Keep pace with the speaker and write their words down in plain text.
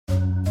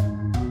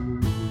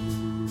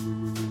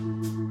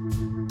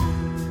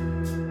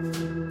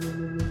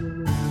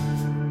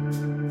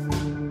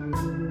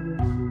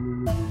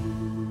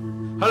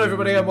Hello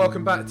everybody and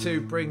welcome back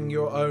to Bring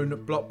Your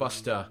Own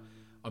Blockbuster.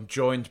 I'm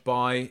joined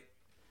by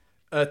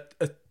a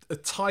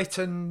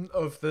titan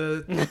of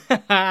the...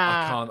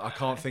 I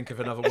can't think of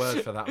another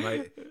word for that,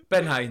 mate.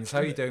 Ben Haynes, how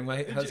you doing,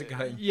 mate? How's it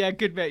going? Yeah,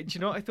 good, mate. Do you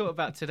know what I thought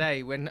about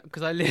today?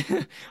 Because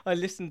I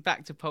listened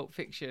back to Pulp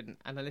Fiction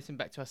and I listened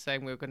back to us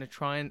saying we were going to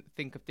try and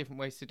think of different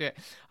ways to do it.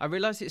 I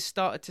realised it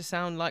started to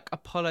sound like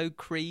Apollo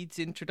Creed's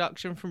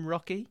introduction from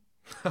Rocky.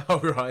 Oh,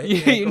 right.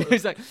 Yeah, you know,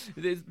 it's like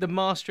the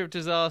Master of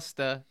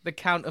Disaster, the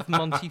Count of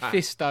Monte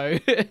Fisto,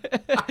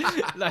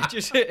 like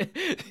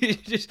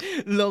just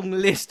long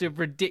list of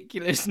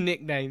ridiculous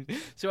nicknames.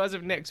 So as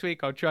of next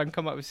week, I'll try and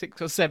come up with 6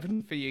 or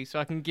 7 for you, so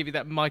I can give you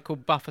that Michael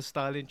Buffer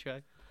style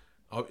intro.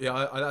 Oh,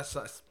 yeah,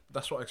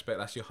 that's what I expect.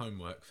 That's your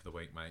homework for the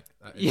week, mate.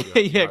 That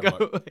is Yeah, your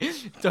go.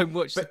 Don't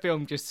watch the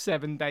film. Just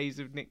 7 days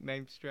of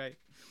nicknames straight.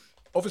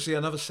 Obviously,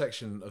 another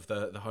section of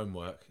the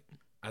homework,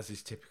 as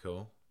is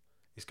typical,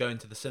 is going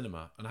to the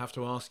cinema. And I have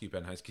to ask you,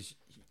 Ben Hayes, because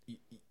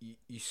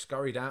you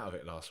scurried out of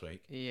it last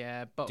week.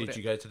 Yeah, Did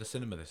you go to the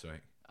cinema this week?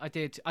 I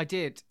did.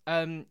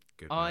 Good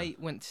I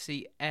went to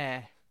see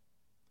Air.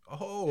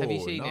 Oh, have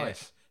you seen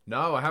nice. it?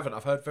 No, I haven't.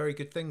 I've heard very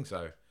good things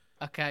though.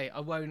 Okay, I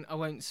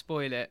won't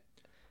spoil it.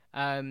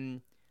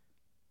 But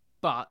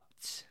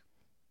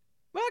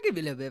well, I'll give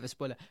you a little bit of a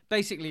spoiler.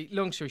 Basically,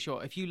 long story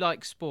short, if you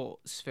like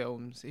sports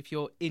films, if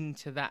you're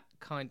into that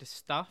kind of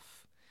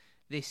stuff,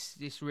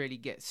 this really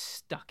gets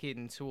stuck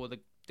into all the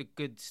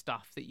good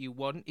stuff that you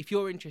want. If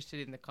you're interested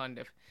in the kind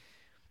of,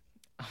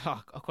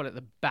 I call it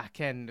the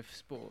back end of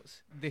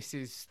sports, this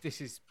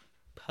is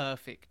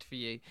perfect for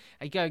you.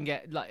 And go and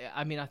get,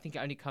 I think it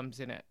only comes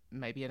in at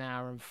maybe an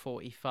hour and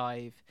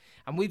 45.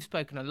 And we've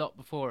spoken a lot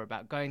before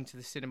about going to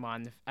the cinema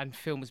and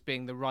films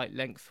being the right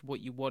length for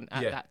what you want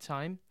at that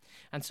time.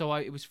 And so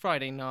it was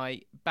Friday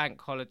night,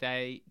 bank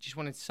holiday, just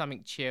wanted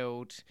something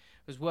chilled. I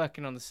was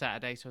working on the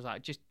Saturday, so I was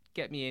like, just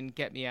get me in,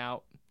 get me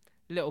out.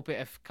 A little bit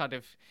of kind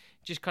of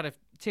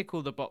tick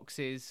all the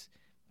boxes.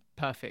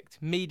 Perfect.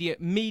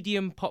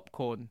 Medium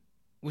popcorn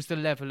was the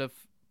level of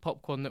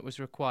popcorn that was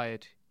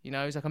required. You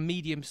know, it was like a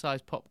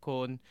medium-sized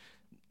popcorn,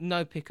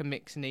 no pick and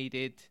mix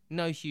needed,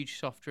 no huge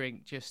soft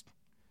drink, just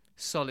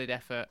solid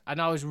effort.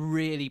 And I was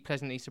really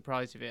pleasantly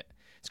surprised with it.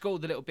 It's got all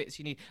the little bits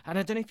you need. And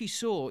I don't know if you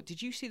saw,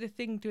 did you see the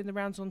thing doing the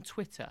rounds on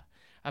Twitter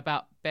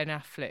about Ben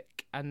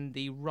Affleck and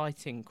the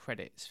writing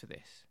credits for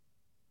this?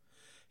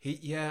 He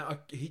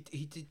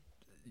did.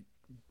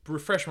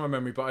 Refresh my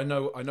memory, but I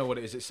know what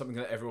it is. It's something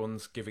that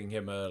everyone's giving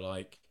him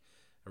a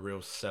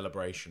real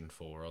celebration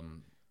for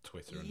on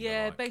Twitter.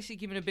 And basically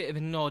giving a bit of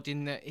a nod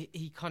in that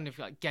he kind of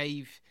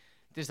gave.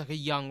 There's a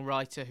young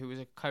writer who was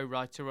a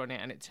co-writer on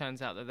it, and it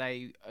turns out that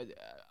they,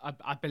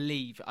 I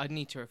believe, I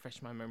need to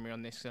refresh my memory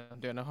on this because I'm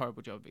doing a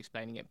horrible job of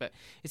explaining it, but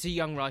it's a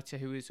young writer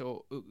who is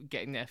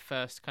getting their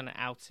first kind of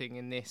outing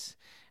in this,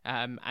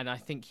 and I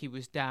think he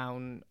was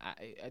down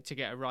to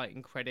get a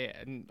writing credit,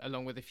 and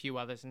along with a few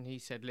others, and he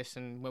said,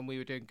 listen, when we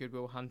were doing Good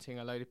Will Hunting,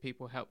 a load of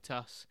people helped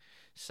us,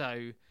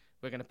 so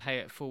we're going to pay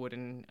it forward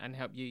and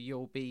help you.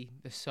 You'll be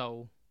the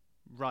sole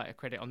writer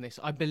credit on this,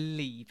 I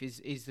believe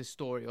is the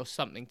story or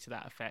something to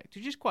that effect,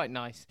 which is quite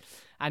nice.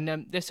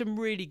 And there's some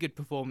really good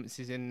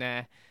performances in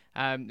there.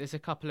 There's a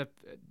couple of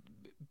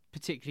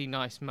particularly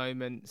nice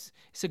moments.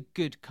 It's a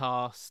good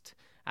cast,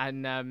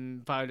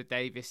 and Viola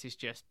Davis is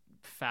just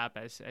fab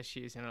as she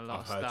is in a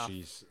lot of stuff. I've heard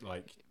she's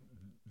like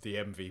the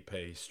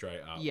MVP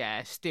straight up.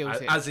 Yeah, steals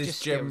it. As is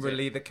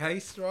generally the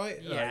case,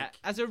 right? Yeah,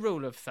 as a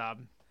rule of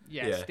thumb.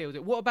 Yeah, steals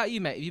it. What about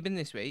you, mate? Have you been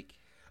this week?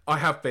 I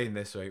have been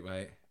this week,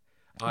 mate.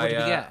 What did you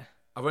get?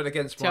 I went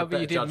against Tell my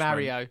me you did judgment.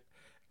 Mario.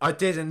 I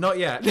didn't, not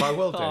yet, but I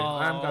will do.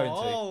 I am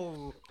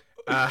going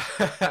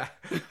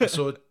to. I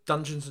saw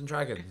Dungeons and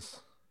Dragons.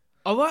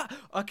 Oh, what?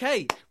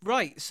 Okay,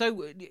 right.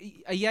 So,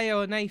 a yay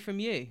or a nay from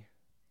you?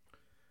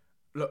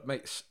 Look,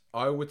 mates,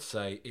 I would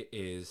say it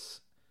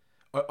is.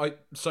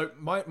 So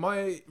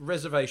my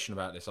reservation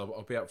about this,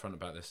 I'll be upfront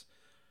about this.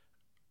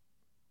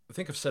 I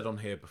think I've said on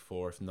here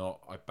before. If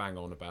not, I bang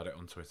on about it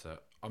on Twitter.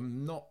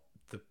 I'm not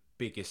the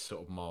biggest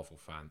sort of Marvel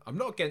fan. I'm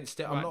not against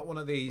it. I'm not one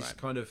of these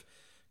kind of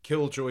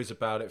killjoys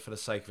about it for the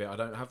sake of it. I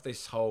don't have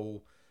this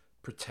whole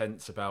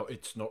pretense about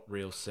it's not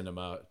real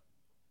cinema.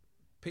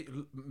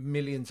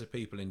 Millions of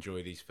people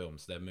enjoy these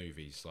films. They're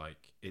movies.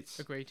 Like it's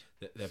agreed.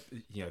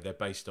 They're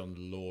based on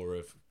lore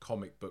of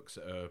comic books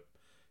that are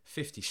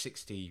 50,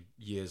 60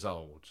 years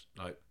old.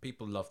 Like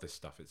people love this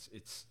stuff.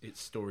 It's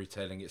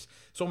storytelling. It's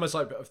almost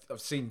like I've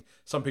seen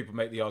some people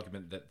make the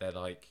argument that they're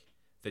like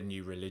the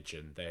new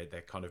religion. They're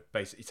kind of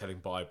basically telling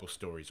Bible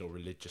stories or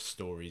religious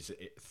stories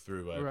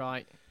through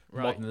a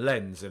modern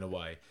lens in a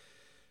way.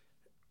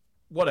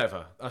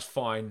 Whatever, that's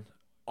fine.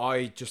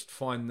 I just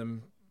find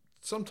them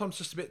sometimes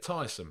just a bit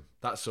tiresome.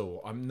 That's all.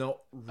 I'm not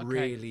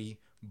really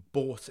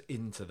bought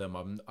into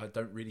them. I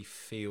don't really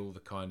feel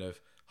the kind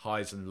of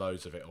highs and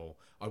lows of it all.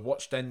 I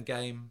watched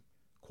Endgame,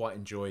 quite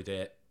enjoyed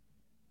it,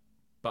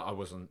 but I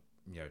wasn't,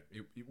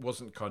 it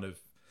wasn't kind of.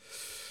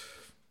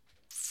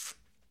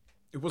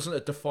 It wasn't a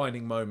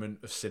defining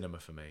moment of cinema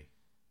for me,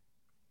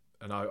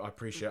 and I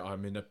appreciate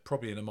I'm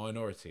probably in a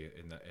minority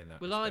in that.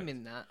 Well, respect. I'm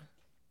in that.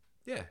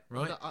 Yeah,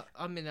 right.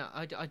 I mean,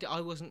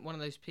 I wasn't one of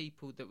those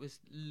people that was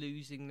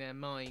losing their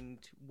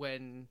mind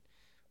when,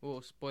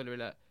 or spoiler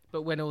alert,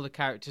 but when all the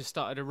characters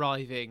started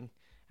arriving,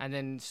 and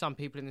then some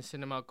people in the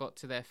cinema got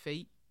to their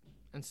feet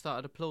and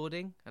started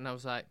applauding, and I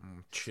was like,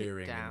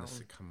 cheering sit down. in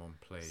this. Come on,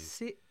 please.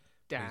 Sit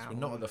down. Please, we're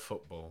not at the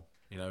football.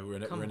 You know, we're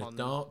in a on.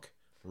 dark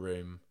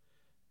room.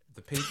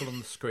 The people on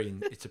the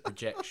screen, it's a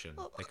projection.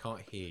 They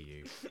can't hear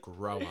you.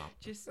 Grow up.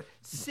 Just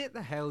sit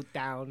the hell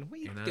down. What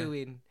are you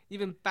doing?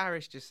 You've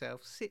embarrassed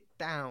yourself. Sit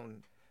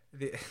down.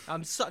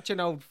 I'm such an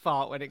old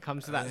fart when it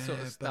comes to that sort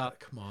of stuff.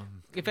 Come on.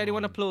 If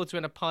anyone applauds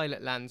when a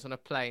pilot lands on a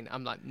plane,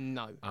 I'm like,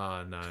 no.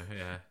 Oh, no,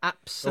 yeah.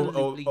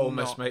 Absolutely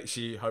almost not. makes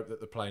you hope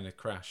that the plane had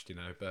crashed, you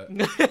know, but...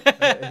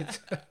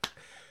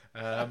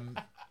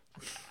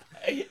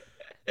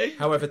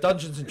 However,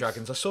 Dungeons and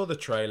Dragons, I saw the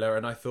trailer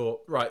and I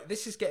thought, right,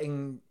 this is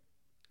getting...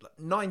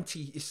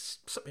 90 is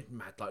something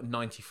mad, like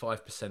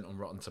 95% on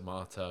Rotten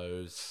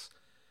Tomatoes,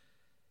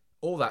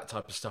 all that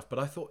type of stuff. But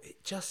I thought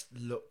it just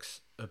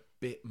looks a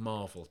bit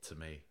Marvel to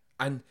me,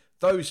 and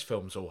those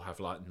films all have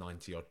like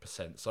 90 odd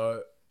percent.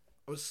 So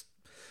I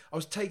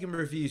was taking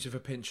reviews with a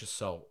pinch of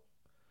salt,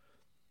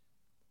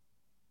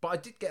 but I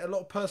did get a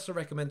lot of personal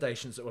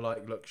recommendations that were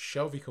like, look,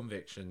 shelve your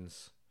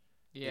convictions.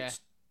 Yeah, it's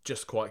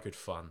just quite good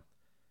fun,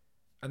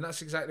 and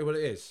that's exactly what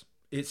it is.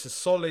 It's a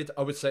solid,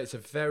 I would say, it's a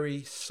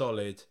very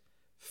solid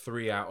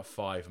 3 out of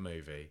 5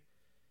 movie.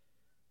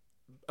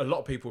 A lot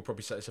of people would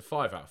probably say it's a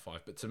 5 out of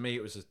 5, but to me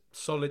it was a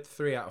solid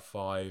 3 out of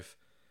 5.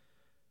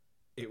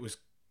 It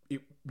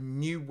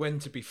knew when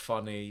to be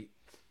funny.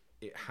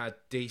 It had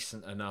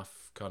decent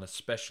enough kind of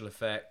special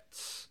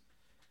effects.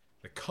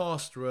 The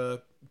cast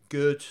were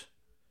good.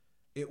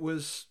 It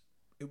was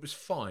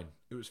fine.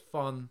 It was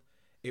fun.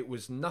 It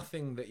was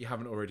nothing that you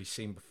haven't already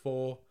seen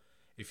before.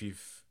 If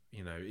you've,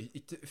 you know,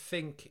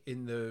 think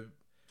in the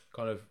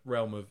kind of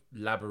realm of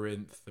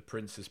Labyrinth, The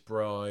Princess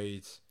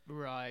Bride.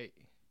 Right.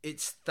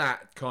 It's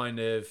that kind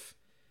of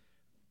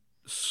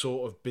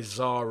sort of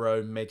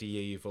bizarro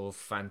medieval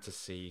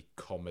fantasy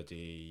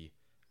comedy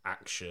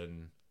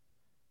action,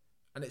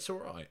 and it's all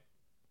right,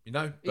 you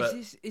know. But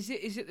is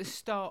it the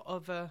start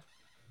of a?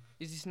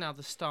 Is this now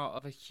the start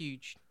of a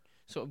huge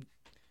sort of?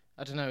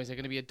 I don't know. Is there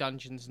going to be a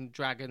Dungeons and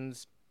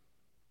Dragons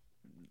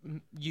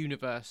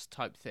universe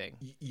type thing?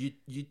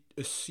 You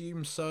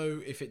assume so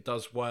if it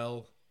does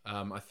well.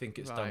 I think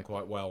it's done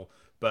quite well,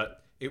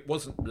 but it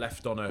wasn't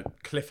left on a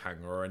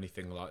cliffhanger or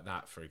anything like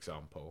that, for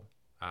example.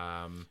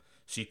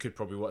 So you could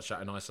probably watch that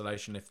in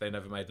isolation. If they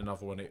never made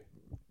another one, it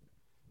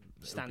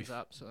stands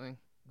up, sort of thing.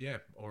 Yeah,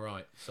 all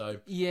right. So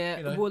yeah,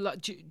 you know. Well,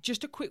 like,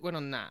 just a quick one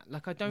on that.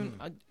 Like,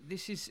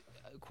 this is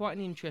quite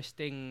an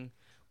interesting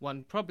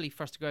one, probably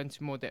for us to go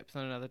into more depth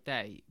on another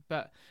day.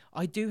 But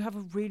I do have a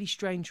really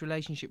strange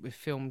relationship with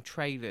film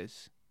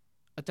trailers.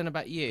 I don't know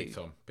about you.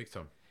 Big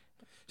time.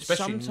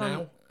 Especially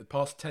now, the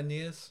past 10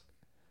 years.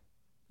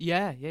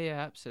 Yeah,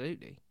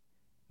 absolutely.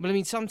 Well, I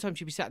mean, sometimes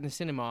you'll be sat in the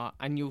cinema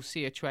and you'll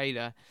see a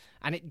trailer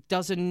and it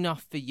does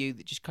enough for you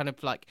that just kind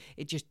of like,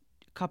 it just,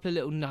 a couple of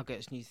little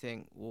nuggets and you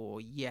think, oh,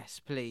 yes,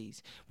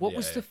 please. What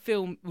was the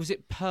film? Was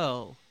it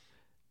Pearl?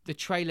 The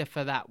trailer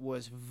for that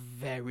was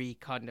very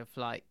kind of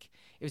like,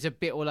 it was a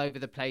bit all over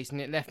the place and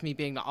it left me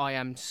being like,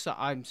 I'm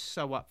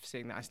so up for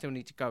seeing that. I still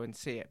need to go and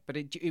see it. But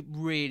it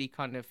really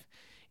kind of,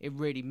 it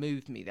really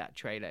moved me, that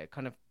trailer. It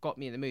kind of got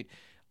me in the mood.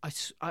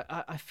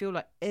 I feel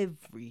like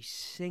every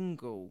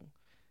single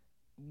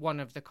one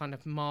of the kind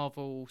of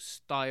Marvel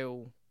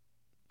style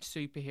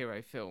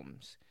superhero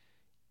films,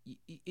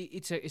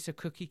 it's a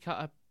cookie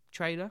cutter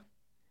trailer.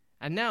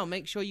 And now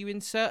make sure you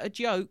insert a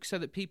joke so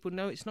that people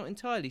know it's not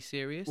entirely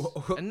serious.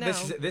 Well, and now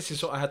this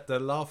is what I had to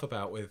laugh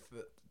about with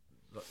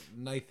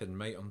Nathan,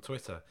 mate, on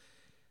Twitter.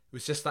 It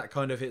was just that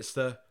kind of, it's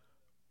the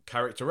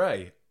character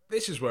A.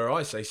 This is where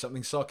I say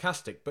something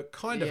sarcastic, but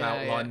kind of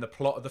outline the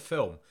plot of the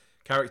film.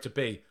 Character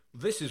B,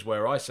 this is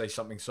where I say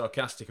something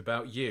sarcastic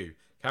about you.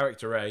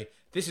 Character A,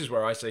 this is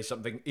where I say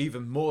something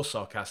even more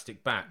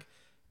sarcastic back.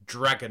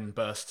 Dragon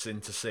bursts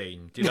into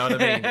scene. Do you know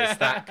what I mean? It's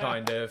that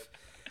kind of...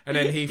 And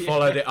then he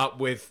followed it up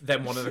with,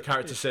 then one of the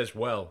characters says,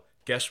 well,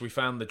 guess we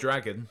found the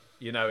dragon.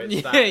 You know,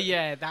 it's that.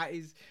 Yeah, that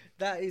is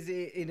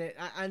it in it,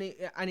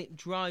 and it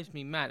drives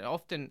me mad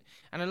often.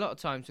 And a lot of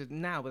times with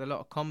a lot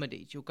of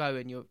comedies, you'll go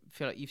and you'll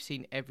feel like you've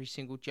seen every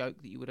single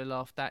joke that you would have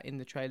laughed at in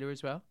the trailer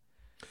as well,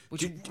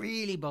 which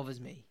really bothers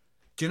me.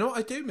 Do you know what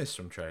I do miss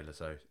from trailers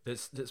though?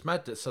 That's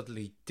mad that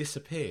suddenly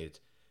disappeared.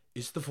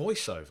 Is the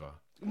voiceover.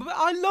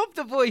 I love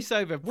the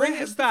voiceover. Bring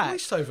it back. The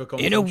voiceover gone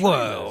in a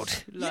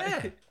world.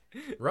 Yeah.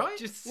 Right?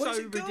 Just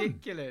so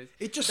ridiculous.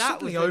 It just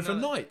suddenly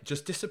overnight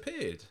just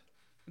disappeared.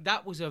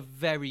 That was a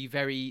very,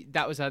 very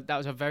that was a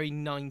very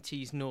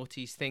 90s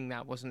noughties thing,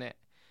 that, wasn't it?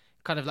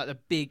 Kind of like the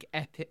big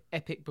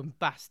epic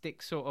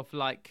bombastic sort of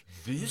like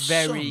this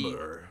very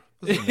summer,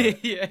 wasn't it?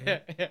 yeah.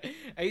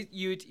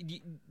 You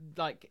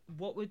like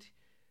what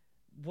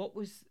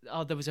was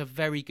there was a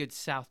very good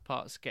South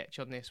Park sketch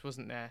on this,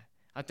 wasn't there?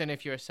 I don't know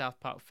if you're a South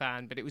Park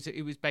fan, but it was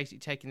basically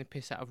taking the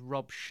piss out of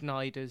Rob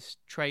Schneider's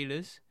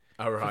trailers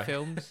for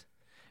films.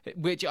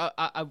 which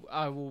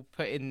I will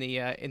put in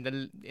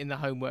the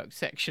homework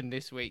section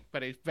this week.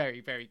 But it's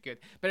very, very good.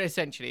 But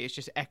essentially, it's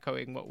just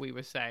echoing what we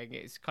were saying.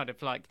 It's kind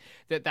of like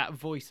that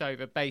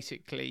voiceover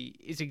basically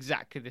is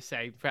exactly the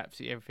same for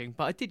absolutely everything.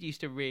 But I did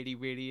used to really,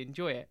 really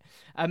enjoy it.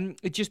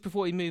 Just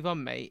before we move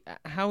on, mate,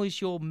 how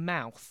is your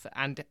mouth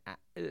and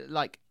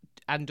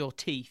or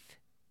teeth?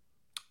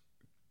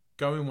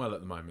 Going well at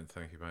the moment,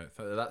 thank you, mate.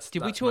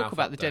 Did we talk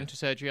about the dental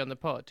surgery on the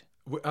pod?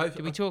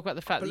 Did we talk about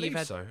the fact that you've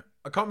had? So.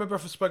 I can't remember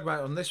if I spoke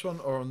about it on this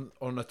one or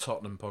on a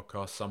Tottenham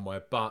podcast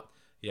somewhere. But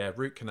yeah,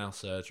 root canal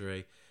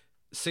surgery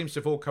seems to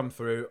have all come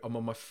through. I'm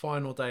on my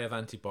final day of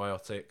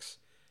antibiotics.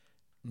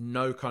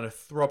 No kind of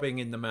throbbing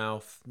in the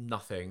mouth.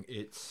 Nothing.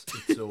 It's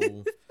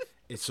all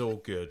it's all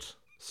good.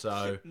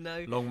 So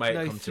long may it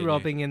continue. No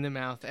throbbing in the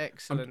mouth.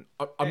 Excellent.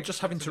 I'm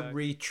just having to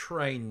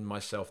retrain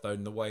myself though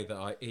in the way that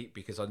I eat,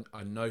 because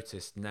I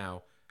noticed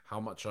now how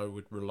much I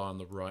would rely on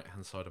the right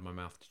hand side of my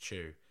mouth to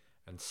chew,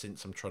 and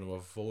since I'm trying to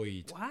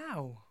avoid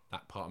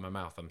that part of my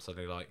mouth, I'm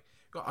suddenly like,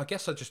 God, I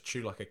guess I just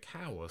chew like a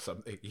cow or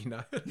something,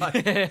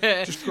 like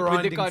just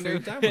grinding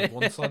food down with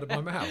one side of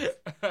my mouth.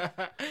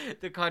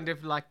 The kind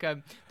of like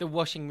the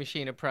washing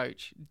machine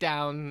approach,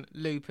 down,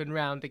 loop, and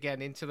round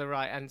again into the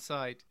right hand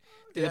side.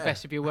 Do the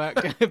best of your work,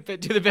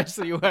 but do the best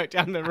of your work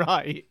down the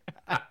right.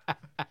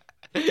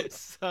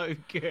 So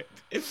good.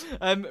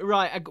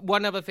 Right,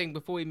 one other thing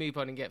before we move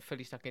on and get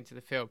fully stuck into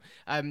the film.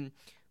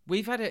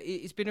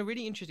 It's been a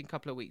really interesting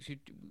couple of weeks.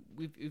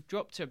 We've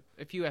dropped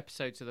a few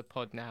episodes of the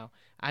pod now,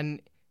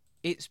 and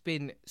it's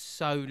been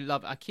so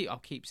lovely. I'll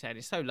keep saying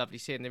it's so lovely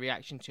seeing the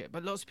reaction to it,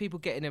 but lots of people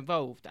getting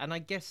involved. And I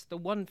guess the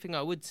one thing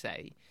I would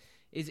say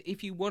is,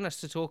 if you want us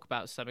to talk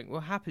about something,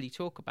 we'll happily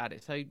talk about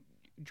it. So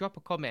drop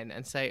a comment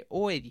and say,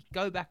 "Oi,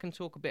 go back and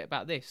talk a bit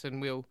about this," and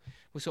we'll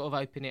sort of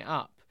open it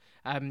up.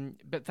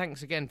 But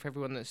thanks again for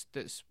everyone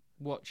that's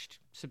watched,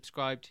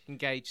 subscribed,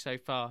 engaged so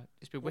far.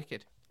 It's been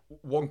wicked.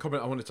 One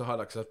comment I wanted to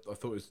highlight, because I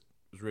thought it was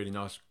really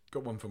nice.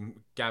 Got one from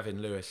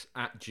Gavin Lewis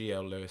at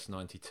GL Lewis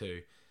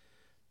 92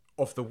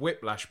 of the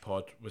Whiplash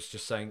pod, was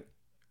just saying,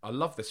 "I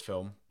love this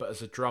film, but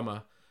as a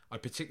drummer, I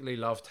particularly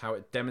loved how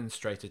it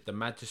demonstrated the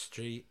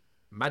majesty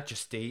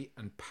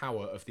and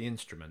power of the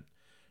instrument.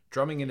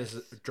 Drumming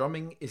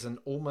is an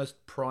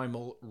almost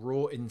primal,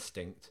 raw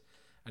instinct,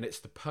 and it's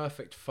the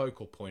perfect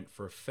focal point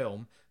for a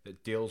film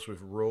that deals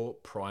with raw,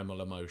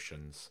 primal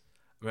emotions."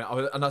 I mean,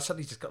 I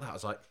suddenly just got that. I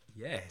was like,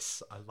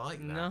 yes, I like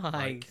that. Nice.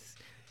 Like,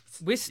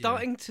 we're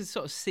starting to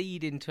sort of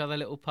seed into other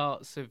little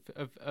parts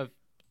of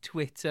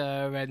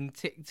Twitter and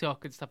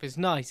TikTok and stuff. It's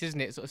nice,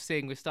 isn't it? Sort of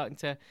seeing we're starting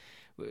to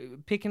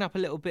picking up a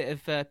little bit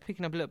of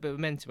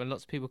momentum, and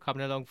lots of people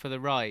coming along for the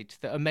ride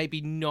that are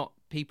maybe not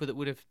people that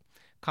would have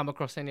come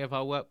across any of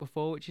our work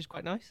before, which is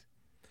quite nice.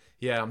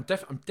 Yeah, I'm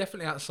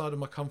definitely outside of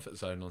my comfort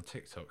zone on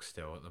TikTok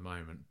still at the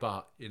moment,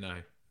 but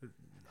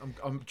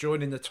I'm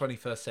joining the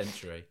 21st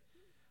century.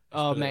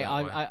 Oh mate,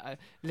 I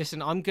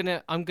listen. I'm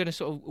gonna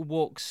sort of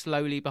walk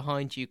slowly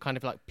behind you, kind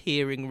of like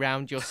peering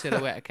round your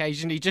silhouette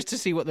occasionally, just to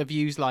see what the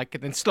view's like,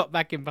 and then slot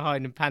back in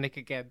behind and panic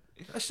again.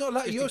 It's not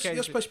like you're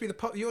supposed to be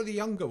you're the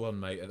younger one,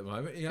 mate. At the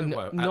moment, at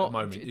the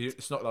moment,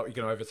 it's not like you're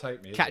going to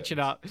overtake me. Catching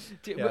up.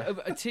 Yeah.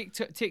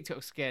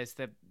 TikTok scares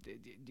the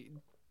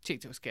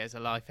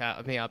life out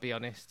of me. I'll be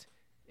honest.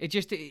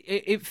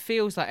 It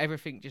feels like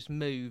everything just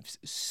moves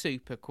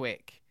super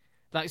quick.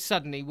 Like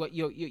suddenly, what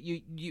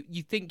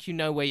you think you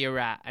know where you're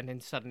at, and then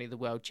suddenly the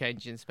world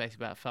changes in the space of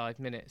about 5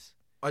 minutes.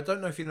 I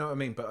don't know if you know what I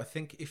mean, but I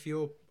think if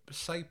you're,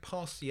 say,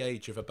 past the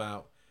age of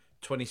about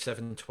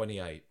 27,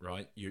 28,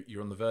 right?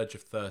 You're on the verge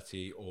of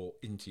 30 or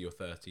into your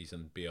 30s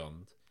and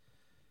beyond.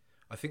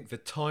 I think the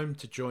time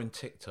to join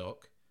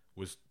TikTok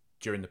was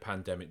during the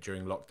pandemic,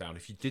 during lockdown.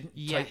 If you didn't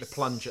take the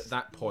plunge at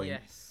that point,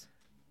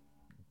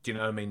 do you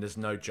know what I mean? There's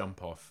no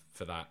jump off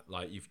for that.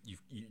 Like you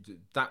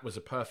that was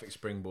a perfect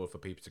springboard for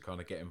people to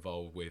kind of get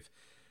involved with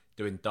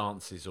doing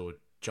dances or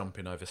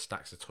jumping over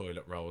stacks of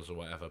toilet rolls or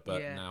whatever.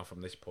 But now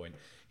from this point,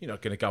 you're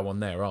not going to go on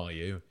there, are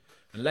you?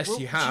 Unless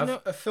you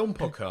have a film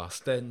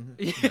podcast, then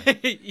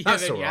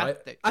that's all right.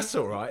 That's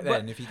all right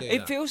then. If you do,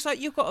 it feels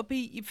like you've got to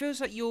be. It feels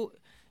like you're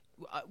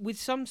with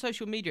some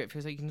social media. It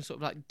feels like you can sort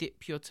of like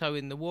dip your toe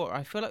in the water.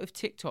 I feel like with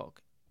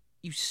TikTok,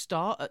 you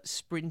start at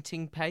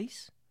sprinting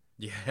pace.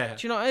 Yeah.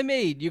 Do you know what I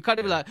mean? You're kind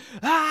of like,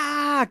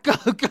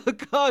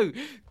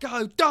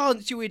 go,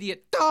 dance, you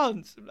idiot,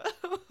 dance.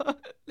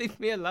 Leave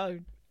me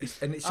alone. It's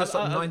just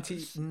like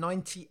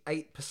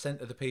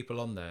 98% of the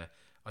people on there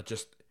are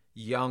just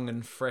young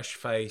and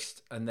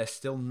fresh-faced, and they're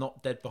still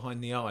not dead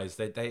behind the eyes.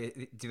 They do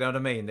you know what I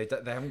mean? They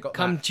haven't got.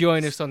 Come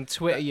join us on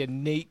Twitter, you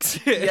neeks.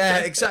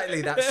 Yeah,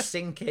 exactly. That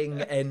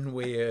sinking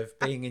ennui of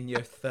being in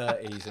your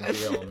 30s and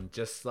beyond.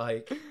 Just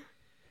like.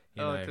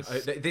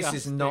 This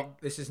is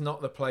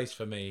not the place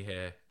for me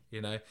here.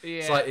 Yeah,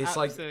 it's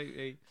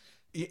absolutely.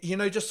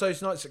 Like just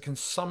those nights that can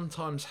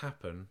sometimes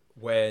happen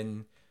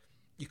when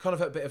you kind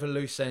of at a bit of a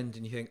loose end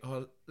and you think,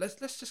 oh,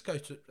 let's go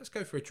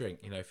for a drink.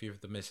 If you're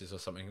with the missus or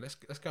something, let's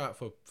go out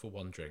for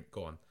one drink.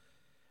 Go on,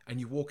 and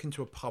you walk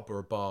into a pub or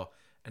a bar,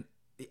 and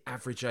the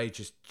average age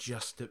is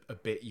just a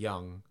bit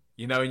young.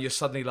 And you're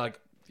suddenly like,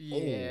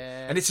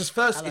 Yeah. And it's his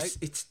first. Hello.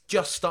 It's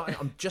just starting.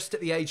 I'm just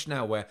at the age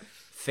now where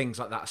things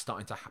like that are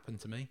starting to happen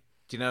to me.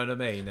 Do you know what I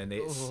mean? And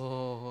it's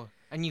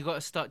and you got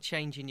to start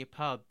changing your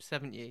pubs,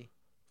 haven't you?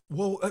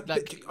 well.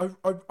 Like-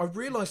 I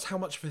realised how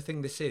much of a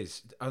thing this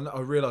is, and I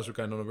realise we're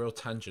going on a real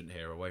tangent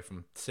here away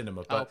from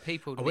cinema. But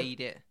people I went-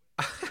 need it.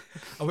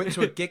 I went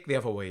to a gig the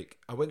other week.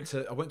 I went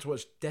to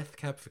watch Death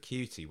Cab for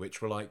Cutie,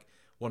 which were like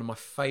one of my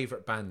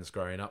favourite bands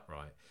growing up,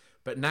 right?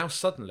 But now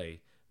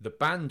suddenly the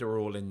band are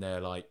all in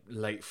their like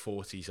late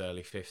 40s,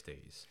 early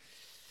 50s,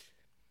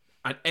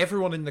 and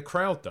everyone in the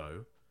crowd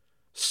though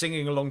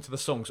singing along to the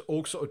songs,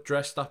 all sort of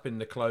dressed up in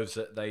the clothes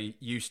that they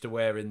used to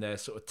wear in their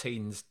sort of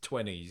teens,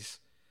 20s,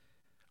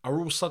 are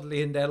all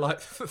suddenly in their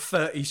like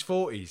 30s,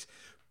 40s.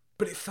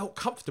 But it felt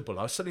comfortable.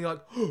 I was suddenly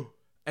like, oh,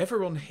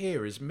 everyone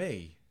here is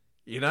me.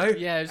 You know?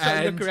 Yeah, so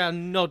And- look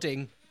around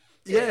nodding.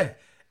 Yeah.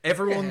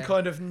 Everyone Yeah.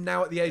 kind of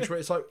now at the age where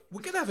it's like,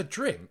 we're going to have a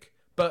drink,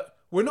 but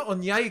we're not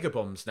on Jaeger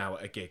bombs now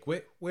at a gig.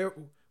 We're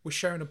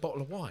sharing a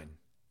bottle of wine.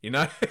 You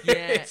know?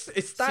 Yeah.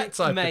 it's that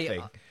type Mate, of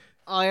thing.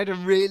 I had a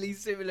really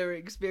similar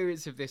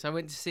experience of this. I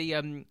went to see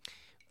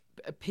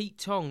Pete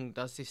Tong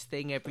does this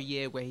thing every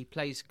year where he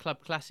plays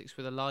club classics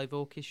with a live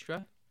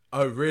orchestra.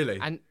 Oh, really?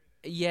 And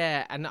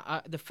yeah, and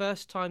the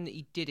first time that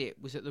he did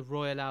it was at the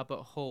Royal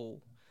Albert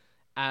Hall.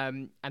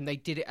 And they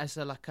did it as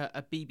a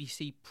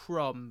BBC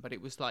prom, but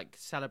it was like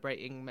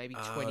celebrating maybe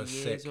 20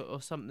 years sick.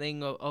 or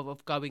something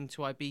of going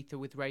to Ibiza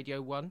with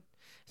Radio 1.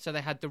 So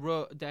they had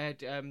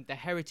the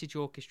Heritage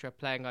Orchestra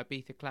playing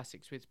Ibiza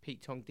classics with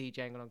Pete Tong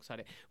DJing alongside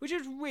it, which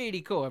was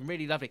really cool and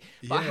really lovely.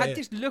 But I had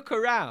this look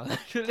around,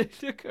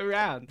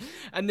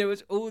 and there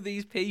was all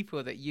these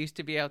people that used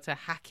to be able to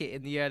hack it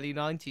in the early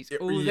 90s,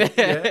 all there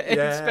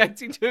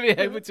expecting to be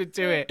able to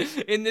do it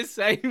in the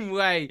same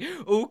way,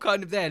 all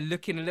kind of there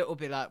looking a little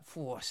bit like,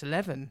 it's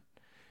 11.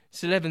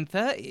 It's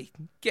 11:30.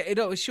 Get it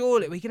up,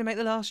 surely we're gonna make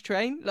the last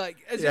train. Like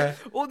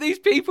all these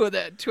people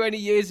that 20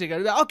 years ago,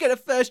 like, I'll get a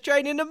first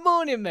train in the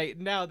morning, mate.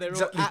 Now they're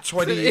exactly all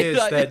 20 years.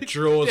 Like, their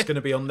draw's going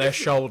to be on their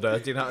shoulder.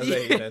 Do you know what I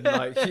mean? And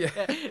like,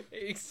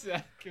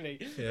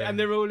 exactly. Yeah. And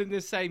they're all in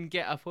the same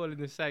get-up, all in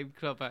the same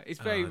clubber. It's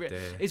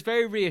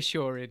very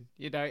reassuring.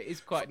 You know, it's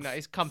quite nice.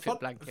 It's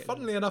comfort blanket.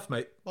 Funnily enough,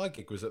 mate, my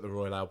gig was at the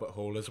Royal Albert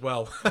Hall as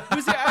well.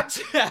 Was it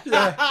actually?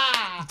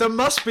 Yeah. There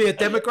must be a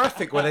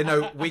demographic where they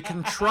know we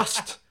can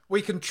trust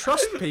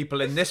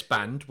people in this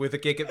band with a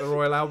gig at the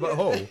Royal Albert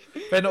Hall.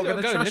 They're not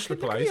going to trash the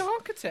place. Look at the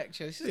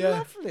architecture. This is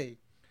lovely.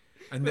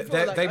 And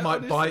they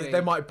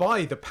might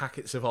buy the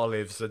packets of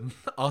olives and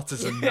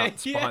artisan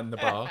nuts behind the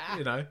bar.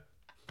 You know.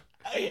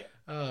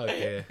 Oh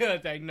dear.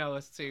 They know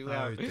us too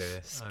well. Oh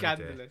dear.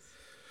 Scandalous.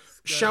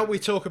 Shall we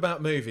talk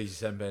about movies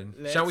then, Ben?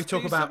 Shall we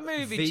talk about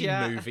the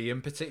movie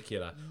in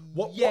particular?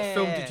 What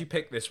film did you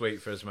pick this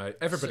week for us, mate?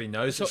 Everybody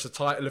knows it's the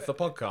title of the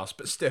podcast,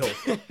 but still.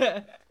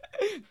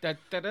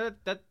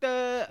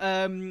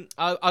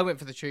 I went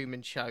for the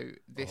Truman Show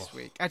this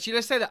week. Actually,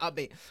 let's say that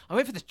upbeat. I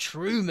went for the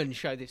Truman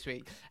Show this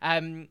week.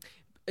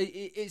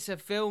 It's a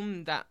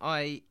film that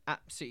I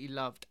absolutely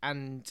loved,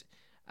 and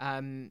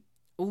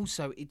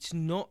also it's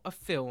not a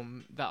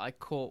film that I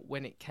caught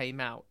when it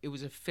came out. It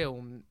was a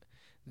film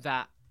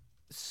that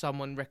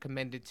someone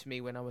recommended to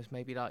me when I was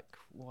maybe like,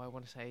 I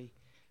want to say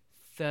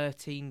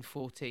 13,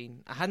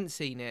 14. I hadn't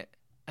seen it,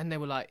 and they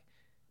were like,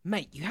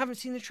 mate, you haven't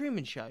seen the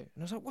Truman Show? And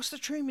I was like, what's the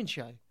Truman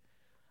Show?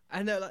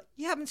 And they're like,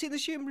 you haven't seen the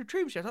Truman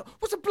Show? I was like,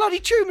 what's the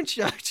bloody Truman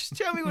Show? Just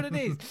tell me what it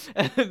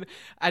is.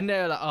 And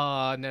they're like,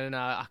 oh, no,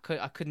 I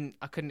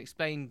couldn't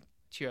explain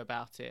to you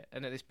about it.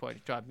 And at this point,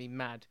 it drove me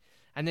mad.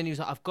 And then he was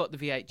like, I've got the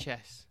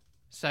VHS.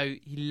 So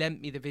he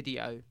lent me the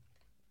video.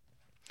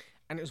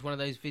 And it was one of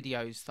those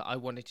videos that I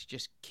wanted to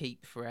just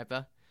keep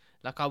forever.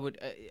 Like I would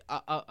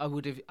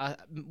have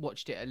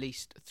watched it at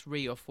least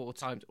 3 or 4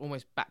 times,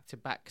 almost back to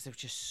back, because there were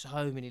just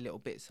so many little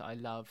bits that I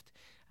loved.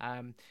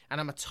 And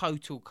I'm a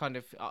total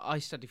I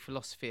studied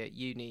philosophy at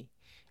uni,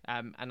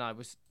 and I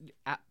was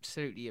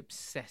absolutely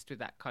obsessed with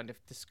that kind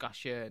of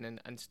discussion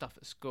and stuff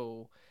at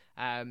school.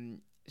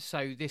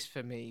 So this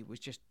for me was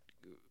just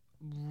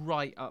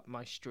right up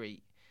my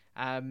street.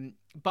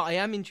 But I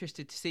am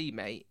interested to see,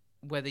 mate,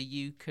 whether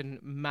you can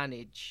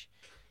manage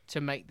to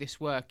make this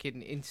work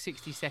in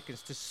 60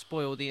 seconds to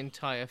spoil the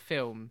entire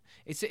film.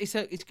 It's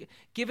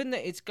given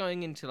that it's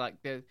going into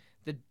like the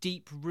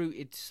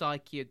deep-rooted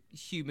psyche of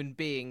human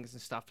beings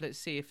and stuff. Let's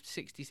see if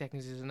 60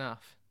 seconds is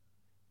enough.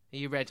 Are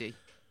you ready?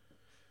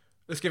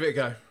 Let's give it a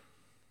go.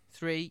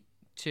 3,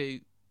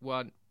 2,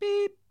 1,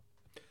 beep.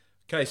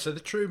 Okay, so the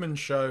Truman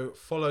Show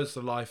follows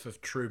the life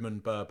of Truman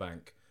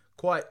Burbank,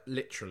 quite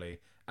literally,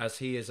 as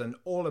he is an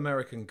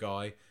all-American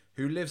guy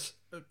who lives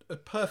a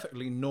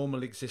perfectly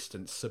normal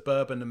existence,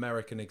 suburban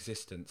American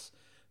existence.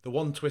 The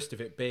one twist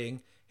of it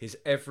being his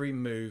every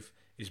move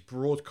is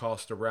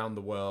broadcast around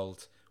the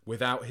world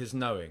without his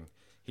knowing.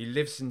 He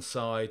lives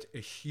inside a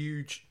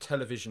huge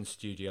television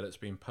studio that's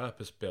been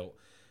purpose-built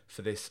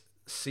for this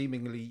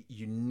seemingly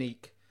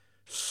unique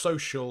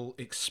social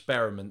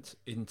experiment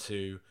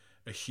into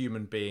a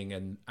human being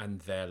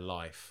and their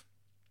life.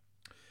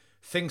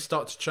 Things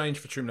start to change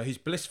for Truman. He's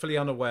blissfully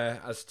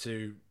unaware as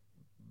to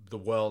the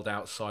world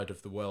outside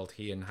of the world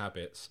he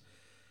inhabits.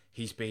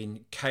 He's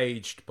been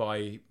caged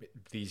by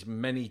these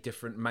many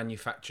different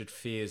manufactured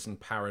fears and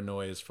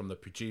paranoias from the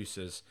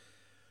producers.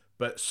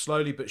 But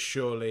slowly but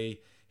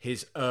surely,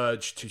 his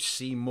urge to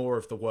see more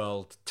of the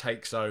world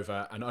takes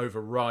over and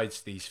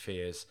overrides these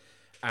fears.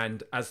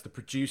 And as the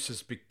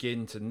producers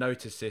begin to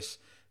notice this,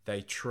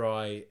 they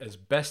try as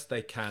best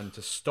they can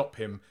to stop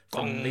him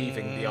from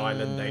leaving the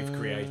island they've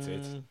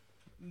created.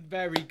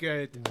 Very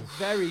good.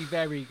 Very,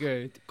 very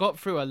good. Got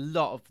through a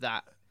lot of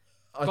that.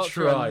 I Got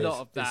through tried. a lot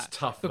of that. It's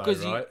tough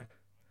because though, right?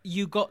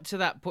 you got to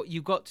that point.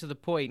 You got to the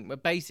point where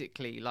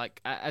basically,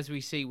 like as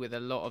we see with a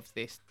lot of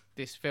this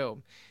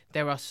film,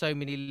 there are so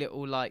many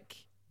little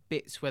like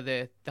bits where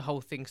the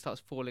whole thing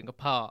starts falling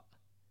apart.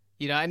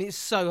 You know, and it's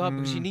so hard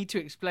because you need to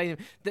explain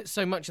that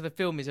so much of the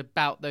film is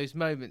about those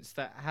moments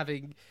that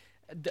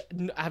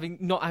not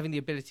having the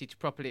ability to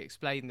properly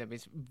explain them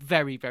is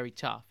very, very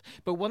tough.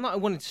 But one that I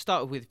wanted to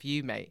start with for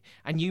you, mate,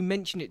 and you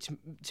mentioned it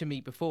to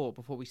me before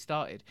we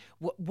started.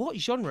 What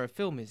genre of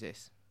film is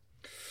this?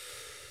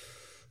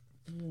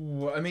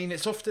 I mean,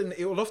 it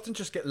will often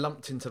just get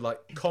lumped into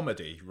like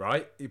comedy,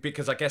 right?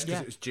 Because I guess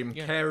it was Jim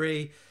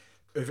Carrey,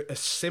 a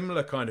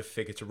similar kind of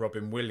figure to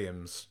Robin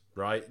Williams,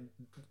 right?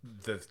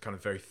 The kind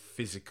of very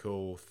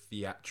physical,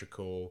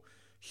 theatrical,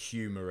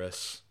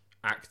 humorous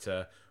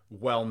actor,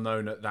 well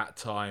known at that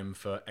time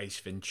for Ace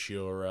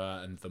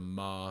Ventura and The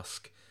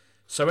Mask.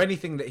 So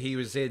anything that he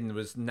was in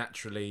was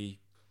naturally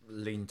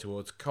leaned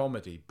towards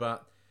comedy.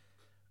 But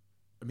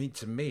I mean,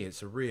 to me,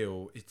 it's a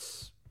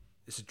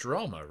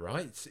drama,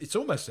 right? It's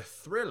almost a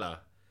thriller,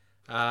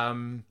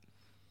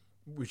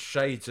 with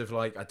shades of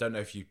like, I don't know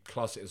if you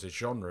class it as a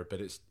genre, but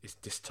it's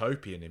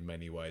dystopian in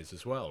many ways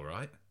as well,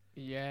 right?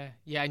 Yeah,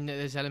 and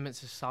there's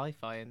elements of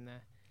sci-fi in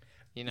there.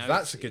 You know,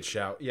 that's a good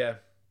shout. Yeah.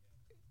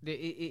 But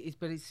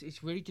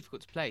it's really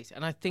difficult to place,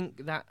 and I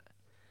think that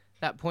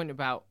point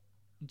about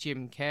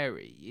Jim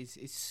Carrey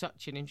is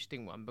such an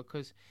interesting one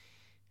because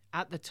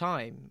at the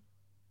time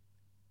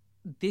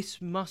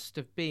this must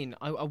have been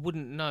I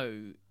wouldn't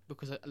know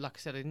because like I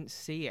said I didn't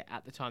see it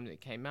at the time that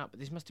it came out, but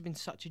this must have been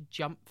such a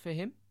jump for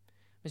him.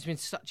 It must have been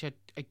such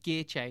a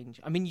gear change.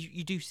 I mean,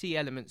 you do see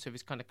elements of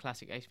his kind of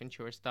classic Ace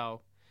Ventura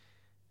style,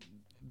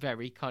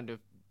 very kind of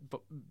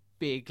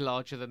big,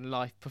 larger than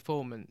life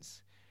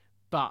performance,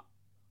 but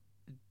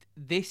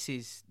there's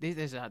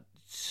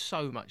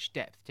so much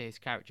depth to his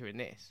character in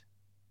this.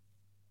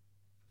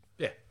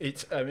 Yeah,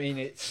 it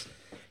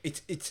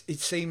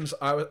seems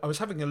I was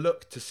having a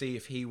look to see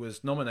if he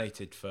was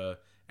nominated for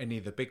any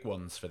of the big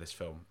ones for this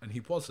film, and he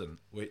wasn't,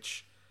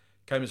 which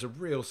came as a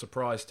real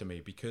surprise to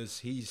me because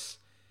he's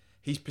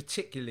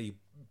particularly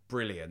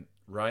brilliant,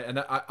 right?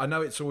 And I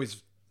know it's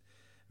always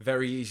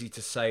very easy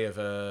to say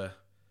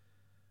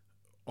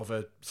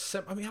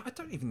I mean, I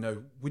don't even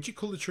know. Would you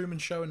call The Truman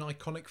Show an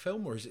iconic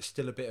film, or is it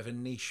still a bit of a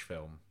niche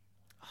film?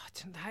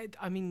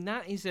 I mean,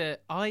 that is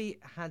I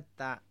had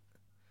that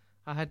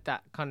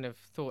kind of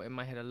thought in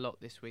my head a lot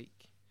this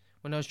week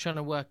when I was trying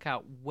to work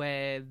out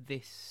where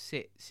this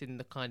sits in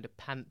the kind of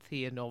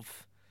pantheon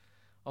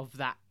of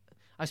that.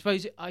 I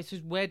suppose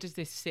where does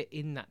this sit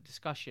in that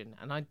discussion?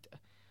 And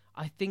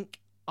I think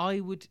I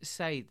would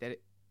say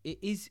that it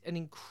is an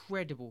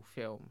incredible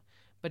film,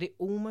 but it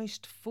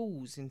almost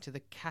falls into the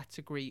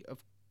category of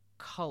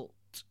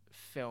cult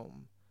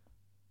film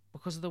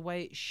because of the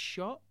way it's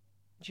shot.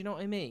 Do you know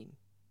what I mean?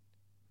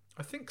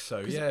 I think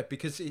so, yeah,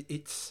 because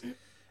it's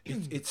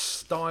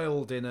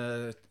styled in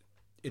a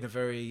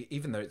very,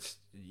 even though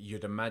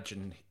you'd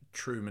imagine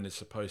Truman is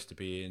supposed to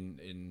be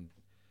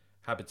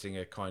inhabiting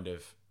a kind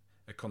of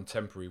a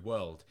contemporary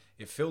world,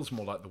 it feels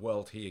more like the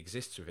world he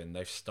exists within.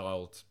 They've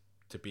styled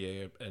to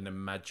be an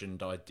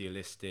imagined,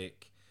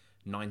 idealistic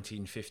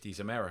 1950s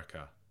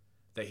America,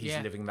 that he's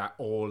living that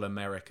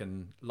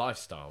all-American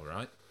lifestyle,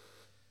 right?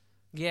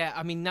 Yeah,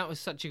 I mean, that was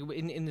such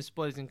in the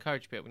spoilers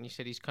encourage bit when you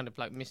said he's kind of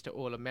like Mr.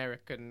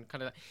 All-American,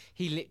 kind of,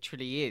 he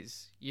literally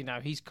is, you know,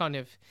 he's kind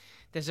of,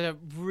 there's a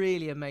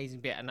really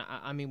amazing bit, and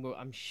I mean,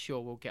 I'm sure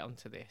we'll get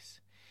onto this,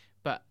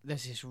 but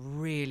there's this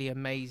really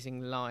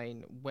amazing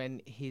line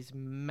when his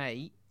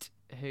mate,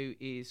 who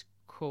is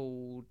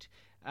called,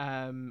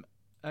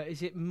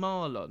 is it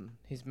Marlon,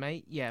 his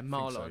mate? Yeah,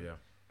 Marlon. I think so, yeah.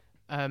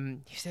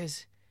 He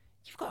says,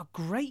 "You've got a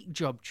great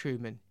job,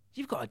 Truman.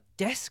 You've got a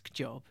desk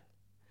job."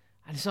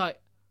 And it's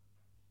like,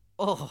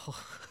 oh,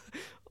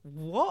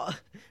 what?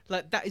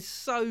 Like, that is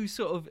so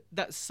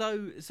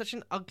such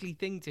an ugly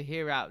thing to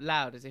hear out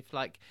loud, as if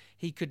like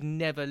he could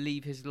never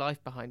leave his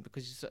life behind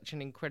because it's such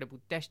an incredible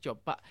desk job.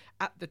 But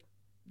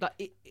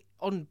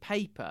on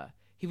paper,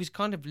 he was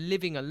kind of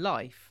living a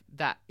life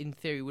that in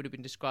theory would have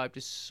been described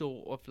as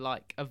sort of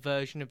like a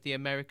version of the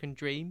American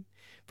dream.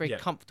 Very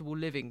comfortable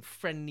living,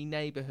 friendly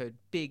neighborhood,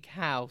 big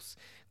house,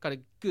 got a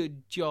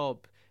good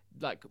job,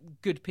 like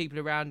good people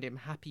around him,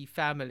 happy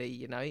family.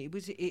 You know,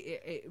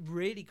 it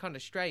really kind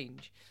of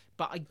strange.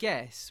 But I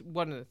guess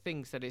one of the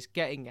things that it's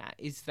getting at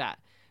is that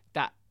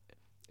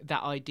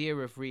idea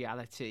of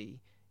reality.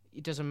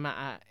 It doesn't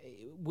matter.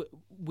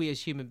 We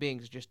as human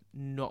beings are just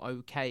not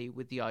okay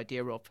with the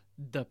idea of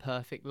the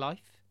perfect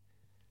life.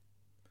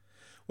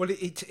 Well,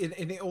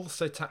 and it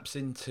also taps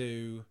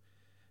into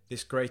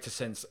this greater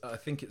sense. I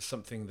think it's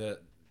something that,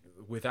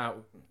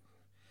 without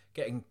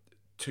getting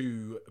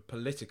too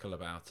political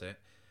about it,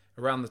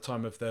 around the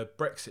time of the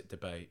Brexit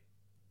debate,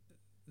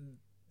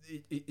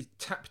 it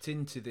tapped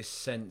into this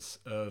sense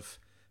of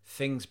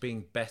things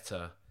being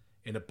better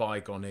in a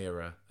bygone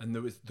era, and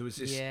there was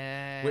this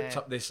whipped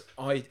up this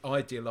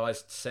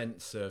idealized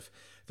sense of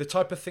the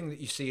type of thing that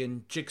you see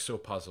in jigsaw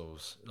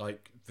puzzles,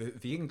 like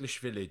the English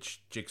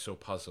Village jigsaw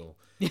puzzle,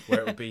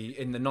 where it would be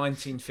in the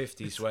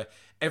 1950s, where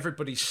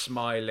everybody's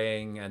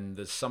smiling and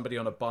there's somebody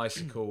on a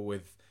bicycle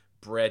with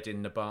bread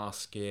in the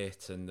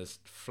basket, and there's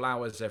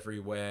flowers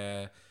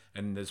everywhere,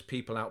 and there's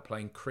people out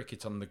playing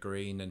cricket on the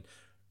green, and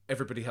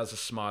everybody has a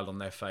smile on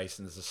their face,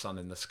 and there's a sun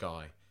in the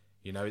sky.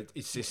 You know,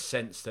 it's this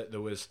sense that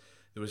there was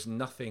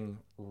nothing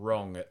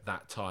wrong at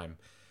that time.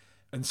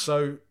 And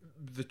so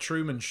the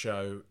Truman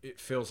Show, it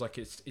feels like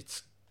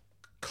it's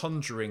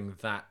conjuring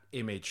that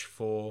image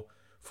for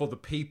the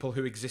people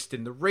who exist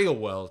in the real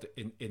world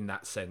in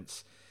that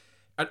sense.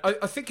 And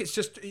I think it's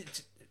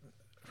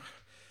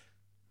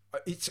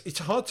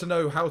hard to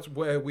know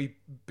where we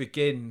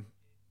begin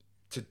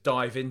to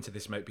dive into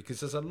this, mate, because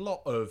there's a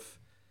lot of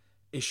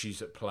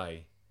issues at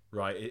play,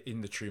 right,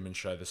 in the Truman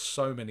Show. There's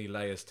so many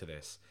layers to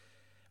this.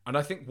 And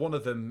I think one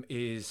of them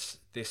is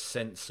this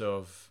sense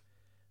of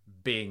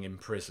being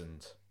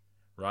imprisoned,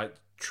 right?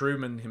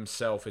 Truman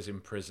himself is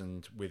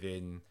imprisoned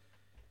within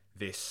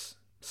this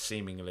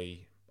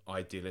seemingly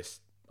idealist,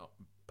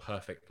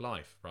 perfect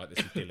life, right?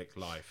 This idyllic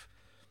life.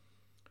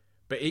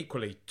 But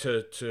equally,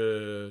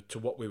 to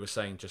what we were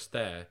saying just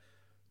there,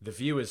 the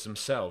viewers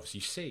themselves,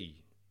 you see,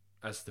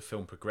 as the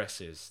film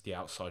progresses, the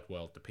outside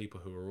world, the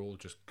people who are all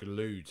just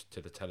glued to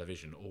the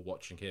television or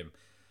watching him,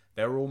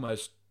 they're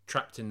almost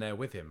trapped in there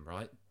with him,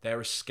 right?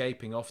 They're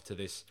escaping off to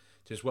this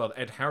world.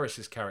 Ed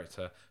Harris's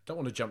character, don't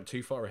want to jump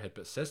too far ahead,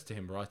 but says to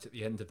him right at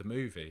the end of the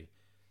movie,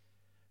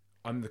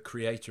 I'm the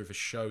creator of a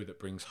show that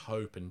brings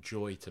hope and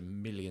joy to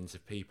millions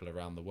of people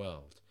around the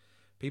world.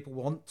 People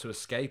want to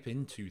escape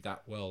into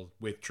that world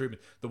with Truman.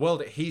 The world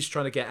that he's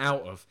trying to get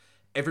out of,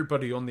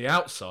 everybody on the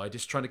outside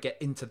is trying to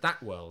get into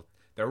that world.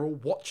 They're all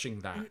watching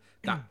that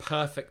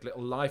perfect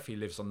little life he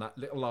lives on that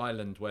little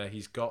island where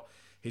he's got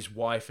his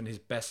wife and his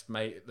best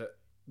mate that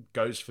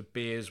goes for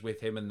beers with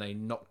him, and they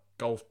knock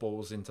golf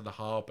balls into the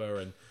harbour,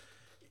 and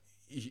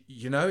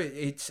you know,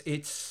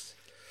 there's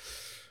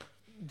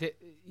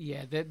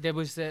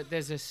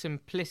a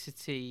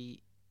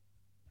simplicity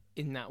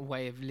in that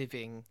way of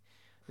living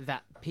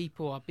that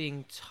people are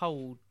being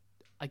told,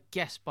 I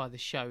guess, by the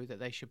show that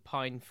they should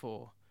pine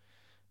for,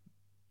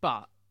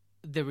 but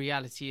the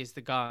reality is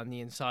the guy on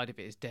the inside of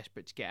it is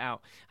desperate to get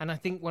out. And I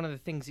think one of the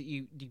things that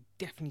you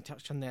definitely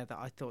touched on there that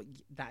I thought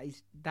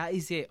that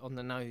is it on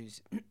the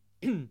nose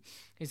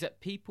is that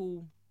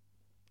people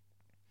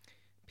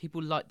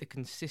like the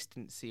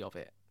consistency of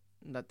it.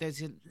 Like,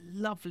 there's a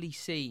lovely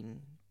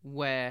scene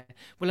where,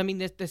 well, I mean,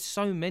 there's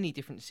so many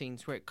different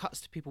scenes where it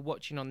cuts to people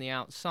watching on the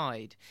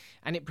outside,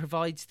 and it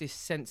provides this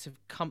sense of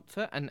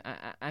comfort and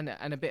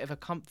a bit of a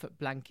comfort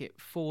blanket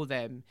for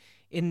them,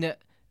 in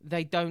that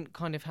they don't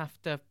kind of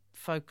have to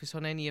focus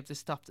on any of the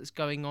stuff that's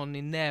going on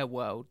in their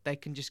world. They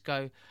can just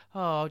go,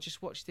 oh, I'll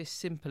just watch this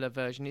simpler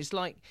version. It's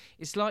like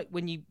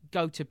when you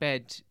go to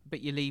bed but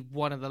you leave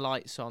one of the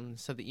lights on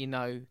so that you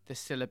know there's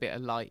still a bit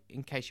of light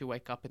in case you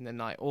wake up in the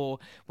night, or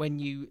when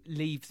you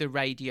leave the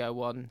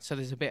radio on so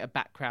there's a bit of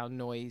background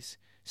noise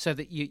so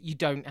that you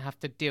don't have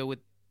to deal with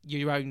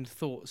your own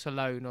thoughts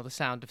alone or the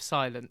sound of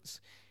silence.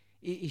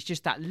 It's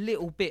just that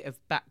little bit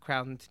of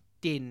background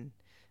din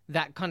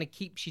that kind of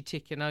keeps you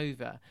ticking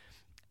over.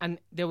 And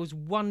there was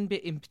one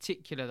bit in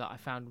particular that I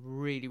found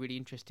really, really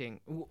interesting,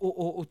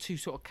 or two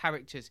sort of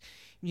characters.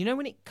 You know,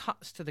 when it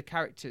cuts to the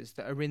characters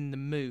that are in the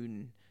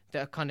moon,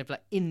 that are kind of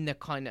like in the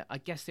kind of, I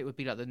guess it would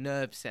be like the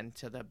nerve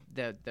center,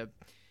 the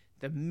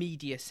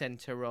media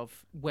center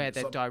of where it's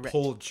they're like directed.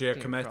 Paul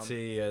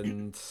Giacometti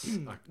and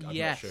I'm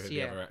yes, not sure who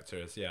the other actor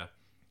is.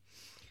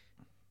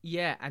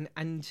 Yeah,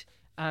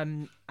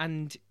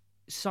 and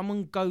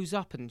someone goes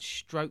up and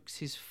strokes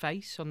his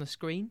face on the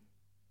screen.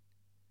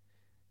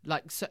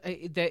 Like, so,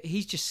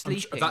 he's just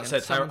sleeping. I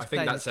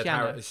think that's Ed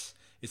Harris.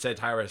 It's Ed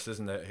Harris,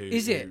 isn't it?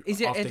 Is it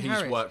after Ed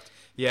Harris? Worked,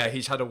 yeah,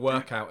 he's had a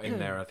workout in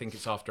there. I think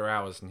it's after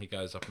hours, and he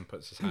goes up and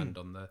puts his hand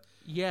on the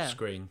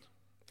screen,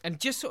 and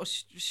just sort of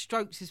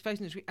strokes his face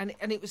on the screen.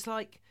 And it was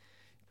like,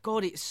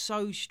 God, it's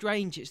so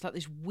strange. It's like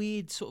this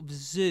weird sort of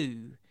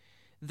zoo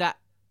that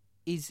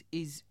is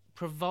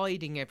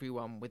providing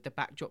everyone with the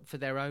backdrop for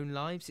their own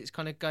lives. It's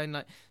kind of going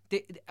like,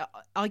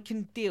 I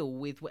can deal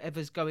with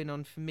whatever's going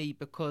on for me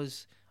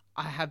because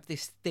I have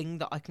this thing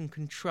that I can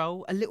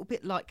control, a little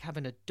bit like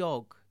having a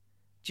dog.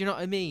 Do you know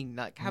what I mean?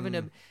 Like having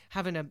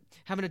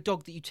a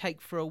dog that you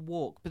take for a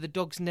walk, but the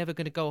dog's never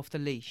going to go off the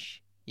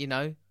leash. You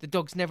know, the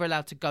dog's never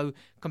allowed to go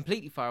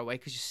completely far away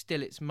because you're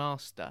still its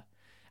master.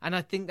 And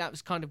I think that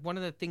was kind of one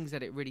of the things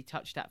that it really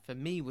touched at for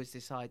me, was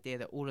this idea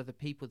that all of the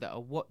people that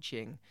are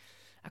watching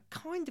a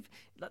kind of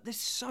like there's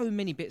so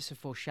many bits of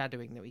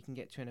foreshadowing that we can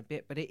get to in a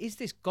bit, but it is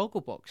this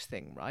Gogglebox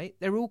thing, right?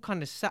 They're all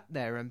kind of sat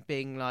there and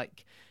being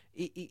like,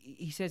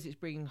 he says it's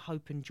bringing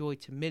hope and joy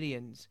to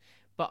millions,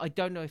 but I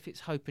don't know if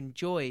it's hope and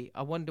joy.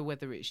 I wonder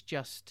whether it's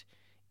just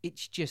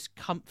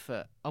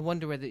comfort. I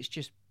wonder whether it's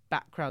just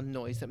background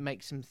noise that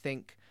makes them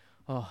think,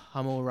 oh,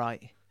 I'm all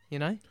right, you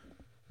know?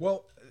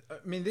 Well, I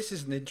mean, this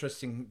is an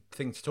interesting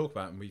thing to talk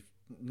about, and we've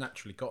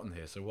naturally gotten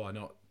here, so why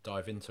not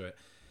dive into it?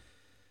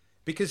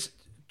 Because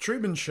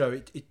Truman Show,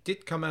 it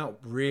did come out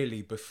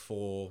really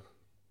before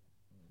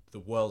the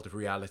world of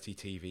reality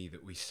TV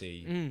that we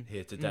see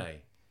here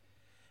today.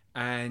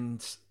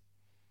 And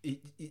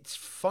it's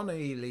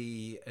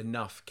funnily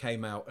enough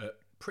came out at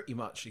pretty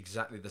much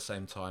exactly the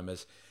same time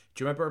as,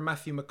 do you remember a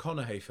Matthew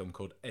McConaughey film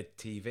called Ed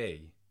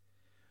TV?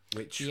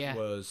 Which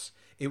was,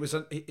 he was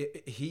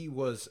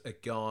a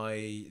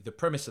guy, the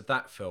premise of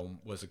that film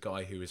was a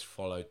guy who is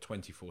followed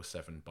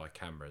 24/7 by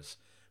cameras.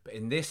 But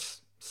in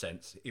this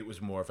sense, it was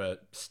more of a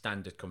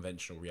standard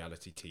conventional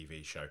reality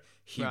TV show.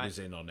 He was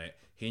in on it.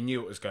 He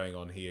knew what was going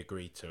on. He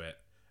agreed to it.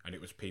 And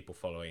it was people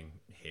following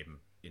him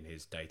in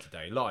his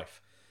day-to-day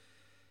life.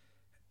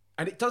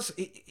 And it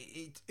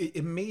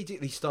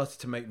immediately started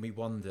to make me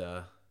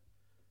wonder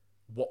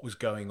what was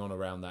going on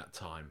around that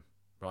time.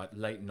 Right,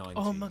 late 90s.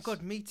 Oh my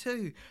God, me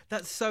too.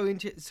 That's so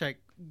interesting. Sorry,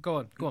 go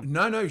on.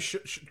 No,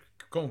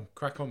 go on,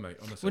 crack on, mate.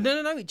 Honestly.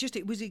 Well, no.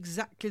 It was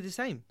exactly the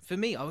same for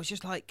me. I was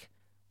just like,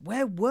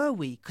 where were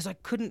we? Because I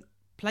couldn't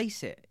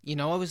place it. You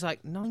know, I was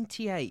like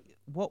 98.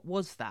 What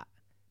was that?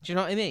 Do you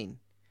know what I mean?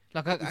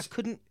 Like I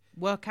couldn't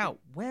work out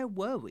where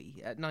were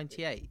we at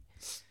 98.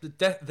 The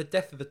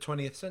death of the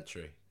 20th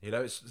century. You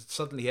know, it's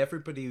suddenly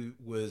everybody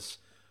was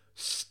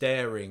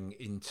staring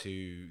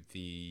into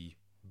the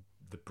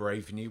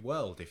brave new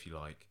world, if you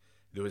like.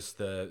 There was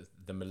the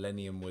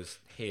millennium was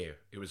here.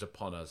 It was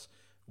upon us.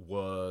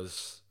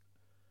 Was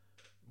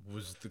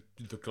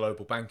the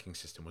global banking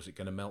system, was it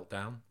going to melt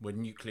down? Were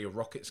nuclear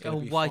rockets going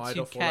to be fired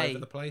off all over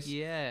the place?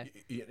 Yeah.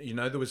 You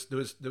know, there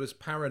was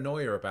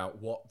paranoia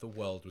about what the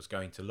world was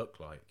going to look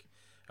like,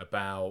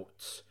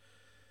 about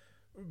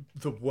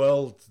the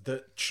world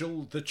that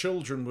the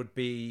children would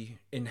be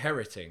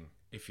inheriting,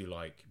 if you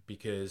like,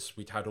 because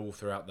we'd had all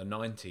throughout the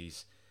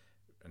 90s,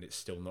 and it's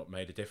still not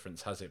made a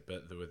difference, has it?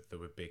 But there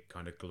were big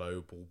kind of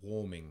global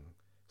warming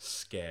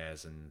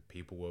scares, and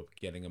people were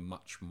getting a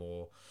much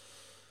more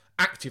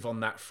active on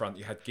that front.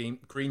 You had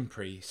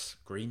Greenpeace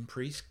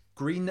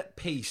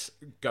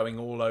going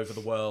all over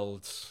the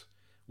world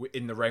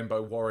in the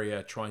Rainbow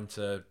Warrior, trying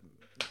to,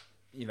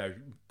 you know,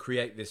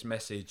 create this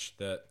message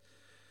that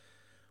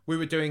we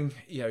were doing,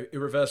 you know,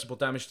 irreversible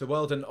damage to the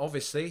world. And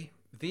obviously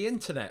the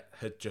internet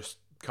had just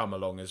come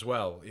along as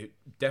well. It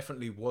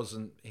definitely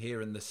wasn't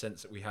here in the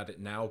sense that we had it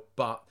now,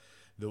 but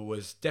there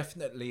was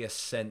definitely a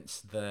sense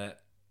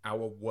that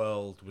our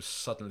world was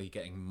suddenly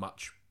getting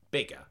much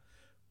bigger,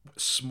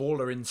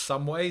 smaller in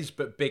some ways,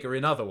 but bigger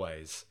in other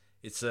ways.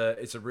 It's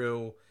a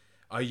real,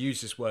 I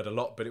use this word a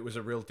lot, but it was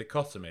a real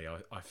dichotomy,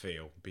 I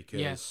feel,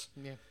 because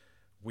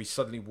we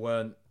suddenly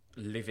weren't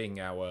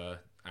living our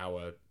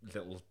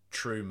little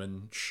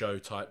Truman Show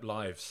type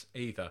lives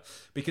either.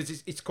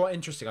 Because it's quite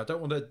interesting. I don't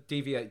want to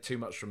deviate too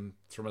much from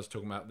us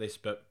talking about this,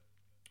 but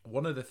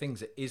one of the things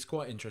that is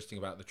quite interesting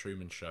about the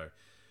Truman Show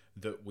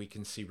that we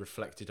can see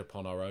reflected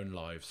upon our own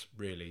lives,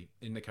 really,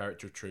 in the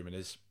character of Truman,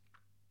 is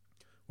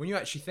when you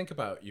actually think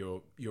about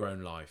your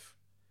own life,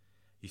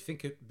 you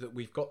think that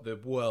we've got the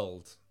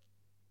world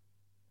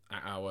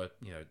at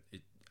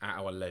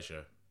our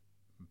leisure,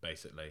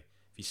 basically.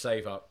 If you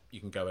save up, you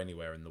can go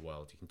anywhere in the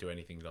world. You can do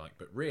anything you like.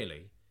 But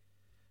really,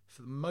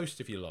 for most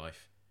of your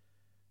life,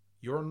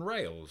 you're on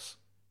rails.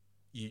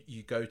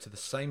 You go to the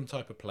same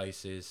type of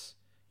places.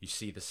 You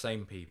see the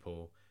same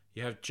people.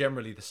 You have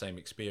generally the same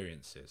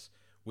experiences.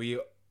 We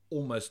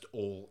almost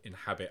all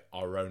inhabit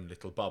our own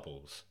little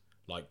bubbles,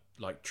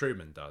 like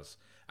Truman does.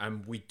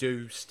 And we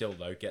do still,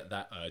 though, get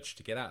that urge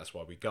to get out. That's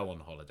why we go on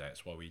holiday.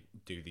 That's why we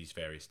do these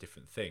various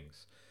different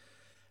things.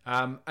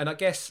 And I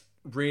guess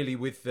really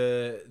with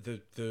the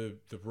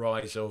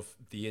rise of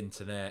the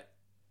internet,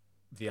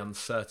 the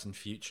uncertain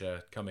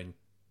future coming,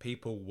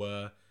 people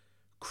were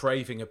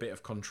craving a bit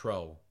of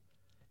control.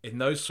 In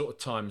those sort of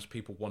times,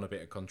 people want a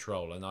bit of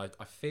control. And I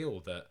feel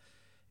that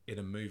in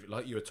a movie,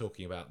 like you were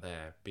talking about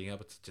there, being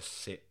able to just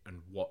sit and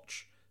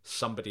watch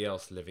somebody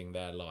else living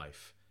their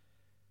life,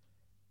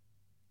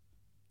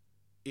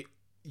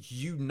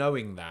 you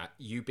knowing that,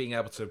 you being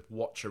able to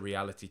watch a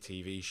reality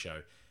TV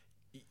show,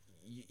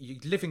 you're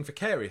living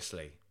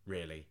vicariously,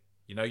 really.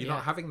 You know, you're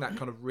not having that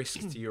kind of risk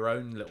to your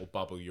own little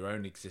bubble, your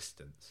own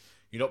existence.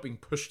 You're not being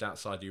pushed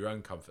outside your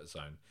own comfort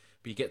zone,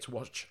 but you get to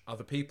watch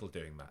other people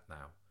doing that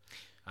now.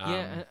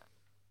 And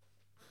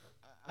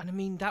I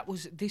mean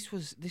this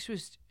was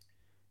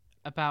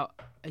about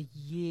a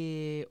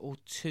year or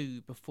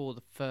two before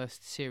the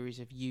first series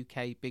of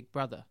UK Big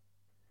Brother.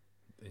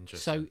 Interesting.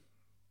 So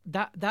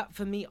that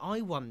for me,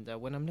 I wonder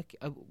when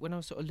I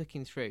was sort of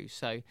looking through.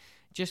 So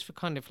just for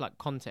kind of like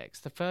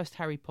context, the first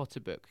Harry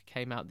Potter book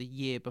came out the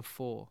year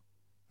before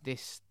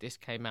this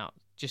came out,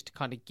 just to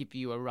kind of give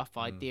you a rough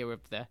idea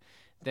of the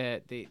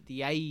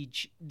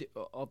age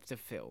of the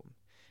film.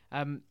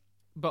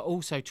 But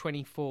also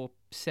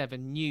 24/7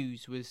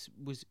 News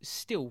was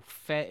still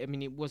fair. I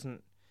mean, it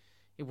wasn't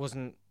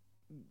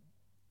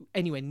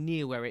anywhere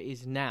near where it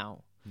is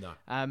now. No.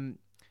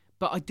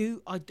 But I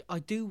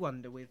do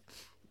wonder with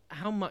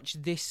how much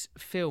this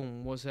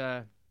film was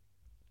a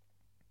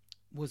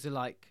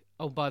like,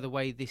 oh, by the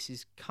way, this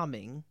is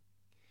coming,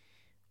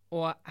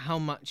 or how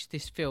much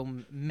this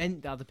film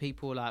meant that other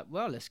people were like,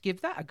 well, let's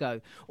give that a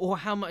go, or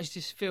how much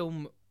this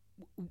film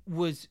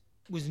was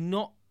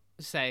not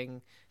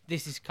saying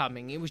this is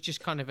coming. It was just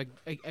kind of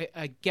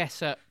a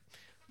guess at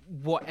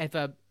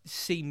whatever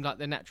seemed like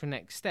the natural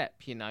next step.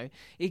 You know,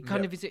 it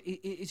kind of is.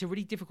 It's a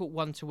really difficult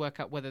one to work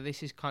out whether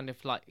this is kind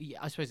of like,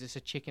 I suppose it's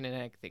a chicken and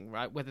egg thing,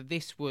 right? Whether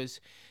this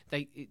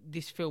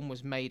film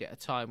was made at a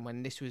time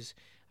when this was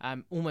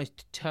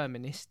almost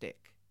deterministic,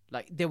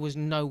 like there was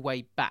no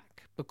way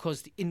back,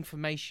 because the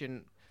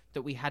information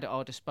that we had at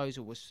our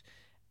disposal was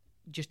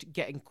just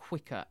getting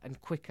quicker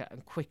and quicker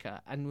and quicker,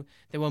 and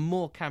there were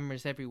more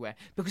cameras everywhere.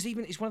 Because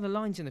even, it's one of the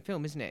lines in the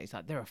film, isn't it? It's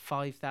like, there are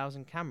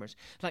 5,000 cameras.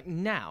 Like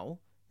now,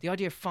 the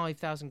idea of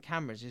 5,000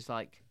 cameras is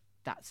like,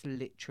 that's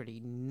literally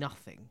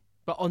nothing.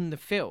 But on the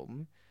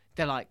film,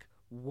 they're like,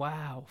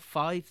 wow,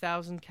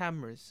 5,000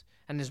 cameras,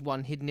 and there's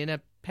one hidden in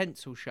a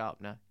pencil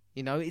sharpener.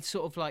 You know, it's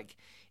sort of like,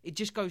 it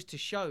just goes to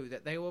show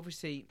that they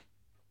obviously,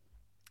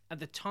 at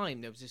the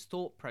time, there was this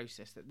thought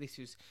process that this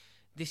is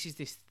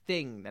this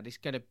thing that is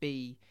going to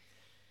be,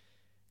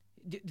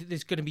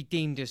 that's going to be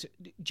deemed as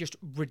just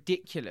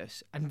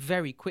ridiculous, and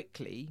very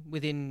quickly,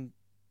 within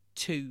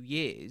 2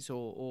 years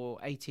or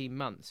 18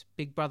 months,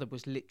 Big Brother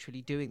was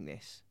literally doing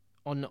this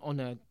on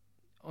a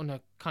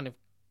kind of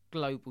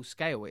global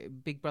scale.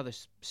 Big Brother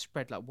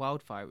spread like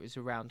wildfire. It was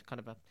around kind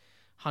of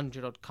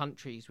 100 odd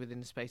countries within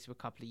the space of a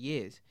couple of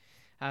years,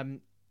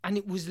 and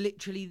it was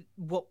literally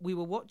what we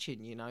were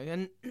watching, you know.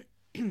 And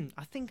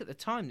I think at the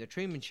time the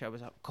Truman Show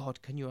was like,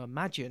 God, can you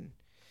imagine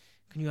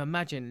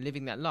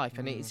living that life?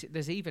 And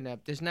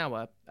there's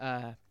now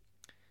a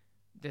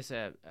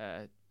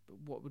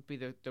what would be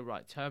the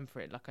right term for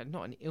it, like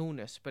not an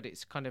illness, but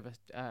it's kind of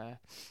a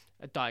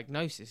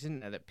diagnosis,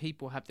 isn't there, that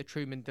people have the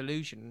Truman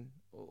delusion,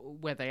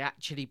 where they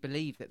actually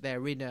believe that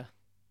they're in a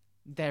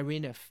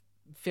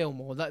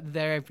film, or that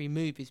their every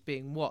move is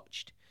being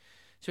watched.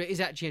 So it is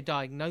actually a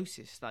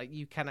diagnosis. Like,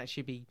 you can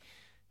actually be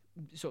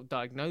sort of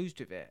diagnosed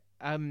with it.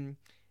 And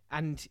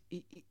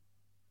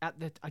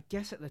I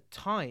guess at the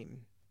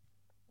time,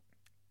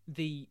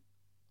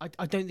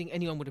 I don't think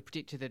anyone would have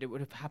predicted that it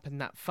would have happened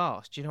that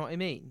fast. Do you know what I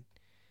mean?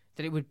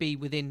 That it would be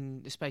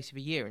within the space of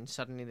a year, and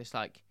suddenly there's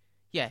like,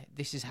 yeah,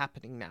 this is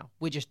happening now.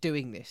 We're just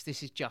doing this.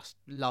 This is just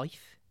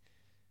life.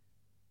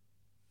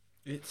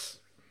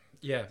 It's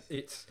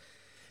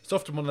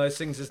often one of those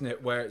things, isn't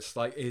it, where it's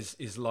like,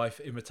 is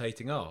life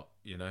imitating art?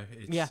 You know,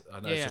 I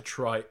know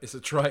it's a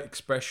trite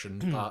expression,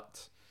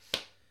 but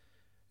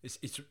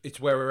it's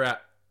where we're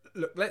at.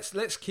 Look,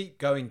 let's keep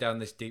going down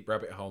this deep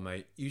rabbit hole,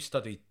 mate. You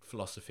studied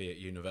philosophy at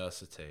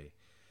university,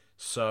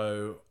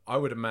 so I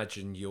would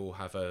imagine you'll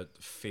have a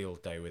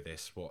field day with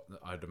this. What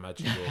I'd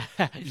imagine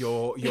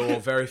you're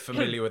very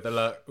familiar with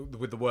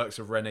the works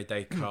of René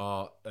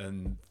Descartes,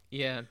 and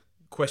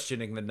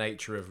questioning the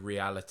nature of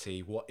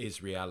reality. What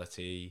is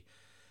reality?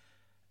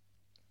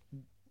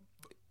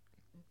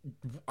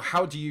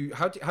 How do you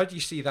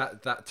see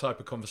that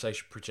type of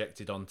conversation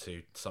projected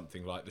onto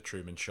something like the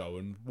Truman Show,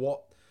 and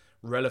what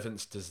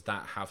relevance does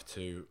that have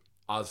to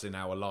us in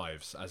our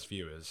lives as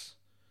viewers?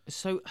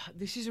 So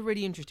this is a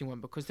really interesting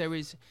one, because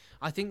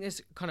I think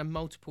there's kind of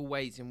multiple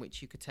ways in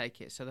which you could take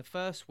it. So the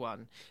first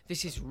one,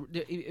 this is,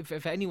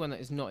 if anyone that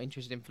is not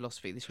interested in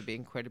philosophy, this would be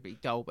incredibly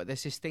dull, but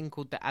there's this thing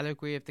called the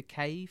allegory of the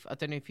cave. I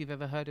don't know if you've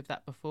ever heard of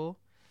that before.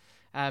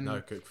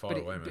 No, good, far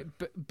away, mate.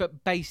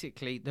 But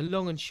basically, the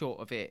long and short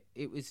of it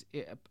was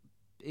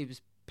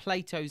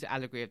Plato's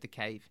allegory of the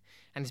cave,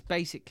 and it's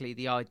basically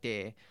the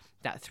idea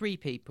that three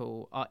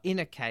people are in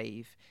a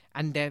cave,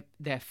 and they're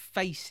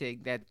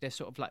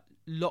sort of like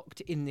locked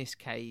in this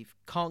cave,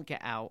 can't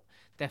get out.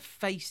 They're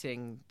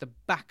facing the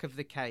back of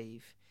the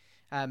cave,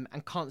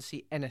 and can't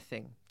see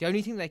anything. The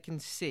only thing they can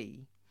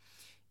see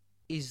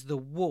is the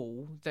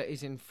wall that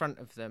is in front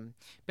of them.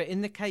 But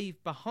in the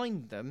cave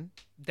behind them,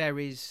 there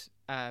is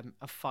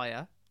a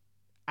fire,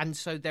 and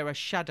so there are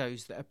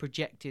shadows that are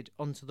projected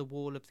onto the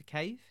wall of the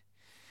cave.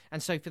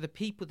 And so for the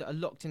people that are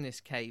locked in this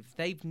cave,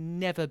 they've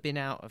never been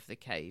out of the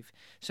cave,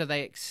 so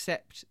they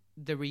accept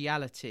the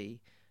reality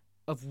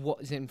of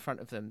what is in front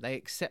of them. They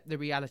accept the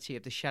reality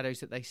of the shadows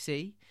that they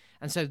see,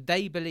 and so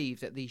they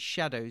believe that these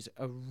shadows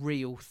are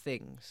real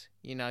things.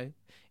 You know,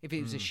 if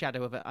it was a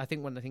shadow of I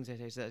think one of the things they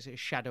say is that it's a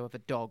shadow of a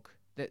dog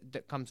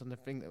that comes on the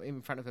thing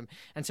in front of them,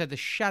 and so the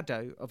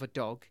shadow of a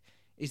dog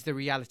is the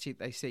reality that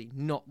they see,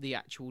 not the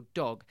actual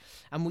dog.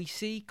 And we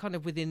see kind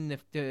of within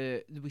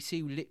we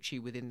see literally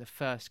within the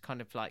first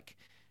kind of like,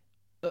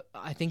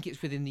 I think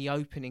it's within the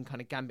opening kind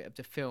of gambit of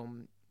the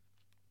film,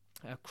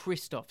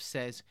 Christoph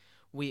says,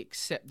 we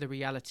accept the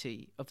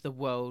reality of the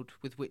world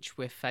with which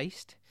we're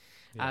faced.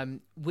 Yeah.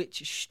 which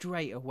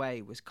straight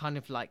away was kind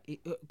of like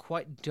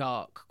quite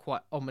dark,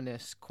 quite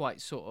ominous, quite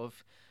sort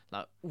of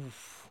like,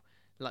 oof,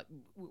 like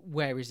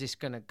where is this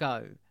gonna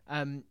go?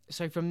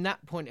 So from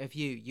that point of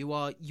view,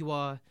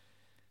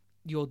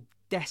 you're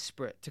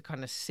desperate to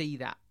kind of see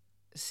that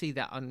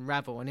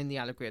unravel. And in the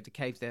allegory of the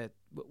cave, the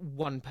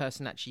one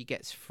person actually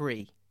gets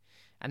free,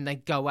 and they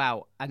go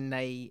out and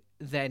they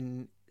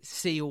then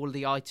see all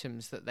the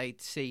items that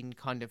they'd seen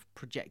kind of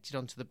projected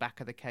onto the back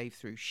of the cave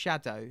through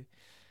shadow,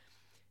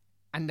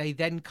 and they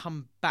then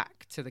come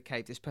back to the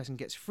cave. This person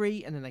gets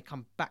free, and then they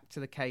come back to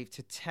the cave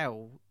to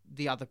tell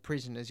the other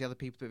prisoners, the other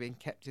people that have been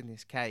kept in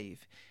this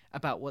cave,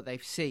 about what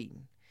they've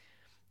seen.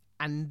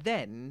 And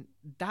then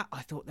that,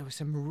 I thought there were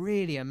some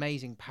really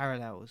amazing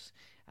parallels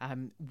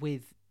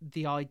with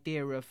the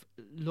idea of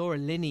Laura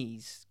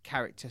Linney's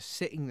character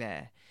sitting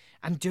there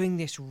and doing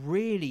this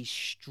really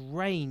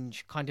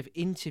strange kind of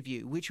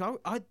interview, which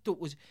I thought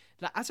was,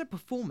 like, as a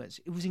performance,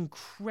 it was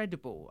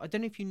incredible. I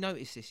don't know if you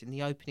noticed this in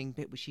the opening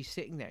bit where she's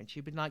sitting there and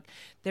she'd been like,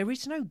 there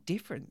is no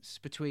difference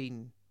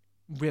between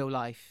real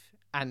life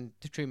and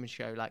the Truman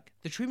Show. Like,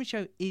 the Truman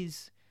Show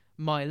is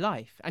my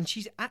life. And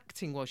she's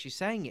acting while she's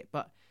saying it,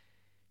 but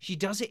she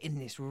does it in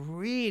this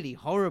really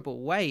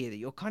horrible way that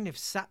you're kind of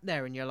sat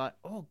there and you're like,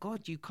 oh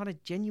God, you kind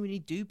of genuinely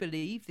do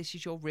believe this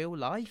is your real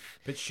life.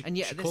 But she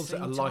calls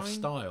it a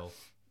lifestyle.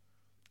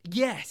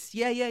 Yes,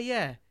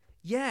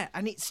 yeah,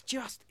 and it's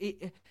just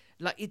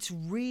like, it's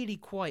really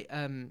quite.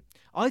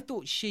 I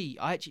thought she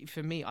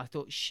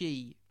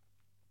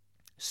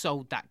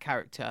sold that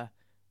character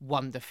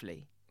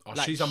wonderfully. Oh,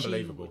 like, she's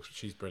unbelievable.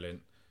 She's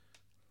brilliant.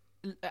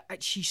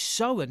 She's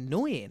so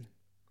annoying.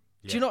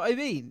 Yeah. Do you know what I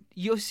mean?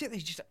 You're sitting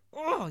there just like,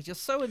 oh, you're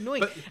so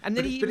annoying. And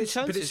then it's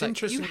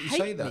interesting that you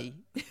say that.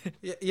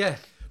 Yeah.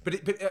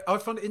 But I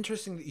find it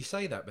interesting that you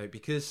say that, mate,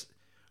 because,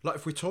 like,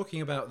 if we're talking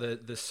about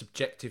the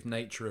subjective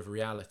nature of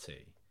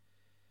reality,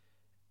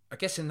 I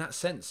guess in that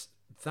sense,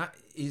 that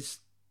is,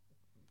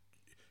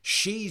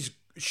 she's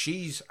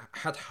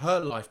had her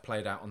life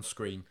played out on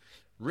screen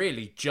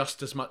really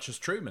just as much as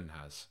Truman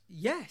has.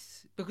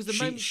 Yes, because the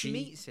moment she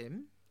meets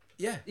him,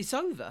 yeah, it's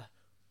over.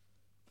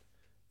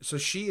 So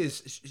she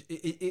is,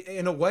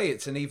 in a way,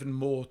 it's an even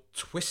more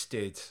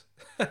twisted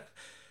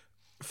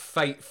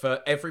fate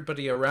for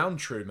everybody around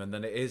Truman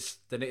than it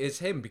is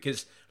him.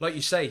 Because, like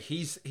you say,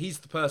 he's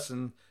the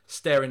person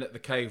staring at the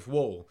cave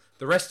wall.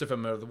 The rest of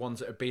them are the ones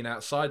that have been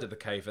outside of the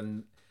cave,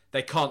 and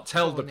they can't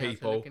tell the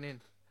people.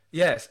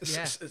 Yes,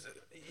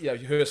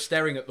 who are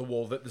staring at the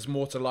wall, that there's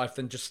more to life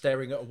than just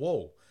staring at a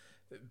wall,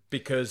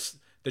 because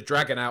the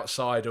dragon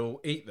outside will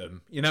eat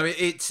them. You know,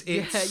 it's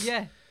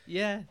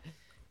yeah.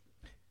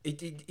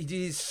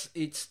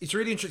 It's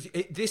really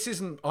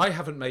interesting. I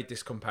haven't made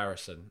this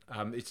comparison.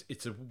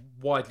 It's a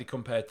widely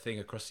compared thing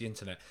across the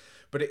internet,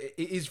 but it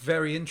is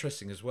very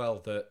interesting as well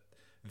that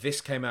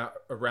this came out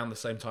around the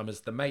same time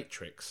as The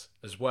Matrix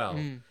as well.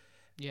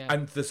 Yeah,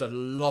 and there's a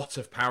lot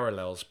of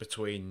parallels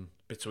between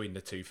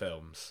the two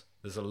films.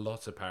 There's a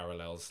lot of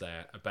parallels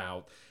there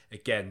about,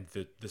 again,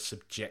 the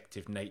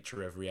subjective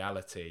nature of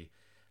reality,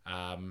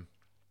 and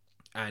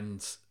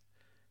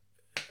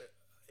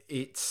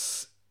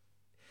it's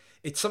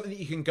something that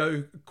you can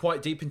go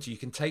quite deep into. You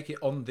can take it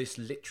on this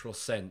literal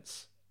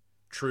sense.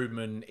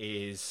 Truman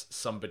is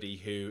somebody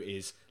who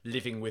is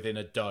living within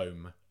a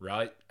dome,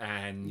 right?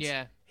 And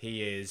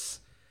he is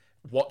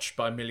watched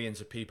by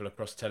millions of people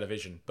across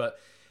television. But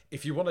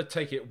if you want to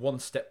take it one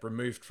step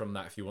removed from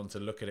that, if you want to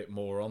look at it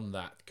more on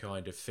that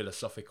kind of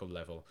philosophical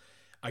level,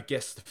 I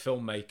guess the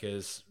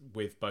filmmakers,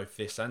 with both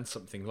this and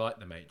something like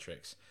The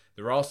Matrix,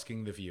 they're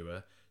asking the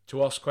viewer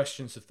to ask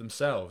questions of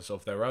themselves,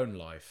 of their own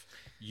life.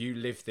 You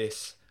live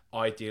this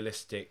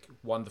idealistic,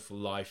 wonderful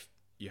life.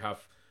 You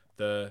have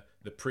the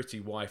pretty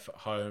wife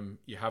at home,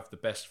 you have the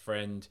best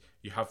friend,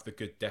 you have the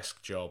good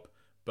desk job,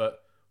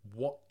 but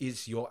what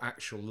is your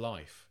actual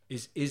life?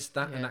 Is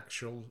that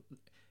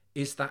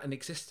an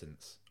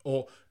existence?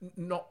 Or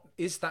not,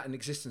 is that an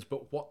existence,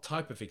 but what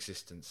type of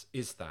existence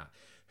is that?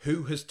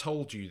 Who has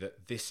told you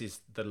that this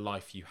is the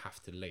life you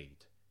have to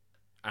lead?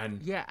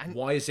 And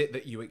why is it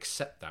that you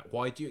accept that?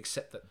 Why do you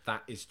accept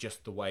that is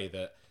just the way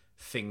that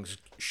things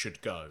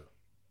should go?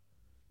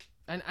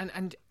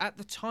 And at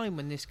the time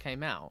when this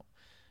came out,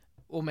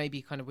 or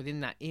maybe kind of within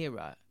that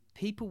era,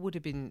 people would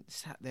have been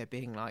sat there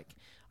being like,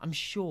 I'm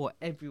sure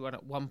everyone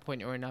at one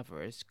point or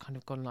another has kind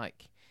of gone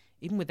like,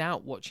 even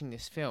without watching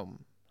this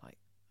film, like,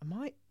 am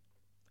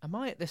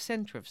I at the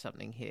centre of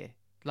something here?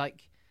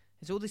 Like,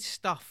 there's all this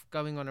stuff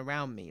going on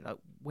around me. Like,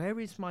 where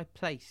is my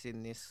place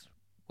in this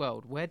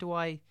world? Where do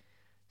I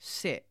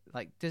sit?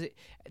 Like, does it,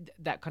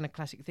 that kind of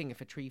classic thing,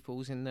 if a tree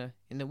falls in the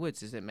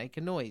woods, does it make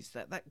a noise?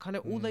 That kind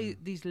of all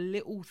these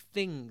little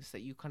things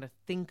that you kind of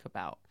think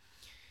about.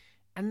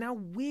 And now,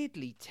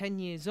 weirdly, 10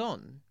 years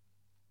on,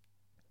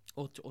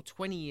 or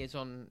 20 years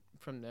on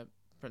from the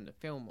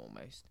film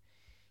almost,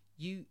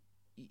 you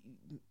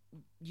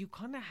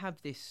kind of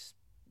have this,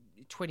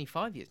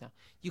 25 years now,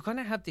 you kind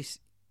of have this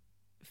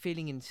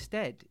feeling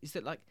instead, is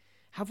that, like,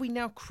 have we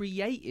now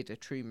created a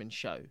Truman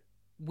Show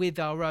with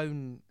our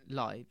own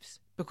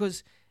lives?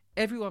 Because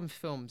everyone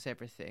films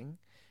everything.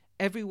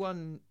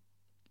 Everyone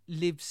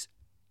lives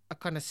a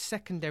kind of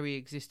secondary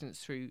existence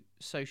through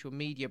social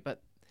media,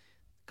 but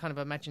kind of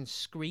imagine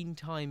screen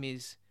time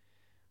is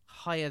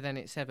higher than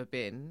it's ever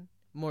been,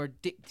 more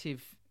addictive.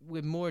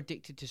 We're more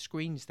addicted to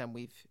screens than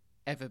we've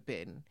ever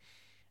been.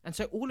 And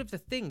so all of the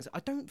things, I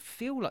don't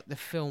feel like the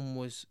film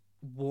was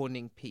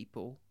warning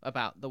people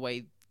about the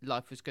way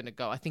life was going to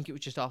go. I think it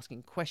was just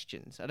asking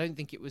questions. I don't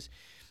think it was,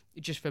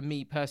 just for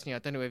me personally, I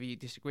don't know whether you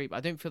disagree, but I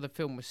don't feel the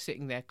film was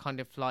sitting there kind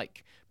of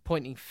like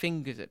pointing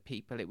fingers at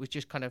people. It was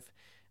just kind of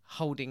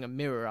holding a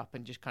mirror up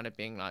and just kind of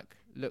being like,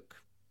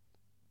 look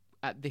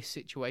at this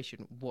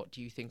situation, what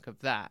do you think of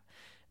that?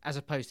 As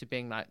opposed to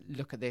being like,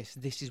 look at this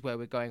is where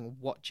we're going,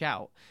 watch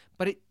out.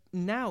 But it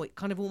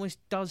kind of almost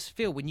does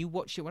feel, when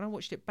I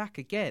watched it back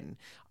again,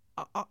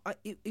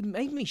 it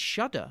made me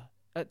shudder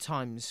at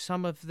times,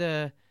 some of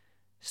the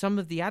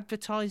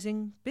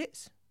advertising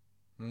bits.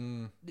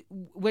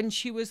 When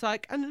she was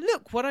like, and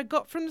look what I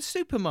got from the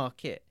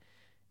supermarket.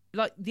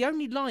 Like, the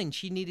only line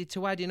she needed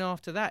to add in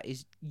after that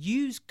is,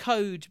 use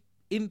code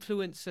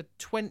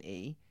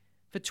influencer20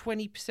 for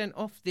 20%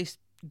 off this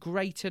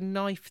greater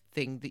knife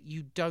thing that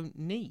you don't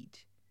need.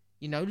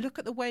 You know, look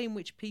at the way in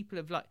which people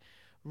have like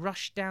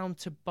rushed down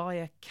to buy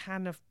a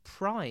can of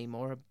Prime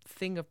or a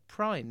thing of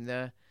Prime,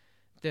 the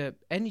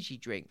energy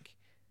drink.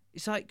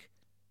 It's like,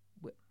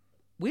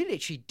 we're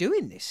literally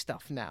doing this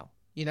stuff now.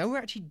 You know, we're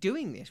actually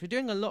doing this. We're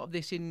doing a lot of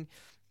this in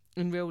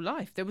real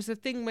life. There was a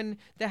thing when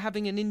they're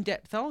having an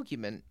in-depth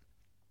argument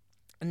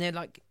and they're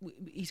like,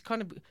 he's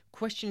kind of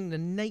questioning the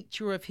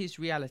nature of his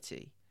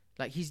reality.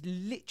 Like, he's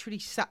literally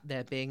sat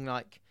there being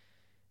like,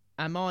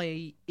 am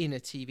I in a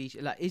TV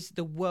show? Like, is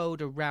the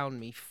world around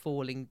me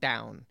falling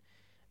down?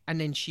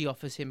 And then she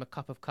offers him a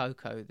cup of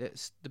cocoa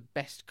that's the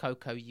best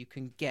cocoa you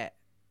can get,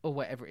 or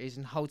whatever it is,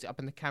 and holds it up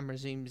and the camera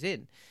zooms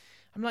in.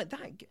 I'm like,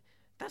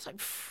 that's like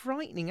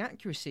frightening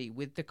accuracy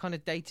with the kind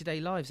of day-to-day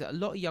lives that a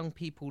lot of young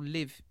people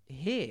live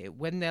here,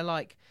 when they're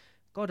like,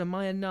 God, am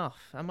I enough?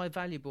 Am I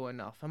valuable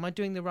enough? Am I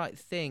doing the right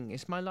thing?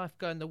 Is my life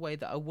going the way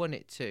that I want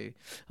it to?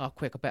 Oh,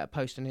 quick, I better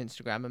post on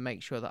Instagram and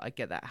make sure that I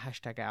get that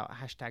hashtag out.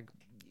 Hashtag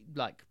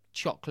like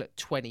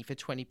chocolate20 for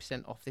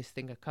 20% off this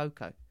thing of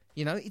cocoa.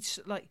 You know,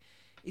 it's like,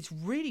 it's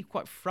really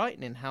quite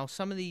frightening how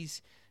some of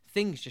these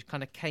things just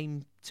kind of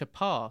came to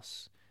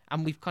pass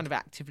and we've kind of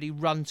actively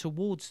run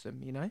towards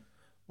them, you know?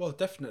 Well,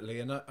 definitely.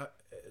 And I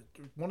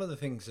one of the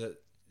things that,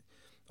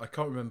 I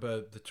can't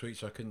remember the tweet,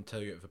 so I couldn't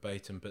tell you it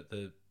verbatim, but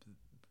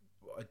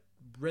I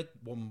read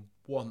one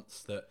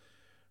once that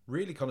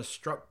really kind of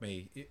struck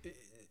me.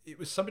 It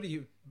was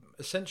somebody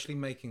essentially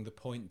making the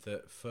point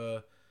that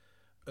for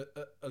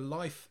a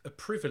life, a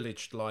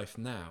privileged life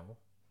now,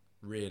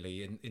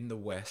 really, in the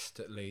West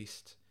at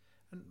least,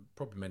 and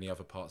probably many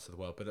other parts of the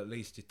world, but at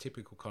least a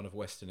typical kind of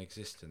Western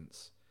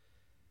existence,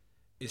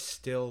 is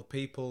still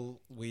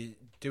people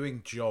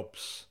doing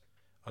jobs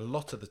a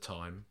lot of the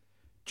time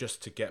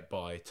just to get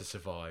by, to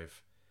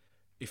survive.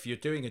 If you're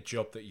doing a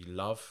job that you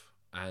love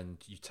and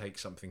you take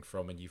something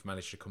from, and you've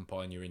managed to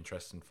combine your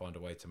interests and find a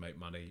way to make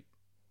money,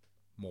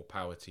 more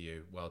power to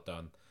you, well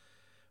done.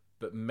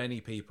 But many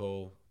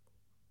people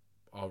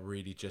are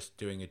really just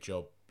doing a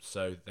job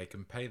so they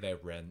can pay their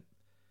rent.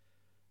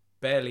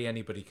 Barely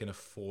anybody can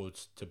afford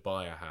to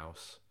buy a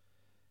house.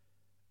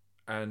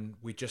 And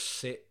we just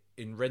sit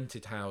in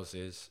rented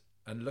houses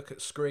and look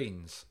at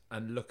screens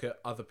and look at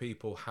other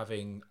people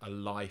having a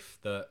life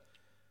that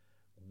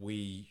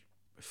we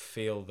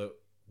feel that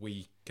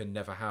we can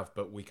never have,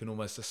 but we can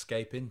almost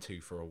escape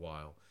into for a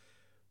while.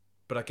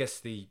 But I guess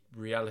the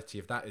reality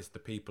of that is the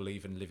people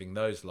even living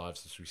those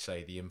lives, as we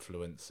say, the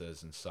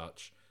influencers and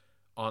such,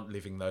 aren't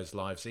living those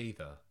lives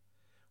either.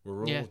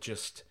 We're all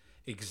just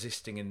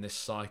existing in this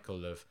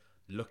cycle of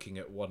looking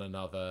at one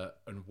another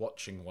and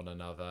watching one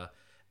another.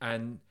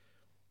 And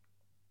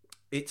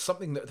it's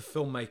something that the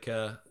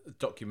filmmaker,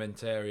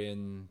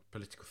 documentarian,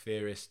 political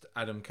theorist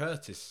Adam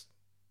Curtis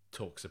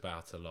talks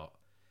about a lot,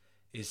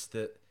 is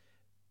that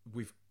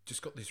we've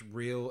just got this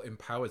real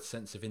empowered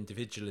sense of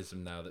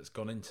individualism now that's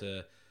gone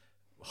into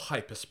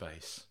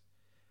hyperspace.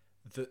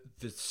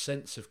 The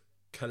sense of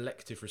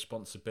collective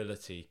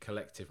responsibility,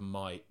 collective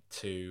might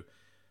to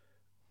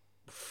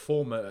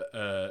form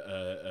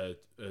a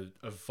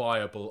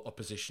viable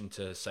opposition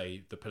to,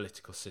 say, the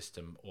political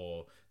system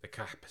or the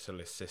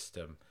capitalist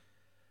system.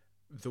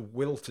 The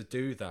will to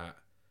do that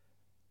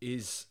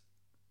is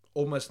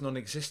almost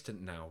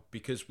non-existent now,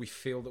 because we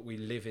feel that we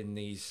live in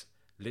these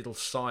little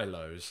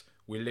silos.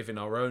 We live in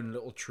our own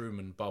little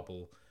Truman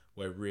bubble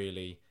where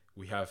really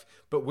we have,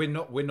 but we're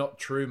not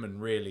Truman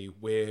really.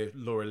 We're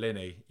Laura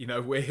Linney, you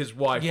know, we're his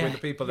wife. We're the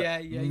people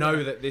that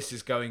know that this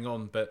is going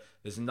on, but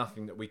there's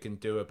nothing that we can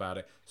do about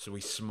it. So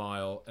we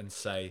smile and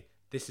say,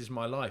 this is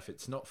my life.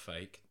 It's not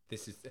fake.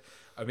 This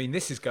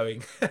is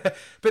going,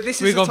 but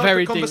this is the type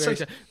of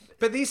conversation.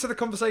 But these are the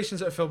conversations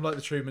that a film like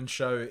The Truman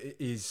Show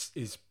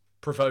is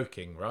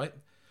provoking, right?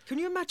 Can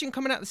you imagine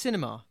coming out of the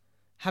cinema,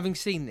 having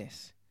seen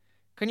this?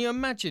 Can you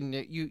imagine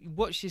that you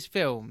watch this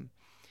film,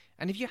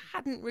 and if you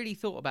hadn't really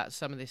thought about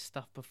some of this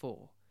stuff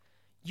before,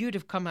 you'd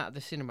have come out of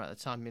the cinema at the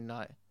time being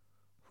like,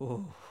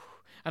 oh.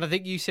 And I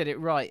think you said it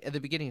right at the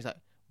beginning. It's like,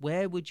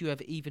 where would you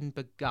have even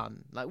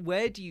begun? Like,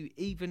 where do you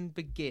even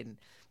begin?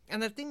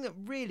 And the thing that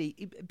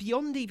really,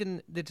 beyond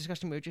even the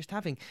discussion we were just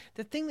having,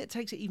 the thing that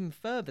takes it even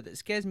further, that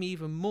scares me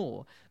even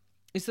more,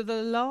 is that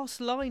the last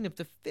line of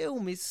the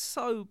film is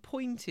so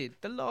pointed.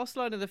 The last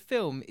line of the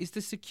film is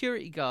the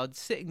security guard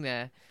sitting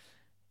there.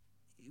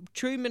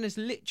 Truman has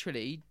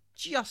literally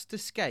just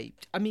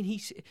escaped. I mean,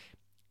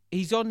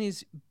 he's on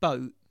his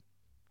boat,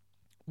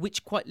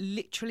 which quite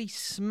literally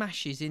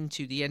smashes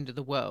into the end of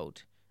the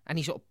world, and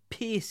he sort of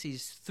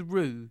pierces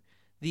through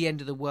the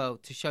end of the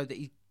world to show that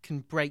he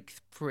can break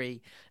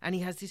free. And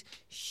he has this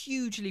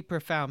hugely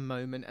profound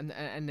moment,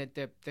 and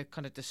the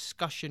kind of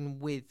discussion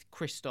with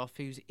Christoph,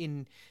 who's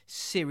in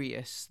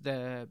Sirius,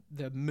 the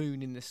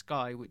moon in the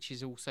sky, which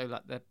is also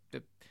like the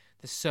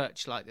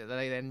searchlight that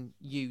they then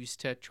use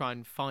to try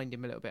and find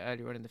him a little bit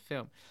earlier on in the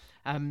film.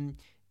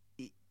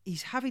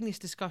 He's having this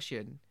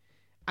discussion,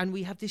 and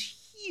we have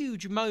this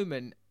huge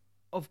moment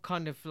of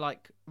kind of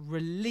like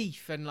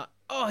relief and like,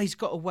 oh, he's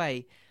got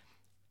away.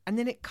 And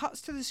then it cuts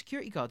to the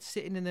security guard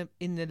sitting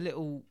in the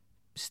little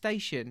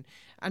station,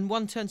 and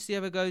one turns to the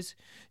other, goes,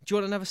 "Do you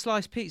want another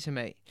sliced pizza,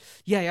 mate?"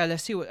 Yeah,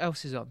 let's see what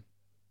else is on.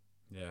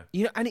 Yeah.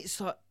 You know, and it's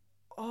like,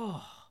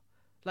 oh,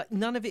 like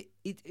none of it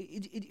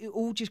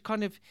all just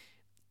kind of,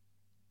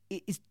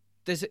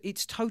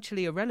 it's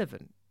totally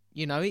irrelevant.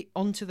 You know,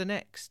 on to the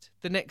next.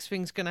 The next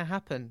thing's going to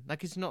happen.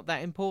 Like, it's not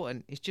that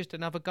important. It's just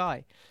another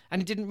guy.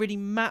 And it didn't really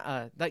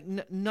matter. Like,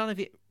 none of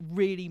it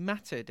really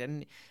mattered.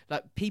 And,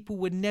 like, people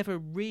were never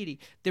really...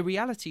 The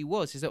reality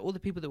is that all the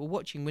people that were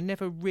watching were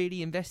never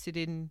really invested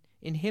in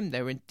him.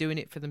 They were doing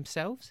it for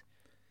themselves.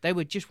 They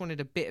were just wanted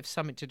a bit of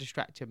something to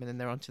distract him, and then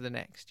they're on to the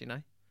next, you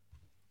know?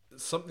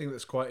 Something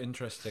that's quite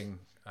interesting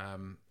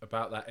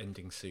about that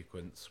ending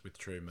sequence with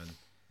Truman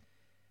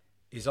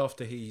is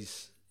after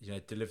he's,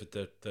 delivered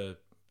the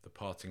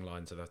parting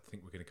lines, and I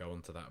think we're going to go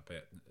on to that a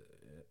bit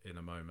in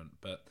a moment.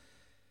 But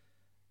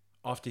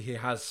after he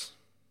has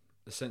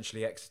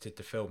essentially exited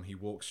the film, he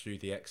walks through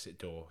the exit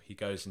door. He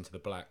goes into the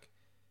black.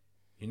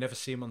 You never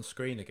see him on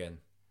screen again.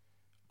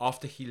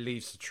 After he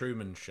leaves the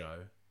Truman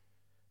Show,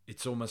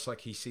 it's almost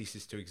like he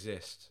ceases to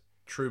exist.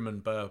 Truman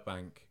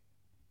Burbank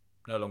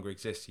no longer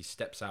exists. He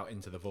steps out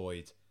into the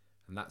void,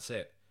 and that's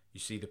it. You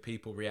see the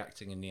people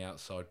reacting in the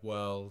outside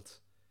world.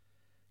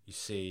 You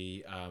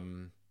see...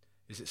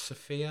 is it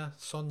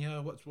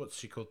Sonia? What's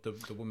she called?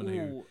 The woman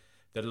who,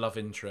 the love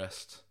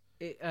interest.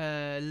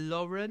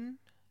 Lauren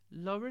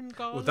Garland.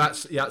 Well,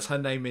 that's her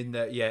name in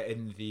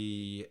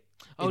the.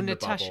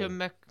 Natasha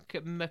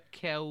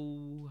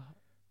McKell.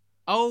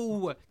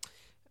 Oh,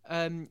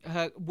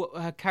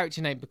 her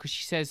character name, because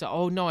she says,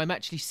 "Oh no, I'm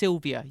actually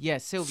Sylvia." Yeah,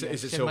 Sylvia.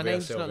 Is it Sylvia? My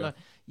name's Sylvia. not.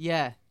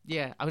 Yeah.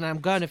 I mean, I'm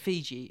going to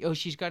Fiji. Oh,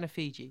 she's going to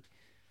Fiji.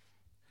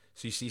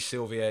 So you see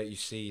Sylvia. You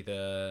see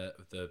the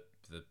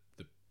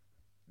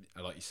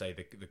like you say,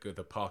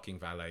 the parking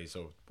valets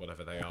or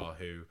whatever they are,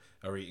 who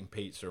are eating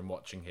pizza and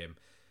watching him.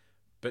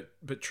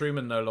 But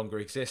Truman no longer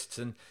exists,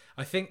 and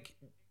I think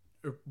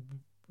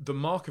the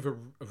mark of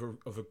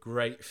a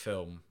great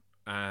film,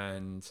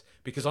 and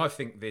because I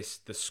think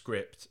the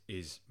script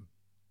is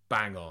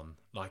bang on,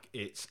 like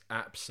it's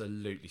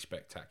absolutely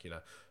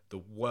spectacular. The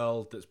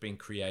world that's been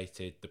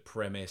created, the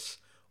premise,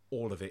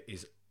 all of it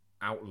is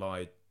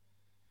outlined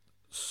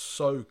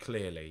so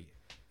clearly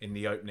in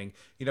the opening.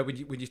 When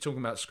you're talking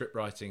about script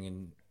writing,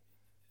 and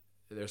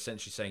they're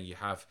essentially saying you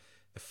have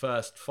the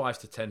first 5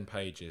 to 10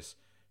 pages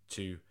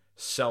to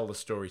sell the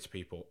story to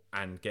people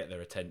and get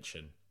their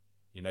attention.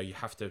 You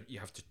have to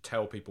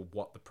tell people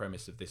what the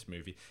premise of this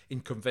movie,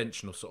 in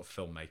conventional sort of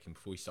filmmaking,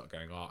 before you start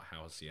going art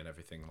housey and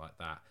everything like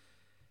that.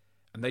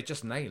 And they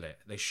just nail it.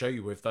 They show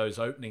you with those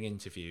opening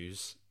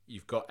interviews.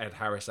 You've got Ed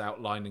Harris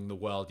outlining the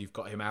world. You've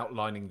got him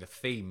outlining the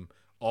theme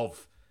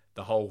of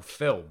the whole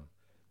film.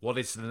 What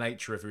is the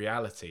nature of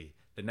reality?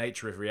 The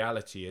nature of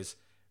reality is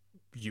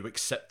you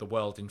accept the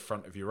world in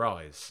front of your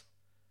eyes.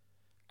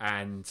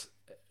 And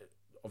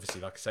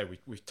obviously, like I say,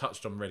 we've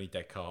touched on René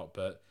Descartes,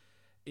 but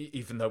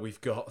even though we've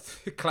got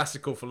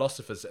classical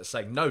philosophers that are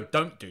saying, no,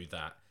 don't do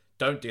that.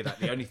 Don't do that.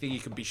 The only thing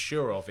you can be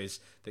sure of is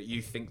that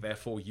you think,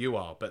 therefore you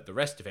are. But the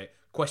rest of it,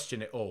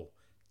 question it all.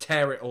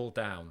 Tear it all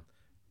down.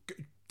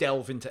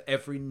 Delve into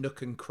every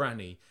nook and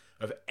cranny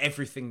of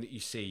everything that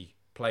you see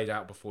played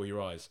out before your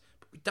eyes.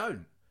 But we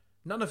don't.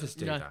 None of us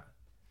do that.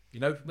 We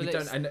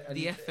don't. And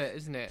the effort,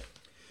 isn't it?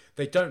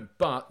 They don't,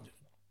 but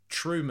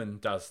Truman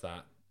does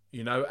that.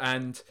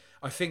 And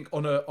I think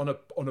on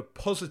a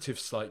positive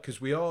slight, because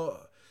we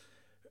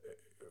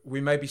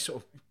may be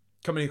sort of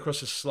coming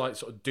across as slight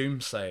sort of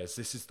doomsayers.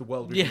 This is the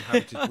world we've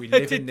inhabited. We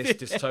live in this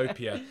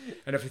dystopia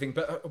and everything.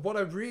 But what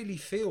I really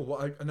feel,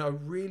 I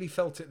really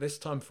felt it this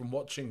time from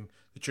watching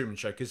the Truman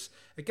Show, because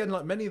again,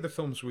 like many of the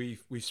films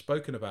we've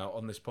spoken about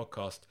on this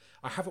podcast,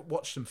 I haven't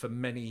watched them for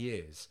many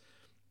years.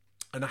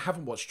 And I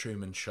haven't watched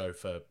Truman Show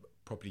for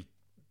probably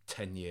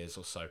 10 years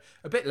or so.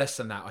 A bit less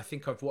than that. I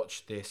think I've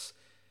watched this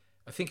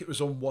I think it was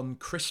on one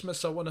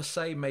Christmas, I want to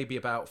say, maybe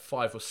about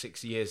 5 or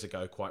 6 years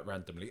ago, quite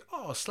randomly.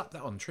 Oh, I'll slap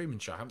that on Truman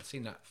Show. I haven't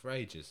seen that for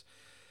ages.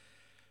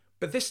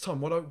 But this time,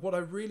 what I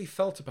really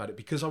felt about it,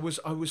 because I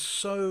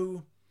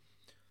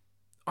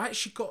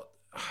actually got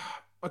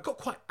I got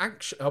quite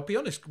anxious. I'll be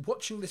honest,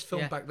 watching this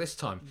film back this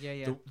time.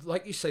 Yeah.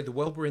 Like you say, the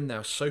world we're in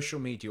now, social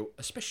media,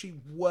 especially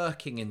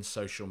working in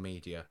social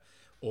media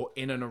or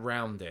in and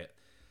around it,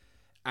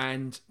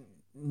 and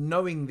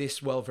knowing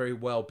this world very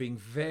well, being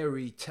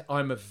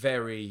I'm a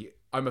very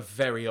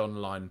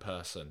online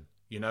person.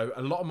 You know,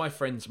 a lot of my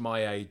friends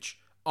my age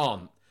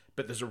aren't,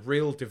 but there's a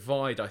real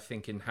divide, I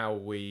think, in how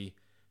we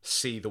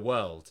see the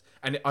world.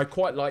 And I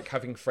quite like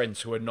having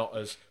friends who are not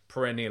as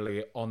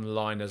perennially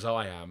online as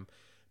I am,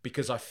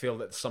 because I feel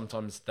that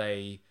sometimes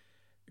they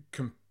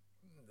can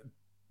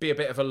be a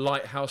bit of a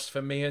lighthouse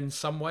for me in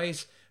some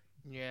ways.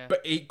 Yeah.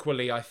 But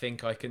equally, I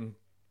think I can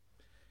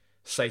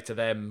say to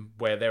them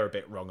where they're a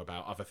bit wrong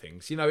about other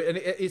things, you know, and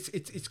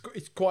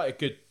it's quite a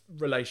good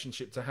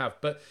relationship to have.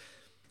 But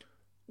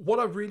what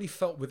I really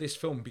felt with this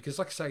film, because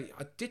like I say,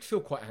 I did feel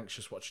quite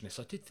anxious watching this.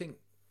 I did think,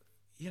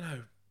 you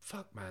know,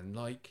 fuck man,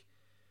 like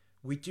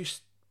we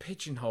just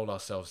pigeonhole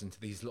ourselves into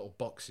these little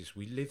boxes.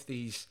 We live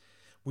these,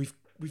 we've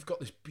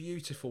got this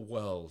beautiful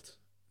world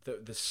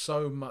that there's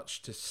so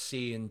much to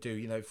see and do.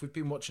 You know, if we've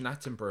been watching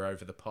Attenborough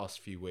over the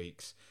past few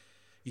weeks,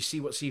 you see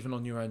what's even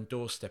on your own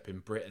doorstep in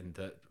Britain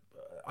that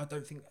I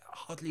don't think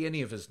hardly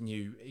any of us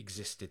knew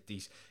existed.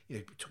 These, you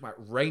know, talk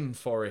about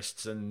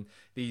rainforests and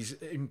these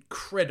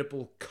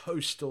incredible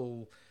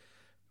coastal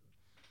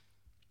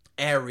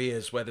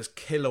areas where there's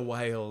killer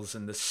whales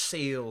and the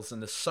seals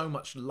and there's so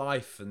much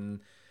life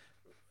and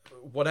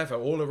whatever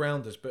all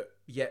around us, but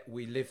yet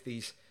we live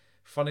these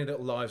funny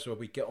little lives where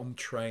we get on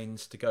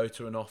trains to go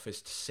to an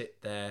office, to sit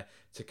there,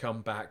 to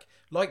come back,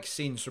 like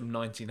scenes from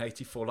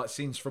 1984, like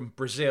scenes from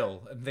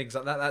Brazil and things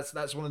like that.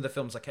 That's one of the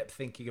films I kept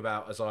thinking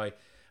about as I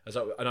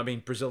and I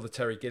mean Brazil, the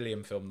Terry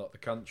Gilliam film, not The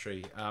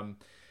Country,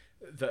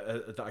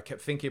 that I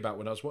kept thinking about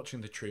when I was watching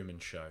The Truman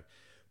Show.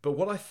 But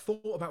what I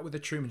thought about with The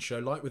Truman Show,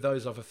 like with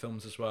those other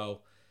films as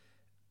well,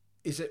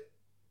 is that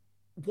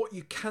what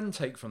you can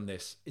take from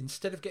this,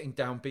 instead of getting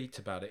downbeat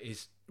about it,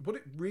 is what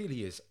it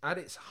really is at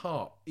its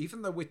heart.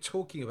 Even though we're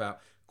talking about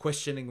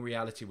questioning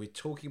reality, we're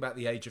talking about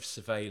the age of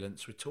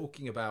surveillance, we're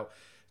talking about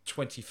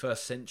 21st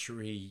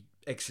century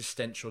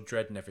existential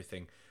dread and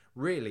everything,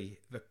 really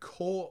the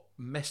core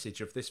message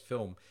of this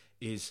film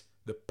is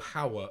the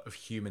power of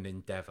human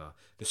endeavour,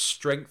 the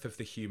strength of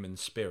the human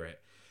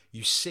spirit.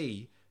 You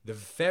see, the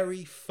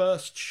very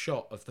first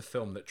shot of the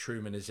film that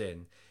Truman is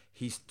in,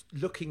 he's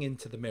looking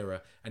into the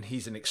mirror and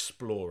he's an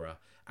explorer,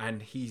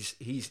 and he's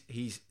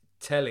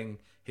telling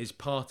his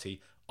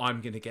party,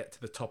 I'm going to get to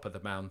the top of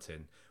the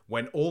mountain.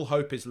 When all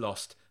hope is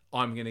lost,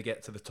 I'm going to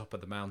get to the top of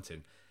the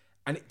mountain.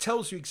 And it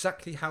tells you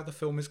exactly how the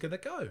film is going to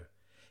go.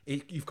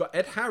 You've got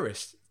Ed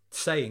Harris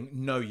saying,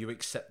 no, you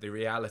accept the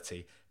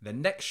reality. The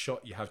next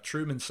shot, you have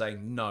Truman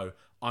saying, no,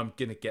 I'm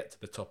going to get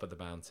to the top of the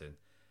mountain.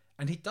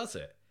 And he does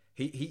it.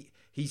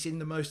 He's in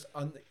the most...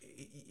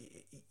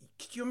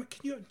 Can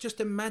you just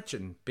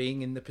imagine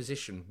being in the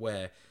position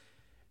where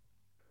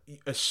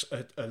a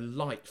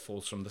light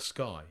falls from the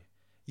sky?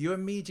 You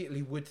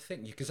immediately would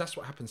think, because that's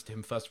what happens to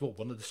him first of all.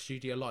 One of the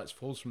studio lights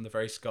falls from the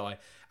very sky,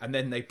 and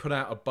then they put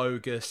out a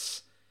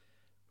bogus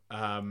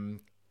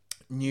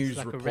news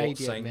like report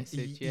saying,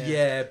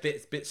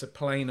 message, bits of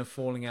plane are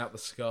falling out the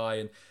sky.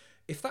 And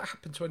if that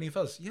happened to any of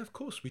us, yeah, of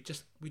course, we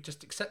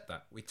just accept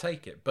that, we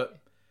take it. But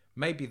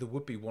maybe there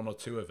would be one or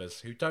two of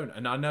us who don't.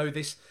 And I know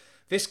this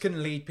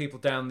can lead people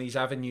down these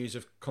avenues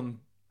of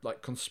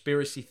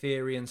conspiracy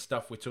theory and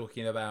stuff. We're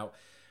talking about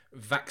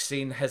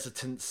vaccine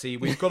hesitancy.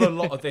 We've got a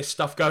lot of this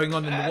stuff going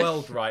on in the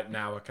world right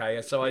now.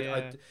 Okay, so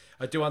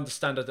I do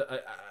understand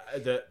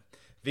that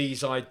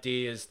these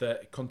ideas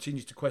that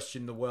continue to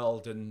question the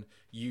world and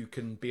you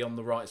can be on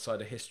the right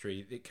side of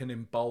history, it can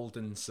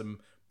embolden some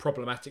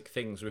problematic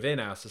things within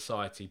our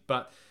society.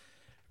 But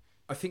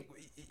I think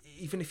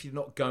even if you're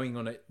not going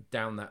on it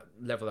down that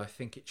level, I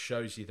think it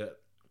shows you that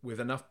with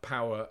enough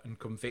power and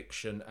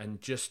conviction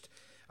and just,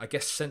 I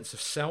guess, sense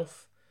of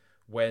self,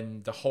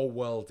 when the whole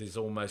world is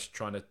almost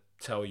trying to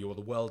tell you, or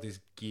the world is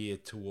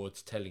geared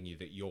towards telling you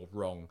that you're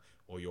wrong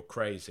or you're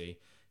crazy,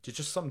 to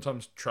just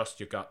sometimes trust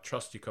your gut,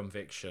 trust your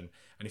conviction,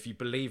 and if you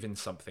believe in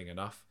something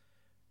enough,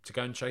 to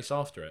go and chase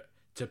after it,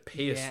 to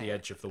pierce the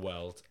edge of the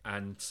world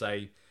and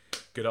say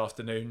good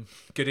afternoon,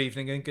 good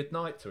evening, and good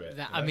night to it.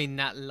 I mean,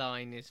 that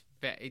line is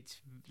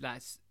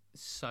that's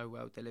so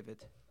well delivered.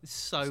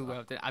 So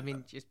well done. I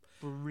mean, just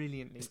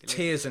brilliantly delivered.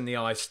 Tears in the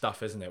eyes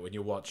stuff, isn't it? When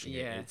you're watching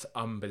it, it's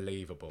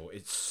unbelievable.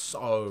 It's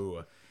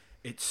so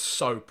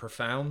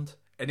profound,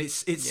 and it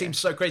seems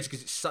so crazy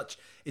because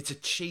it's a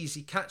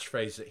cheesy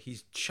catchphrase that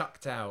he's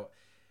chucked out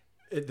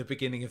at the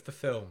beginning of the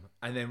film,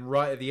 and then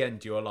right at the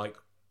end, you're like,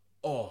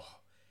 oh,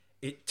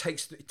 it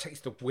takes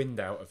the wind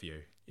out of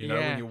you, you know,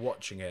 when you're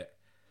watching it.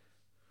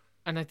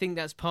 And I think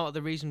that's part of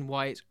the reason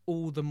why it's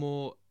all the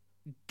more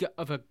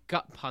of a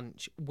gut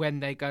punch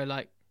when they go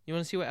like, you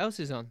want to see what else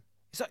is on?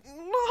 It's like,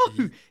 no,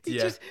 no.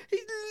 Yeah. He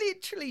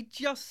literally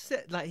just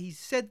said, like, he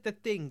said the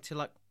thing to,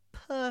 like,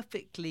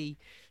 perfectly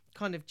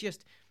kind of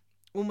just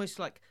almost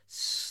like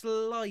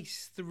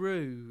slice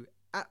through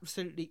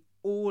absolutely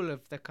all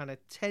of the kind of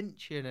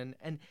tension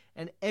and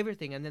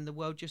everything, and then the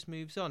world just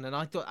moves on. And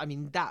I thought, I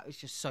mean, that was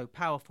just so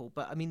powerful.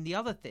 But I mean, the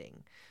other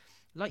thing,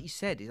 like you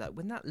said, is like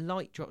when that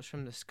light drops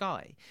from the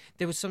sky,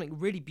 there was something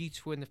really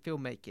beautiful in the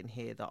filmmaking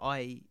here that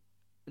I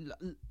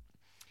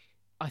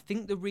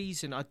think the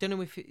reason, I don't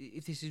know if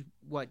this is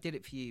why it did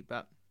it for you,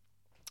 but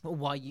or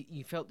why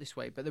you felt this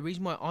way, but the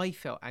reason why I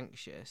felt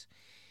anxious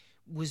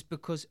was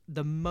because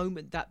the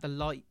moment that the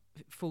light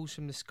falls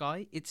from the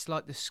sky, it's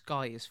like the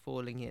sky is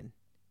falling in.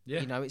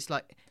 Yeah. You know, it's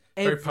like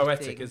Very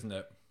poetic, isn't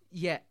it?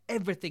 Yeah,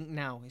 everything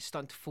now is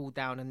starting to fall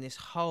down, and this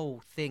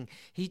whole thing,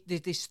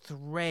 this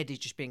thread is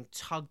just being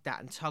tugged at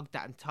and tugged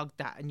at and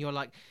tugged at, and you're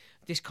like,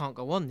 this can't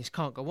go on, this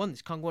can't go on,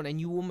 this can't go on, and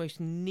you almost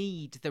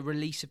need the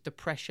release of the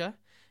pressure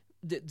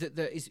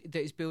that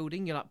is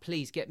building. You're like,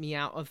 please get me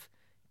out of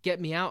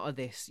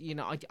this. You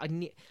know, I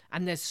need,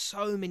 and there's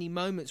so many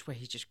moments where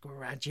he's just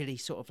gradually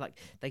sort of like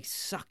they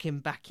suck him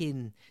back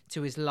in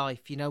to his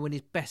life. You know, when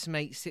his best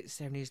mate sits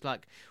there and he's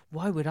like,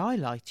 why would I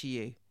lie to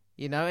you?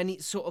 You know, and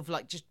it sort of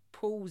like just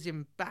pulls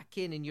him back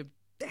in, and you're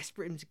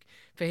desperate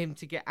for him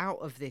to get out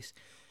of this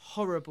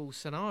horrible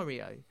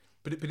scenario.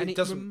 But it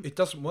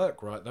doesn't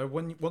work, right, though.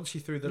 Once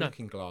you're through the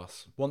looking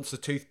glass, once the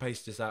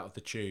toothpaste is out of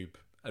the tube,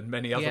 and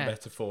many other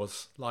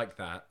metaphors like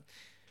that,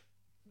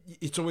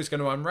 it's always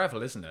going to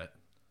unravel, isn't it?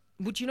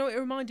 Well, do you know what it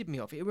reminded me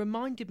of? It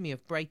reminded me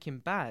of Breaking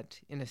Bad,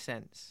 in a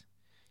sense.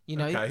 You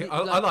know, okay, I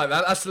like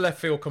that. That's the left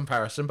field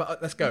comparison,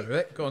 but let's go with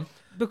it. Go on.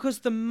 Because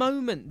the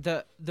moment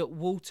that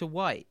Walter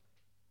White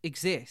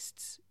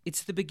exists,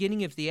 it's the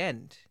beginning of the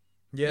end.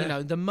 Yeah. You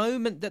know, the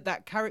moment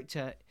that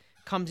character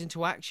comes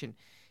into action,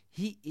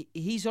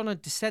 he's on a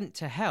descent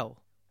to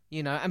hell.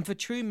 You know, and for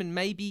Truman,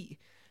 maybe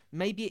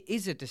it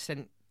is a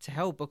descent to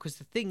hell, because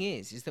the thing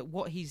is that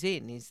what he's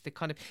in is the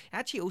kind of,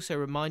 actually also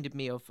reminded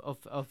me of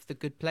The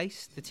Good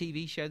Place, the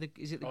TV show.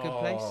 Is it The Good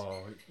Place?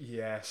 Oh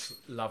yes,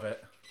 love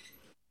it.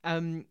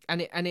 And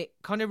it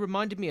kind of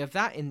reminded me of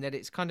that, in that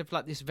it's kind of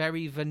like this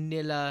very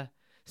vanilla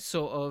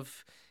sort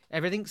of,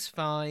 everything's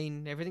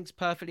fine, everything's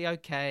perfectly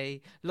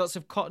okay, lots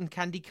of cotton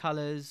candy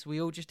colours,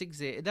 we all just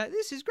exist.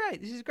 This is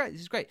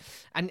great,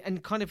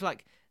 and kind of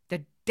like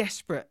they're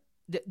desperate.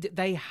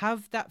 They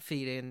have that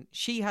feeling.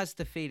 She has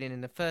the feeling in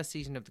the first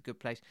season of The Good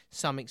Place,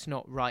 something's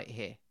not right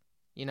here.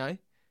 You know,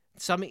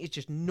 something is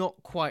just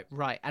not quite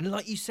right. And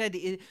like you said,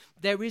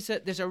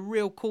 there's a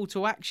real call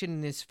to action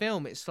in this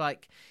film. It's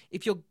like,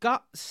 if your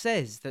gut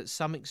says that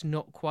something's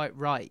not quite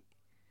right,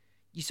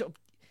 you sort of,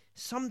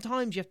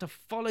 sometimes you have to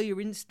follow your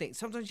instinct.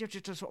 Sometimes you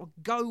have to sort of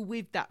go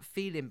with that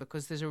feeling,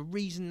 because there's a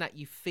reason that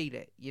you feel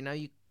it. You know,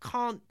 you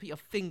can't put your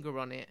finger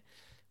on it,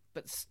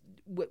 but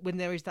when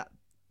there is that,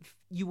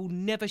 you will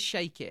never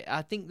shake it.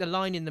 I think the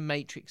line in The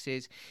Matrix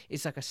is,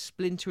 it's like a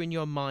splinter in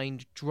your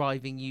mind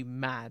driving you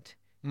mad.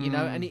 You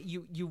know, and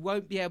you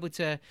won't be able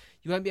to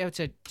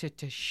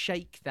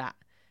shake that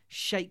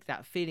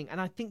feeling.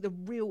 And I think the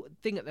real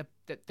thing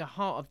at the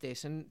heart of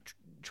this, and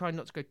trying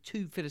not to go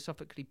too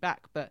philosophically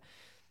back, but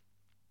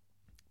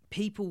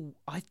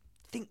I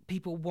think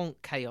people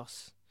want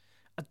chaos.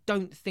 I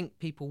don't think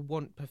people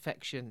want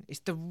perfection. It's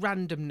the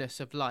randomness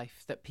of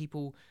life that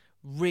people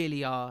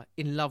really are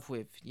in love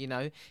with. You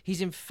know, he's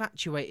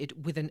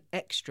infatuated with an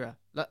extra,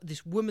 like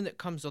this woman that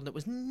comes on that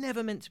was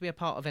never meant to be a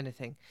part of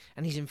anything,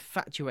 and he's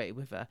infatuated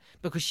with her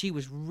because she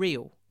was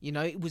real. You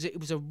know, it was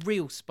a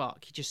real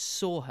spark. He just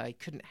saw her, he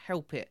couldn't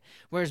help it.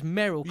 Whereas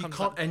Meryl comes,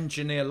 you can't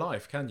engineer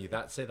life, can you?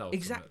 That's it,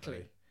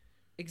 ultimately.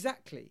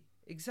 Exactly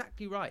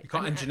right. You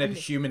can't engineer the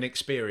human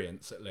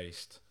experience, at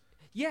least.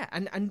 Yeah,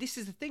 and this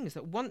is the thing, is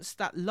that once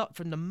that light,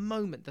 from the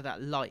moment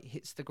that light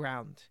hits the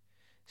ground,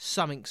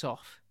 something's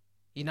off.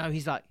 You know,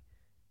 he's like,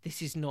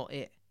 this is not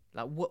it.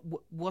 Like,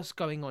 what's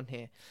going on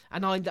here?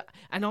 And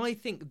I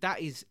think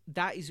that is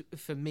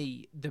for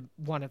me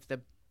one of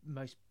the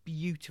most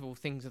beautiful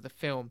things of the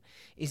film,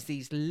 is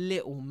these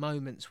little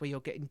moments where you're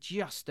getting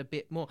just a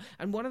bit more.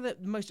 And one of the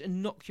most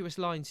innocuous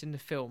lines in the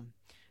film,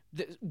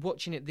 that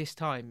watching it this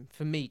time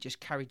for me just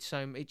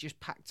it just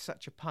packed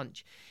such a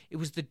punch. It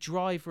was the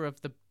driver of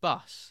the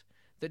bus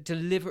that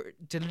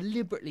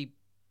deliberately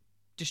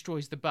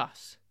destroys the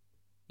bus.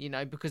 You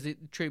know, because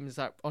Truman's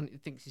like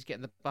thinks he's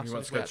getting the bus. He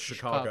wants to go to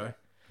Chicago.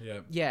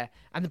 Yeah,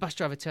 and the bus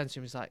driver turns to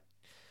him and is like,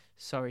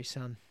 "Sorry,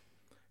 son."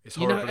 It's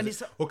horrible. You know, and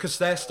it's because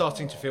they're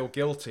starting to feel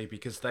guilty,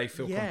 because they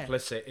feel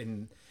complicit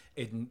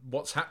in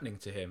what's happening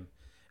to him,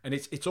 and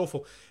it's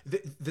awful.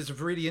 There's a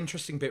really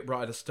interesting bit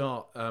right at the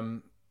start,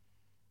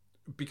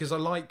 because I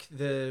like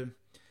the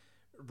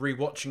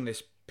rewatching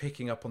this,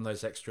 picking up on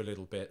those extra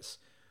little bits.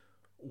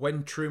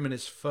 When Truman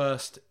is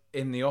first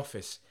in the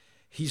office,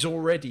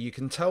 you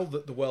can tell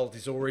that the world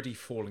is already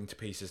falling to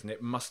pieces, and it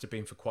must have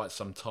been for quite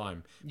some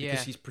time,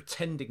 because he's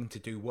pretending to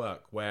do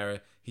work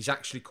where he's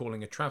actually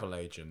calling a travel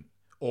agent,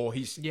 or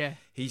he's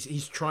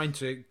trying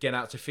to get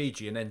out to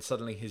Fiji, and then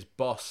suddenly his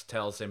boss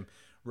tells him,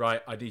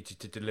 right, I need you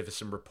to deliver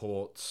some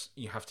reports.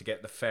 You have to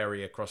get the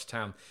ferry across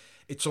town.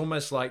 It's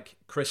almost like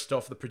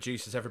Christoph, the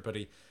producers,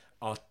 everybody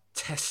are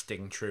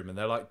testing Truman.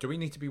 They're like, do we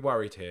need to be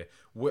worried here?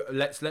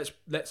 Let's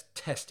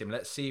test him.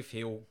 Let's see if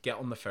he'll get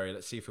on the ferry.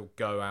 Let's see if he'll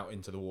go out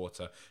into the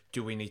water.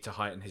 Do we need to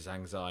heighten his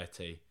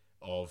anxiety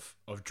of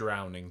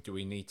drowning? Do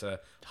we need to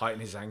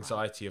heighten his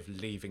anxiety of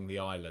leaving the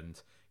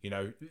island? You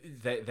know,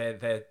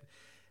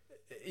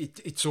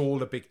 it's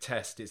all a big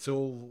test. It's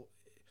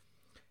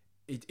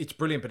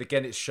brilliant, but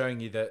again, it's showing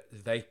you that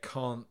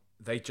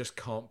they just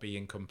can't be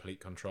in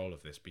complete control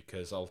of this,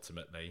 because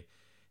ultimately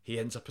he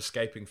ends up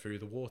escaping through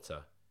the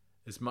water.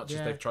 As much as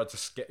they've tried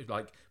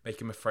to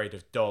make him afraid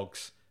of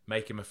dogs,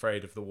 make him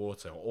afraid of the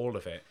water, all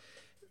of it,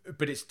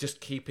 but it's just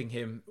keeping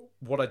him.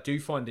 What I do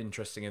find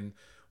interesting, and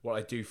what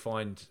I do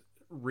find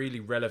really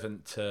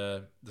relevant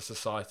to the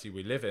society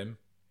we live in,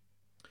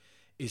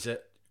 is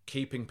that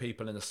keeping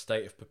people in a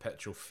state of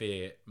perpetual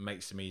fear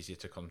makes them easier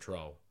to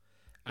control.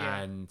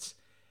 And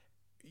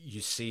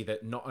you see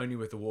that not only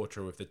with the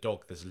water or with the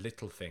dog, there's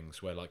little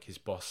things where, like, his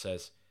boss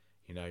says,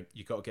 you know,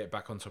 you got to get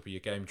back on top of your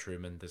game,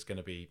 Truman. There's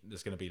gonna be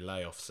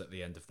layoffs at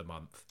the end of the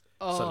month.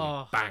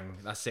 Suddenly, bang,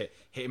 that's it.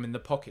 Hit him in the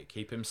pocket.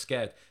 Keep him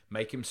scared.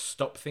 Make him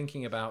stop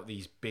thinking about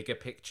these bigger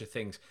picture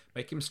things.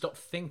 Make him stop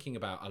thinking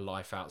about a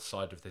life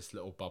outside of this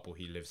little bubble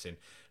he lives in.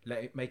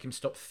 Make him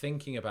stop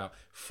thinking about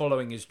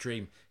following his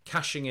dream,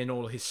 cashing in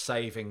all his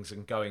savings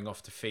and going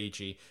off to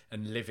Fiji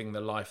and living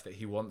the life that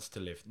he wants to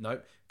live.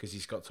 Nope, because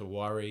he's got to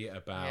worry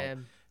about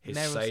his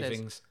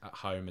savings at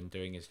home and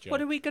doing his job.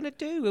 What are we going to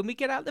do when we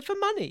get out there for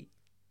money?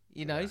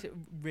 You know,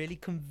 really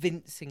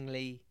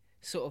convincingly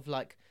sort of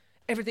like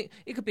everything.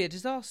 It could be a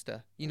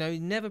disaster. You know,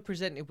 never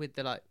presented with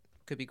the like,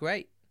 could be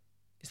great.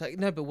 It's like,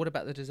 no, but what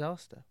about the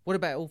disaster? What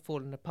about it all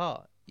falling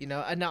apart? You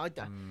know, and I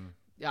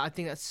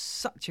think that's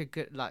such a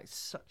good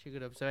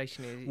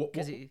observation.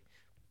 Because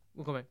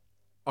well, come on.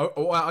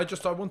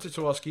 I wanted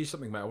to ask you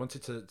something, mate. I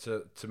wanted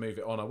to move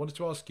it on. I wanted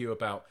to ask you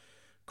about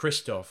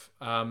Christoph.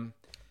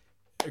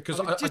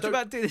 Because I just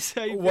about to do the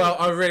same thing. Well,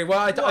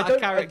 I don't.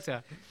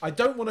 Character. I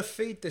don't want to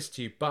feed this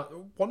to you, but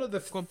one of the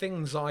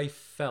things I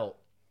felt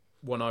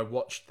when I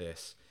watched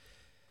this,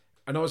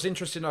 and I was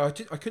interested. I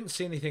couldn't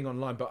see anything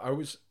online, but I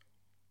was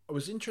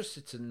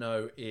interested to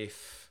know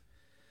if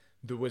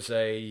there was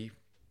not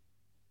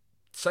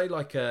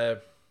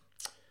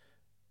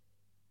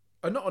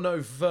an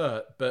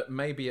overt, but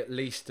maybe at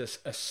least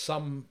a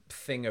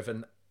something of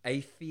an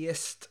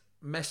atheist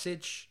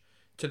message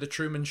to the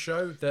Truman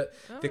Show, that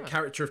the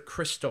character of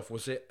Christoph,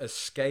 was it a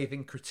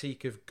scathing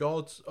critique of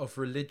God, of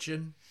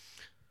religion?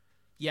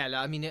 Yeah,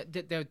 I mean,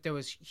 there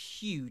was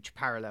huge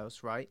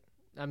parallels, right?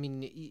 I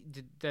mean,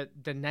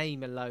 the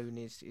name alone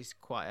is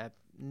quite a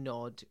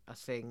nod, I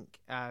think.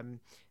 In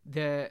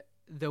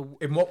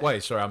what way?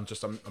 Sorry,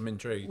 I'm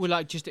intrigued. Well,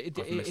 like just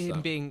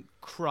him being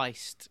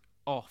Christ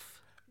off.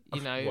 You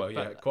know, well,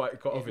 yeah,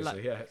 quite obviously,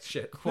 like, yeah,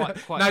 shit.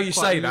 Quite now you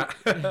say that,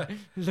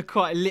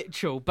 quite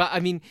literal. But I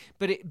mean,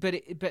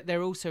 but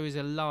there also is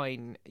a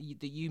line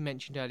that you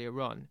mentioned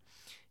earlier on.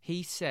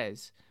 He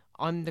says,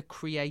 "I'm the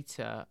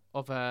creator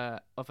of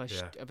a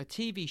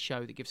TV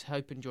show that gives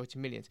hope and joy to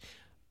millions."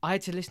 I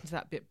had to listen to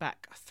that bit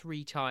back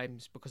 3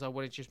 times because I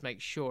wanted to just make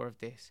sure of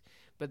this.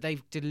 But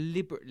they've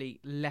deliberately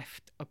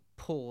left a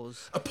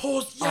pause. A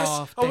pause, yes.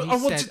 I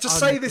wanted to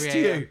say this to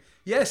you.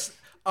 Yes.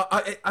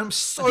 I'm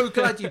so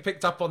glad you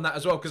picked up on that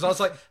as well, because I was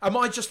like, am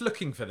I just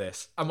looking for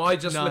this? Am I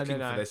just looking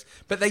for this?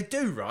 But they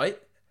do,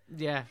 right?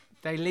 Yeah.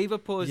 They leave a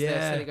pause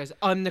there, so it goes,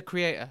 I'm the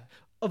creator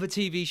of a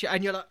TV show.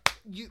 And you're like,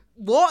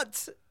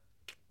 what?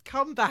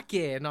 Come back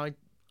here. And I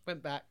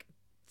went back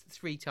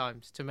 3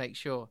 times to make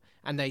sure.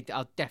 And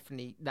that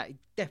definitely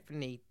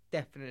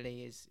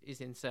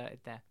is inserted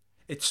there.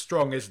 It's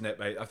strong, isn't it,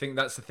 mate? I think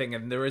that's the thing.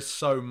 And there is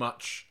so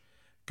much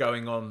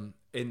going on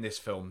in this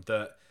film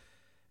that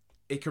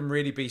it can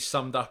really be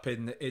summed up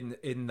in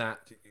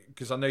that,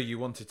 because I know you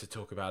wanted to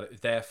talk about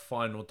it, their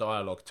final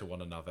dialogue to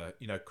one another.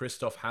 You know,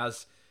 Christoph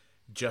has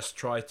just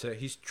tried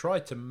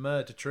to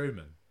murder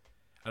Truman,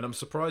 and I'm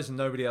surprised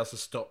nobody else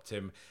has stopped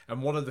him.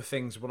 And one of the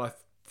things that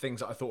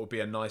I thought would be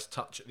a nice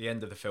touch at the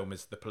end of the film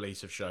is the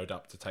police have showed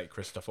up to take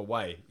Christoph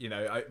away. You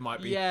know, it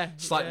might be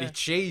slightly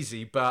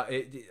cheesy, but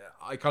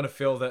I kind of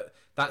feel that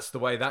that's the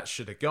way that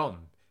should have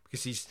gone,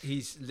 because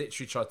he's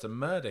literally tried to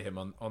murder him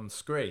on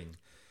screen.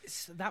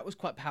 That was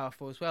quite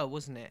powerful as well,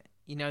 wasn't it?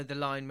 You know, the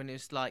line when it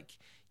was like,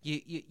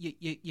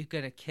 you're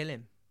gonna kill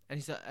him, and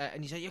he's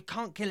like, you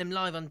can't kill him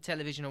live on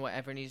television or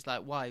whatever, and he's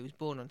like, why? He was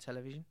born on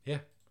television. Yeah,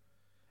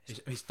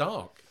 it's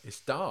dark.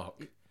 It's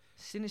dark.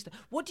 Sinister.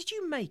 What did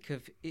you make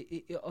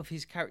of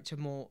his character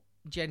more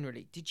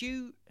generally?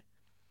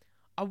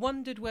 I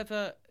wondered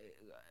whether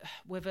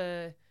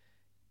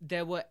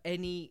there were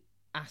any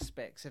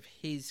aspects of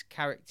his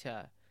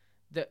character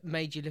that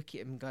made you look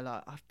at him and go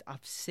like,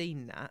 I've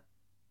seen that.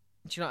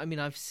 Do you know what I mean?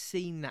 I've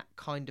seen that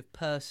kind of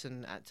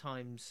person at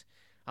times.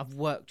 I've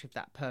worked with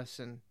that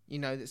person, you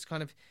know, that's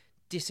kind of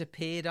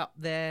disappeared up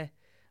their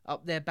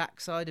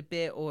backside a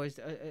bit, or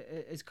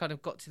has kind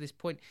of got to this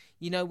point.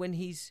 You know, when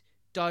he's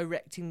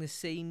directing the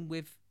scene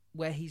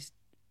where he's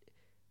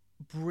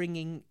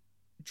bringing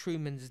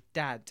Truman's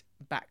dad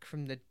back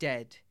from the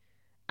dead,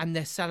 and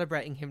they're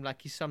celebrating him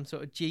like he's some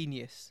sort of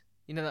genius.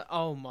 You know, like,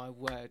 oh my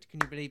word, can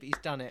you believe it?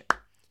 He's done it.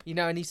 You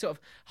know, and he sort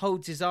of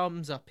holds his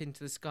arms up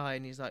into the sky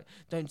and he's like,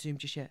 don't zoom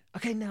just yet.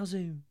 Okay, now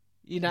zoom.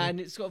 You know, and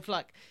it's sort of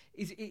like,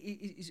 is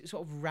it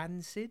sort of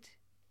rancid?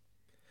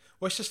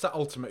 Well, it's just that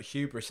ultimate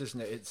hubris,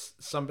 isn't it? It's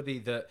somebody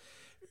that,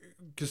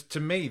 because to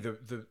me,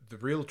 the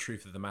real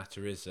truth of the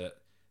matter is that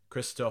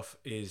Christoph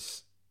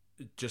is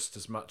just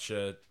as much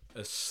a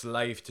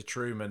slave to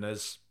Truman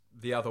as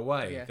the other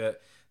way. Yeah.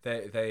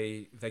 That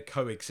they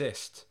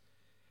coexist.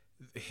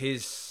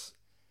 His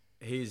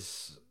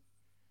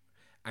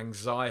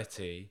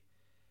anxiety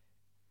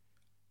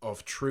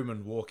of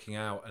Truman walking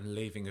out and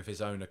leaving of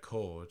his own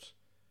accord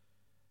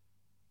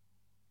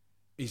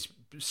is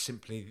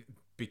simply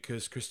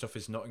because Christoph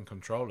is not in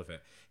control of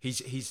it.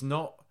 He's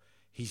not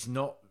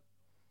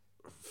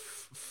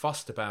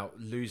fussed about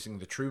losing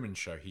the Truman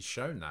Show. He's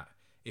shown that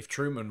if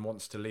Truman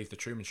wants to leave the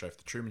Truman Show, if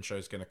the Truman Show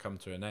is going to come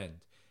to an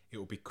end, it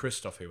will be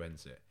Christoph who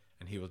ends it,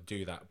 and he will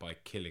do that by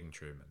killing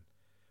Truman.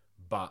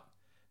 But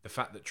the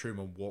fact that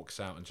Truman walks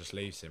out and just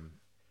leaves him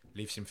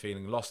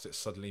feeling lost, it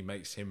suddenly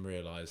makes him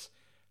realize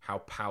how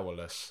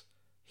powerless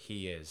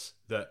he is,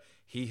 that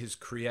he has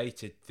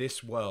created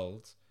this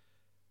world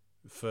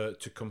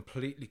to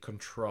completely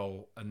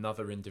control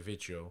another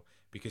individual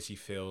because he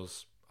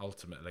feels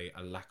ultimately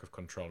a lack of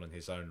control in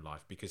his own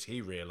life, because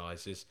he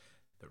realizes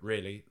that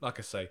really, like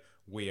I say,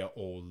 we are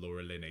all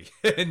Laura Linney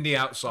in the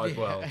outside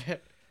world.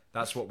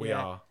 That's what we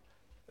are.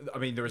 I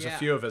mean, there is a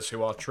few of us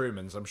who are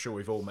Trumans. I'm sure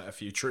we've all met a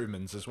few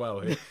Trumans as well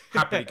who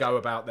happily go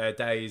about their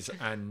days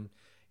and,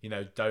 you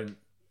know, don't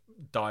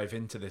dive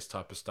into this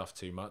type of stuff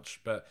too much.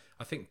 But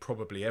I think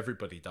probably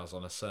everybody does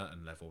on a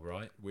certain level,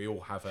 right? We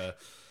all have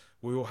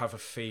a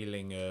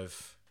feeling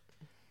of,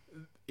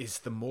 is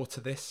there more to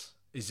this?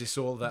 Is this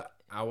all that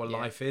our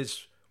life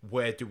is?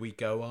 Where do we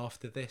go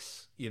after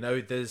this? You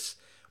know, there's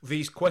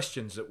these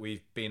questions that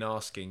we've been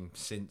asking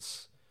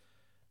since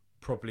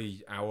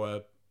probably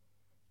our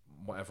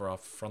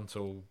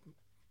frontal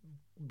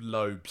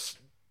lobes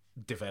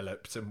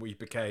developed and we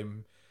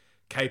became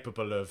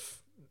capable of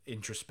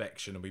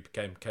introspection and we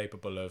became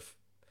capable of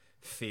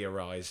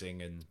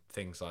theorizing and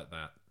things like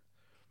that.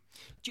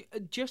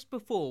 Just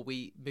before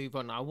we move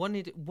on, I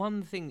wanted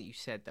one thing that you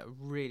said that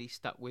really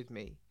stuck with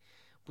me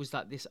was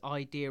like this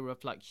idea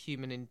of like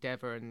human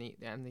endeavor and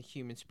the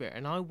human spirit,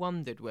 and I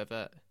wondered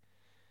whether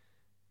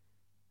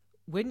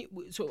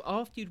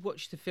after you'd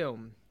watched the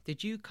film,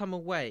 did you come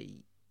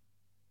away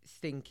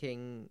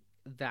thinking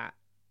that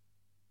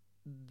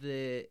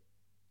the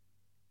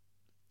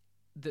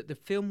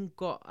film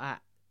got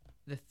at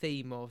the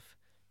theme of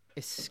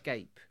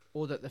escape,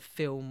 or that the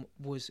film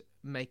was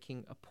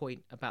making a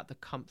point about the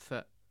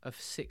comfort of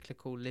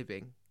cyclical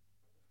living?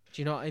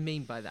 Do you know what I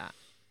mean by that?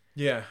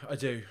 Yeah, I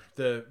do.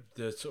 The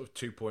sort of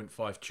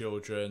 2.5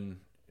 children,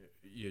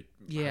 you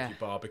have your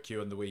barbecue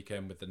on the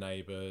weekend with the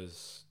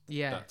neighbours,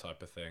 that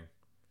type of thing.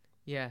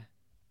 Yeah.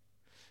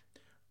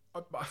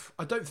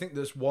 I don't think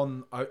there's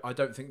one. I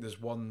don't think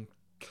there's one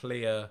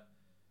clear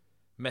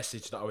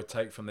message that I would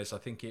take from this. I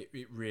think it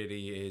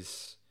really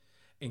is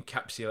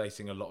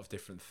encapsulating a lot of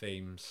different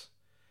themes.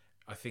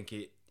 I think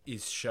it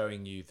is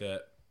showing you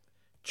that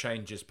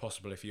change is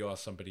possible if you are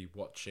somebody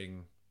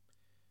watching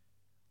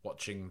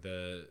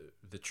the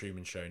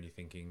Truman Show and you're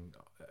thinking,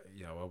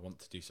 you know, I want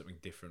to do something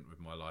different with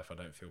my life. I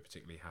don't feel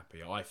particularly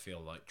happy. I feel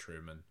like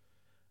Truman.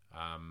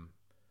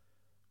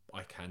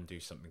 I can do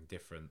something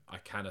different. I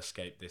can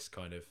escape this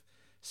kind of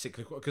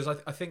cyclical, because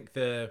I think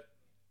the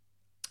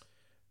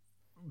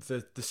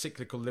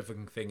cyclical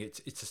living thing, it's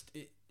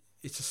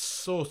a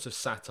sort of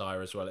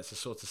satire as well. It's a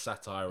sort of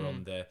satire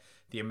on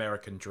the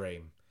American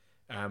dream.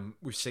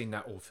 We've seen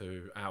that all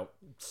throughout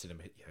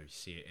cinema. You know, you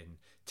see it in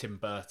Tim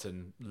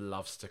Burton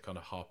loves to kind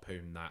of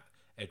harpoon that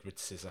Edward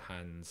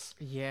Scissorhands.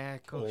 Yeah,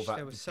 gosh,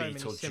 there were so many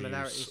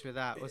similarities with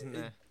that, wasn't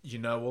there? You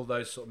know, all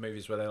those sort of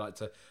movies where they like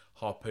to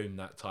harpoon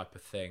that type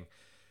of thing.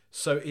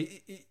 So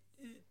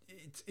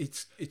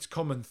it's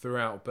common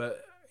throughout,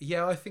 but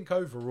yeah, I think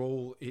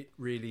overall it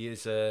really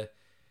is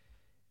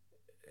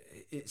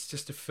it's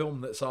just a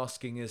film that's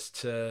asking us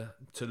to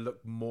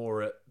look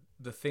more at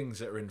the things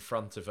that are in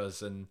front of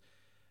us and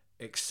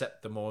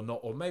accept them or not,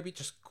 or maybe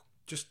just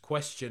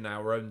question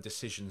our own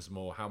decisions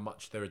more, how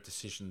much they're a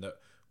decision that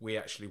we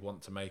actually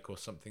want to make or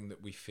something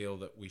that we feel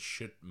that we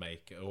should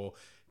make, or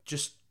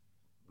just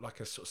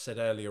like I sort of said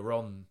earlier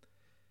on,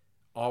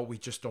 are we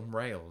just on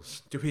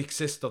rails? Do we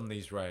exist on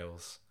these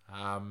rails?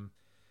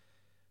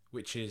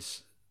 Which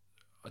is,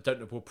 I don't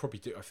know, we'll probably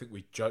do, I think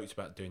we joked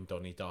about doing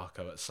Donnie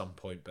Darko at some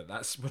point, but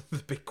that's one of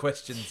the big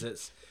questions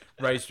that's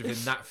raised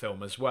within that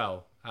film as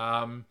well.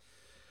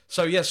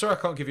 So yeah, sorry I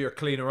can't give you a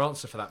cleaner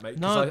answer for that, mate,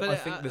 because I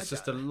think there's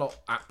just a lot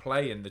at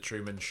play in the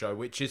Truman Show,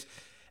 which is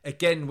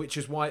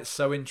why it's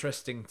so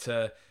interesting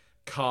to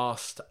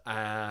cast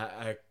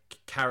a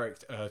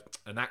character,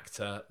 an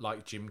actor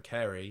like Jim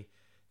Carrey,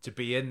 to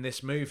be in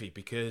this movie,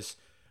 because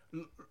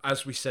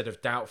as we said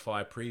of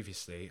Doubtfire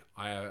previously,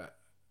 I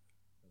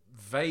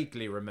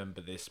vaguely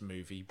remember this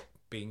movie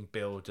being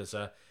billed as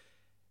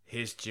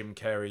here's Jim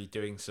Carrey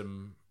doing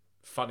some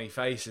funny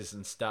faces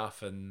and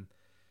stuff, and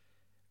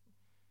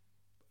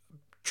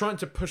trying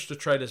to push the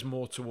trailers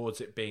more towards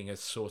it being a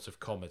sort of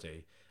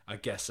comedy, I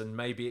guess, and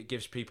maybe it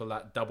gives people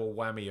that double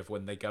whammy of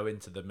when they go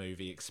into the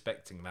movie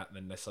expecting that, and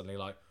then they're suddenly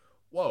like,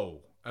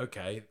 whoa,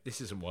 okay,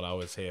 this isn't what I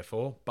was here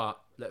for,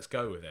 but let's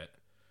go with it.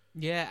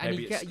 Yeah, and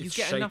Maybe you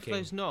get enough of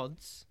those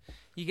nods.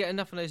 You get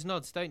enough of those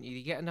nods, don't you?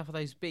 You get enough of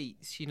those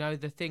beats. You know,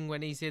 the thing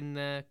when he's in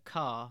the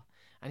car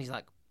and he's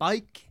like,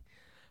 bike,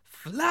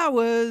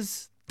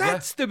 flowers,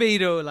 that's the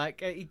Beatle.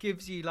 Like, he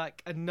gives you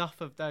like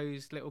enough of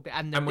those little bits.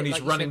 And when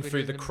he's running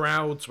through the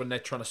crowds, when they're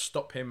trying to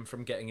stop him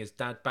from getting his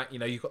dad back, you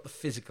know, you've got the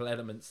physical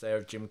elements there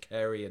of Jim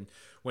Carrey, and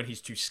when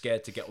he's too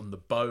scared to get on the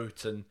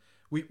boat, and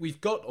we've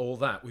got all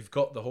that. We've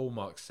got the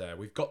hallmarks there.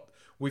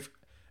 We've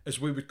as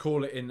we would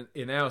call it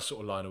in our sort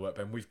of line of work,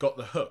 Ben, we've got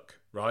the hook,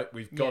 right?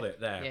 We've got it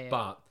there,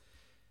 but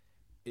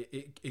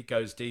it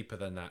goes deeper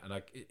than that. And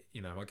I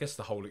guess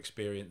the whole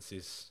experience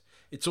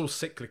it's all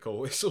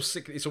cyclical. It's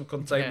all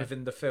contained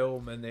within the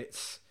film, and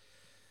it's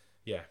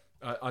I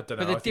don't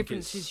know. But the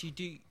difference is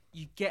you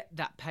get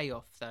that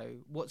payoff though.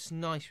 What's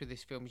nice with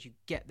this film is you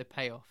get the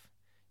payoff.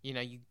 You know,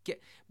 you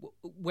get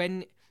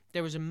when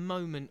there was a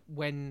moment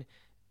when.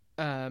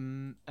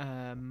 Marlon,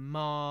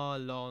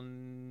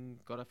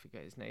 God, I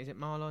forget his name. Is it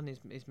Marlon?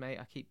 His mate?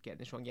 I keep getting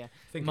this wrong. Yeah,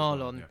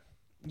 Marlon.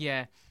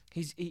 Yeah,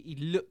 he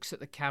looks at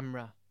the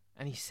camera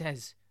and he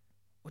says,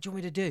 "What do you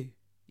want me to do?"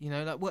 You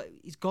know, like what?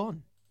 He's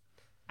gone,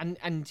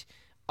 and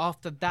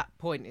after that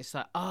point, it's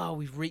like,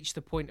 we've reached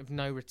the point of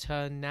no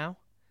return now,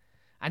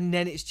 and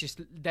then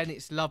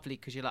it's lovely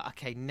because you're like,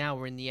 okay, now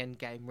we're in the end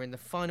game. We're in the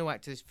final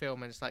act of this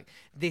film, and it's like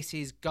this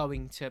is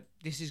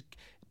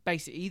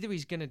basically either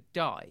he's going to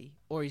die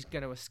or he's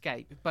going to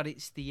escape, but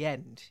it's the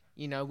end.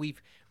 You know,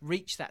 we've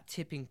reached that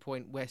tipping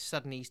point where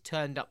suddenly he's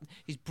turned up,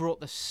 he's brought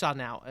the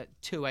sun out at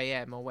 2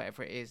 a.m. or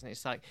whatever it is, and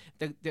it's like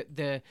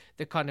the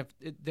kind of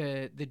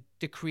the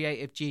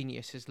creative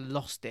genius has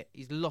lost it.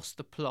 He's lost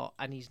the plot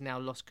and he's now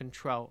lost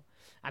control.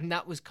 And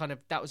that was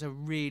a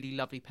really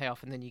lovely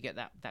payoff, and then you get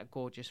that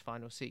gorgeous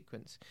final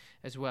sequence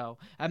as well.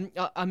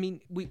 I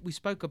mean, we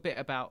spoke a bit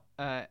about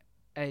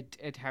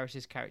Ed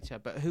Harris's character,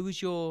 but who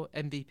was your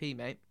MVP,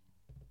 mate?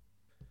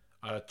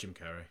 Jim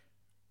Carrey.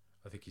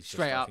 I think he's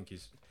straight up.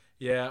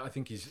 I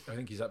think he's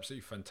absolutely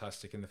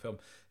fantastic in the film.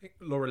 I think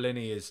Laura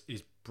Linney is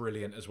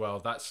brilliant as well.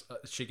 That's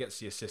she gets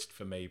the assist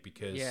for me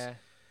because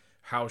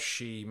how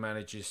she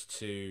manages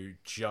to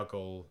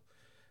juggle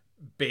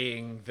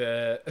being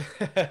the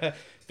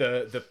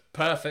the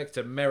perfect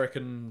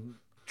American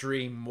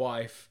dream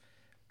wife,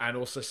 and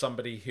also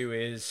somebody who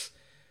is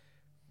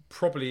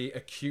probably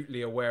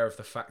acutely aware of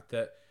the fact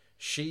that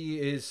she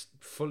is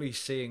fully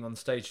seeing on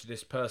stage to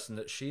this person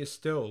that she is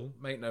still,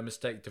 make no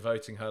mistake,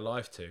 devoting her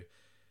life to.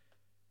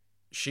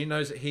 She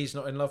knows that he's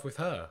not in love with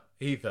her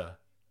either.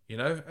 You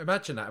know,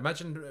 imagine that.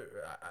 Imagine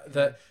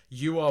that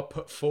you are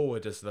put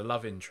forward as the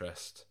love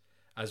interest,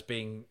 as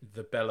being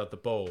the belle of the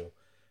ball,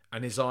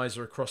 and his eyes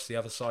are across the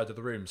other side of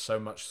the room, so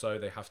much so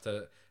they have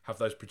to have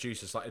those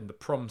producers, like in the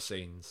prom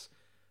scenes,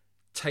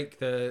 take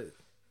the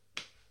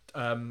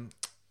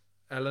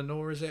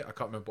Eleanor, is it? I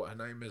can't remember what her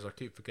name is. I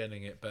keep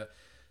forgetting it, but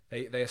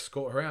they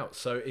escort her out.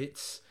 So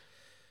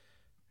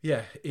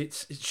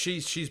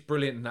she's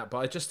brilliant in that. But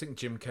I just think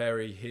Jim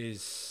Carrey,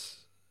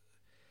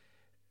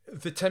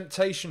 the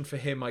temptation for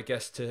him, I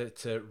guess,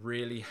 to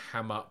really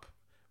ham up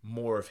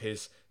more of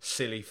his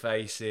silly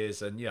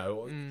faces, and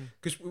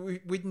because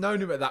we'd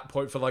known him at that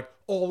point for like,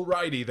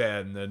 alrighty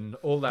then, and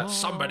all that.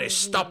 Somebody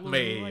stop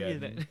me,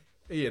 and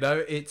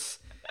it's.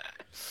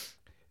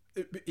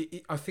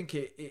 I think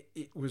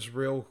it was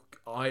real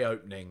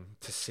eye-opening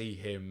to see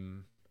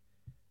him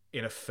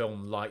in a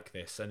film like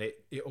this, and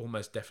it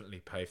almost definitely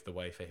paved the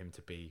way for him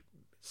to be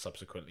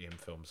subsequently in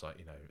films like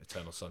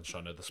Eternal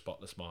Sunshine of the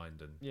Spotless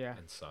Mind and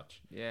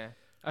such. Yeah,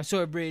 I saw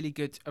a really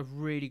good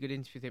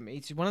interview with him.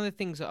 It's one of the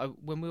things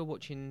that when we were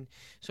watching,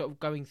 sort of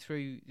going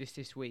through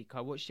this week,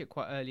 I watched it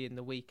quite early in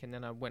the week, and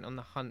then I went on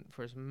the hunt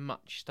for as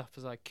much stuff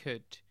as I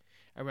could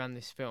around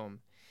this film.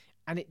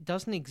 And it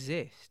doesn't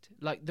exist.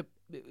 Like the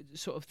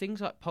sort of things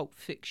like Pulp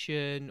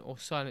Fiction or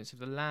Silence of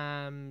the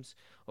Lambs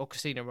or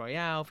Casino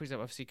Royale, for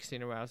example. Obviously,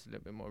 Casino Royale is a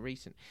little bit more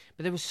recent.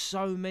 But there were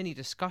so many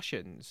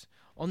discussions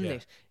on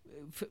this.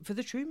 For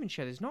the Truman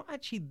Show, there's not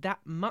actually that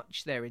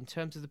much there in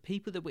terms of the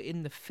people that were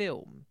in the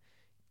film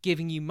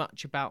giving you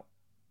much about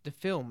the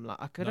film.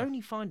 Like I could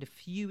only find a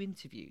few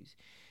interviews.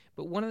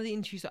 But one of the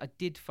interviews that I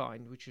did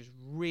find, which was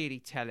really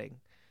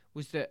telling,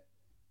 was that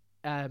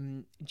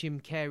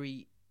Jim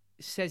Carrey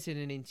says in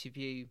an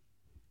interview,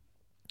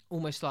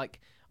 almost like,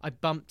 I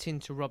bumped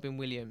into Robin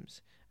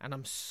Williams and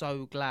I'm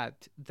so glad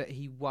that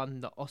he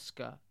won the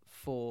Oscar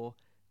for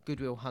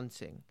Good Will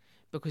Hunting,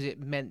 because it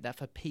meant that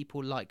for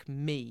people like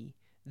me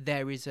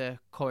there is a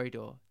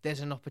corridor,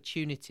 there's an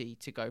opportunity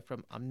to go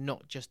from I'm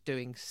not just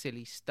doing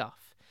silly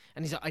stuff.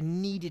 And he's like, I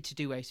needed to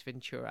do Ace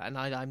Ventura, and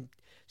I'm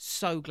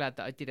so glad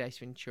that I did Ace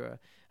Ventura,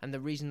 and the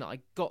reason that I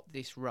got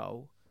this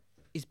role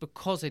is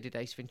because I did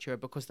Ace Ventura,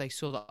 because they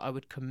saw that I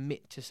would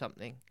commit to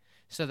something.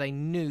 So they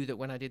knew that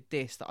when I did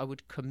this, that I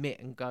would commit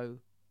and go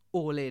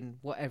all in,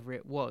 whatever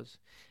it was.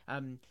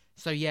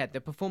 So yeah,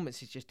 the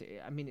performance is just,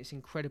 I mean, it's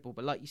incredible.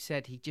 But like you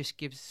said, he just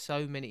gives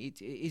so many.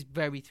 It is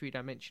very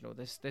three-dimensional.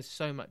 There's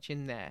so much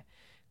in there,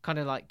 kind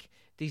of like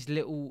these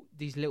little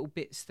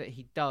bits that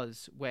he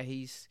does where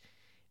he's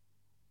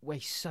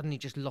suddenly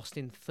just lost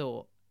in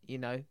thought. You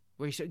know,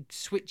 where he sort of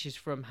switches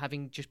from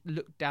having just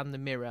looked down the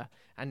mirror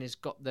and has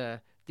got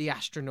the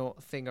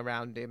astronaut thing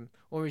around him,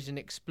 or he's an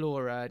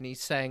explorer and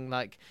he's saying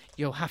like,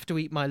 "You'll have to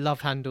eat my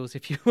love handles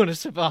if you want to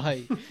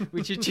survive,"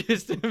 which is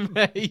just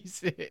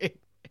amazing.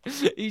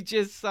 He's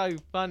just so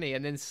funny,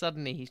 and then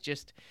suddenly he's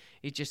just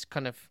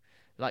kind of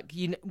like,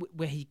 you know,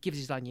 where he gives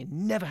his line, "You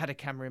never had a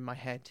camera in my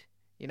head."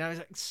 You know, it's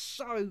like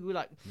so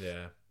like,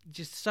 Yeah.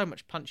 just so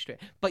much punch to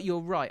it. But you're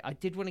right. I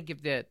did want to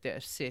give the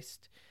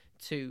assist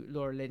to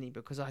Laura Linney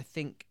because I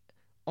think,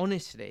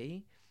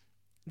 honestly,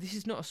 this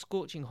is not a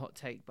scorching hot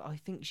take, but I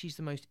think she's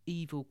the most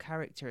evil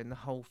character in the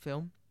whole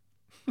film.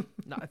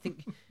 Like, I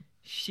think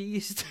she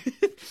is.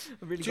 I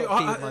really got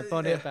to pee my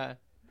bonnet about.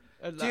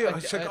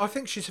 I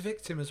think she's a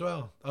victim as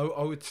well.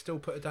 I would still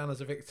put her down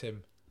as a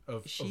victim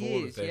of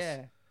all of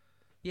this.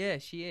 Yeah,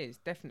 she is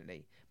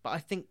definitely. But I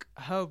think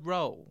her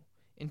role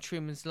in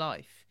Truman's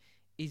life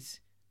is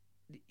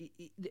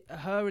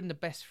her and the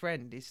best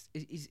friend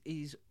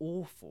is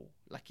awful.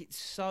 Like, it's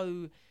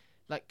so,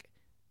 like,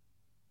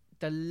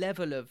 the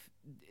level of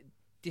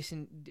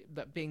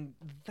being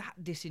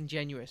that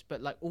disingenuous,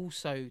 but like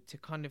also to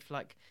kind of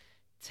like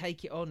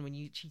take it on when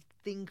you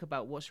think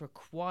about what's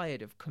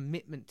required of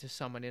commitment to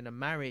someone in a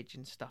marriage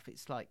and stuff.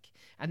 It's like,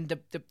 and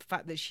the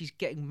fact that she's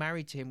getting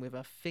married to him with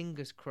her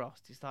fingers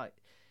crossed is like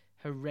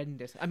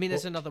horrendous. I mean,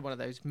 there's another one of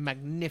those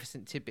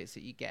magnificent tidbits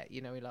that you get.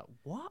 You know, you're like,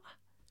 what?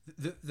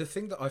 The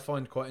thing that I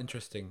find quite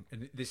interesting,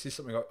 and this is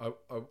something I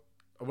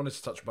wanted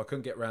to touch on, but I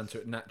couldn't get around to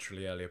it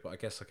naturally earlier. But I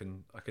guess I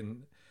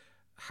can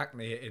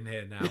hackney it in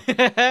here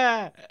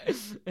now.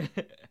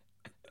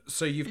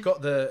 So you've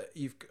got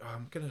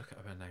I'm gonna look at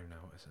her name now.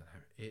 What is her name?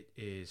 It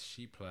is,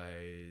 she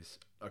plays,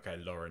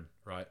 Lauren,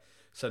 right?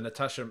 So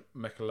Natasha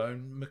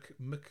McElhone,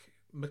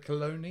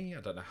 McElhoney,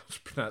 I don't know how to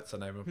pronounce her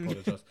name, I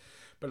apologise.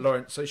 But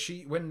Lauren, so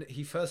when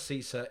he first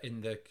sees her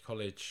in the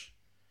college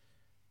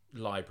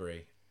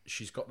library,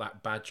 she's got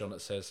that badge on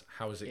that says,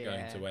 "How is it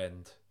going to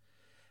end?"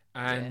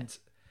 And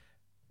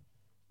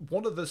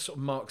one of the sort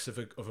of marks of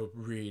a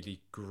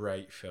really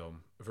great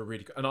film,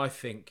 and I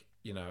think,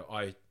 you know,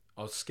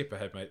 I'll skip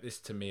ahead, mate. This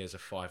to me is a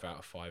 5 out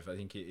of 5. I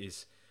think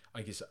it's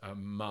a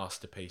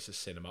masterpiece of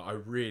cinema. I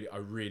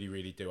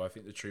really do. I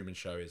think The Truman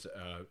Show is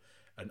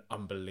an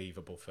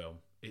unbelievable film.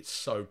 It's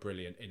so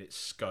brilliant in its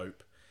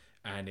scope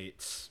and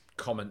its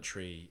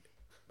commentary,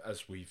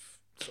 as we've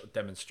sort of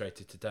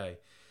demonstrated today.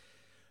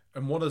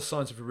 And one of the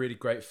signs of a really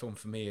great film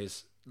for me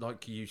is,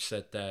 like you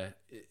said there,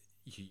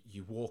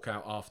 you walk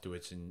out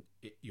afterwards and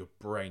your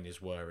brain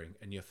is whirring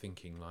and you're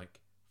thinking like,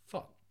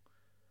 fuck,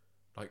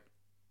 like,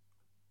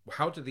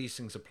 how do these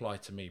things apply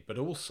to me? But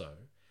also,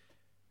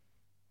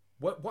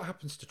 what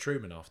happens to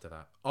Truman after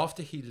that?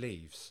 After he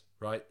leaves,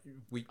 right?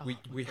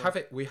 We have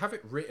it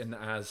written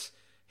as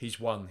he's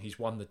won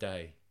the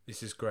day.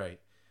 This is great.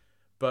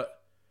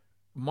 But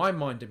my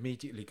mind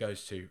immediately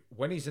goes to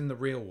when he's in the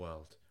real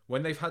world,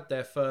 when they've had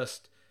their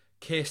first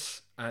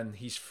kiss and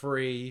he's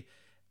free,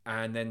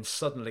 and then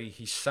suddenly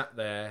he's sat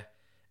there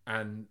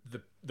and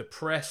the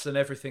press and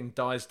everything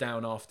dies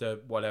down after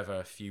whatever,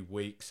 a few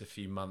weeks, a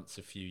few months,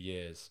 a few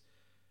years.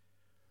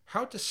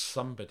 How does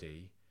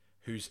somebody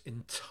whose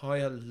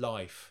entire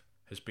life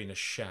has been a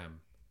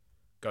sham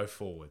go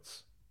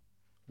forwards?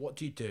 What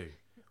do you do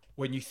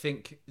when you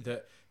think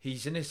that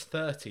he's in his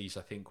 30s,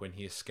 I think, when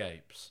he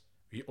escapes,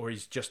 or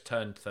he's just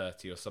turned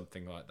 30 or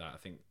something like that? I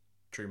think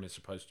Truman's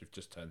supposed to have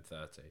just turned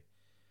 30.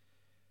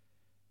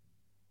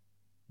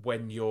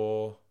 When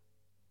your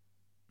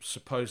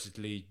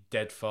supposedly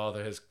dead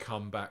father has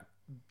come back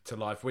to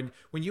life, when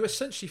you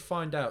essentially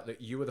find out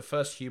that you were the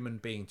first human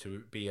being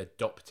to be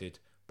adopted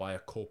by a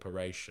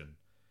corporation,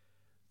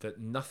 that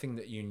nothing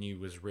that you knew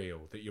was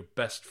real, that your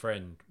best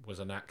friend was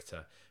an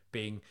actor,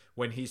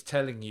 when he's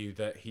telling you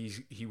that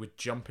he would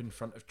jump in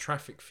front of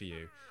traffic for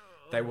you,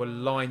 there were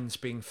lines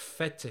being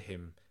fed to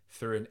him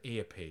through an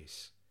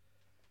earpiece.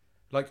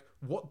 Like,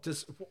 what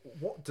does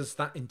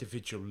that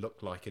individual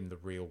look like in the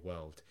real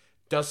world?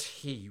 Does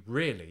he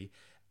really,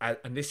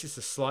 and this is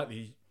a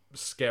slightly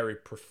scary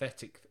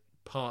prophetic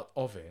part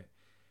of it,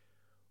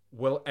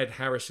 will Ed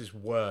Harris's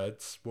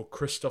words, will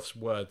Christoph's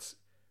words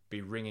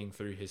be ringing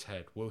through his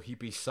head? Will he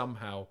be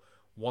somehow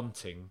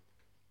wanting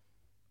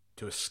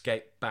to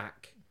escape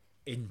back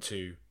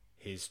into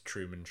his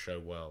Truman Show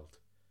world?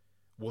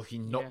 Will he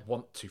not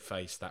want to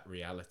face that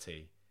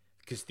reality?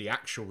 Because the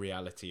actual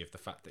reality of the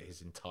fact that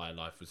his entire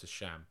life was a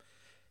sham.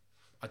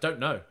 I don't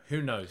know.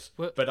 Who knows?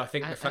 Well, but I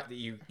think the fact that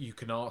you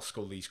can ask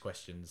all these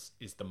questions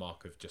is the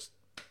mark of just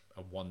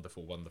a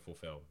wonderful, wonderful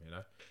film, you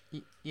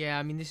know? Yeah,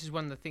 I mean, this is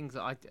one of the things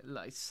that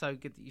it's so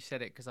good that you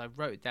said it, because I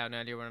wrote it down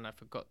earlier on and I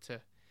forgot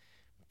to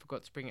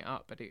bring it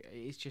up, but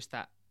it's just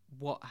that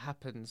what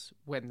happens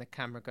when the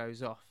camera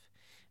goes off.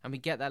 And we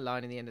get that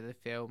line in the end of the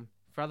film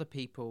For other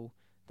people,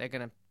 they're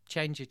going to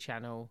change the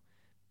channel.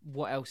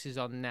 What else is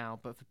on now?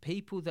 But for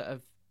people that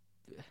have,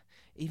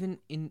 even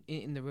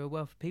in the real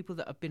world, for people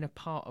that have been a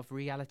part of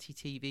reality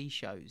TV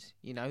shows,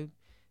 you know,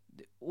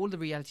 all the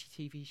reality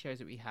TV shows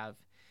that we have,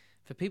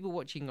 for people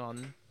watching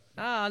on,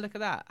 look at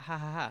that, ha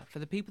ha ha. For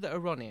the people that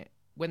are on it,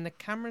 when the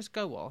cameras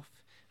go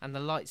off and the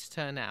lights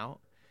turn out,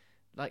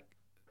 like,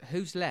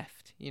 who's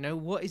left? You know,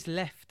 what is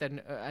left,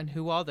 and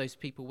who are those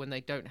people when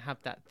they don't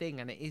have that thing?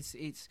 And it's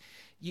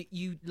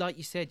you like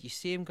you said, you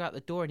see him go out the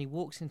door and he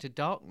walks into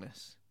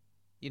darkness,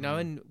 you know,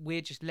 and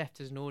we're just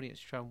left as an audience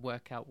to try and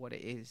work out what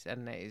it is,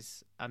 and it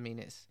is, I mean,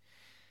 it's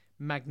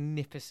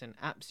magnificent,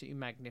 absolutely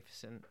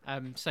magnificent.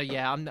 So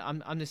yeah,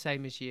 I'm the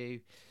same as you.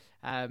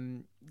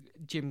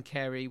 Jim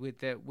Carrey with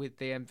the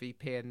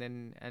MVP, and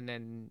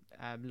then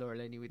Laura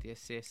Linney with the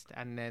assist,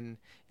 and then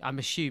I'm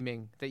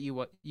assuming that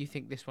you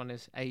think this one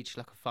has aged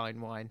like a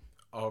fine wine.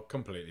 Oh,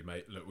 completely,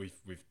 mate. Look,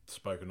 we've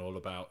spoken all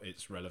about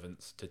its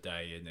relevance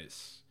today and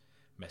its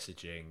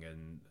messaging,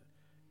 and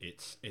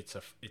it's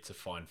a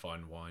fine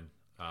wine.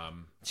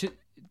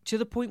 To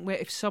the point where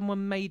if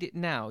someone made it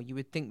now, you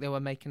would think they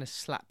were making a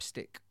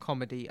slapstick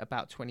comedy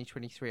about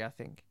 2023. I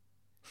think.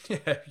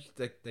 Yeah,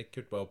 they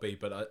could well be,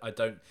 but I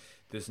don't.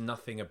 There's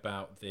nothing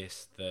about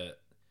this that,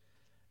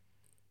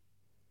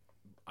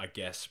 I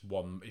guess,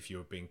 one, if you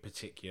were being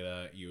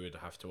particular, you would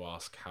have to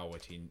ask how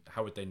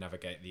would they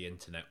navigate the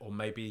internet, or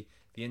maybe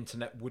the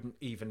internet wouldn't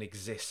even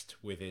exist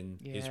within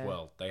his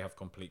world. They have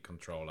complete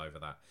control over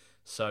that.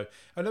 So,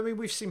 and I mean,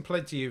 we've seen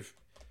plenty of,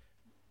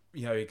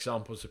 you know,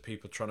 examples of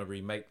people trying to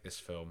remake this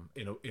film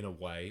in a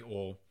way,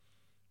 or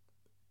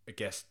I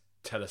guess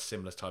tell a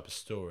similar type of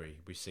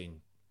story. We've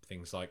seen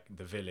things like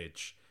The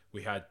Village.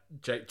 We had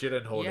Jake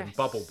Gyllenhaal in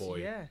Bubble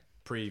Boy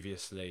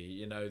previously.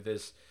 You know,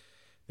 there's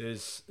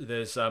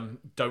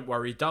Don't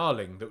Worry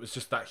Darling, that was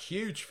just that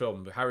huge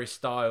film with Harry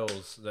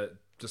Styles that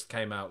just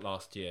came out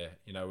last year,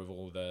 you know, with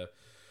all the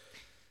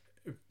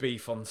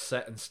beef on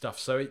set and stuff.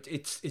 So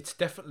it's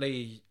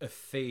definitely a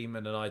theme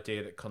and an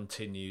idea that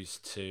continues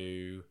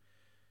to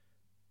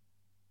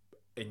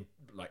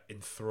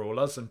enthrall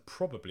us, and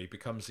probably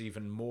becomes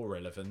even more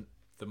relevant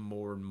the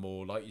more and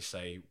more, like you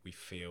say, we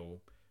feel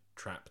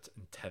trapped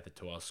and tethered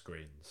to our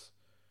screens.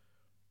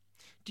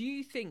 Do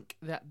you think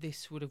that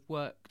this would have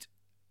worked?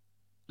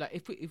 Like,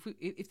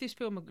 if this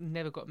film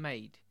never got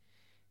made,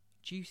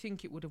 do you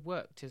think it would have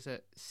worked as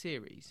a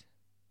series?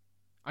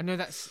 I know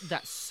that's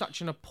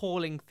such an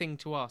appalling thing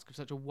to ask of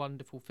such a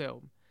wonderful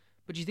film,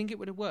 but do you think it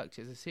would have worked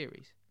as a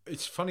series?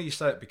 It's funny you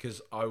say it,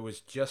 because I was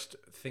just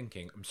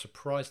thinking, I'm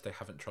surprised they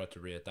haven't tried to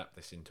readapt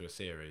this into a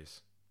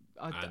series.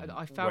 I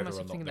found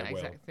myself thinking that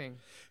exact thing.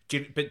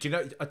 Do you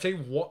know? I tell you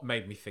what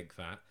made me think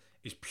that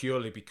is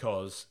purely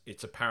because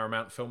it's a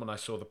Paramount film, and I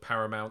saw the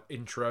Paramount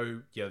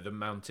intro, the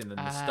mountain and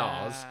the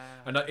stars,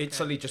 and it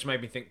suddenly just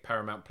made me think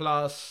Paramount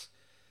Plus.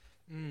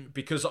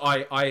 Because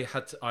I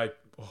had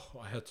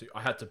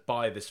to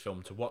buy this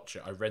film to watch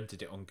it. I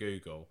rented it on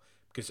Google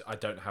because I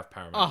don't have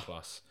Paramount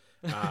Plus,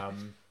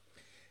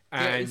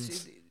 and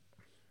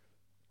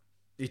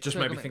it just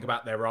made me think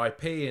about their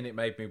IP, and it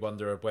made me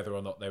wonder whether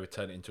or not they would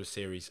turn it into a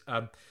series.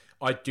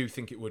 I do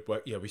think it would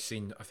work. Yeah, we've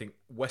seen, I think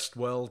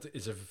Westworld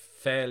is a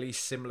fairly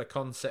similar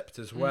concept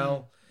as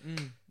well.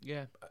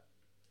 Yeah.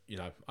 You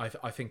know,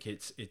 I think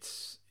it's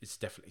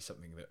definitely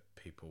something that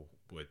people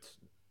would.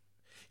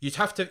 You'd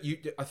have to.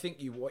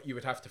 What you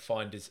would have to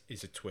find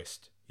is a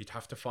twist. You'd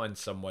have to find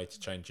some way to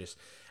change this,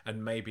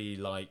 and maybe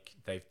like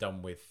they've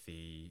done with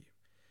the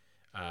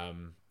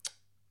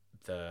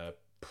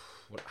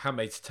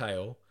Handmaid's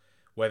Tale,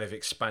 where they've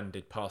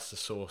expanded past the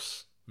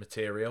source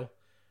material.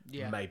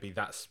 Yeah. Maybe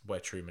that's where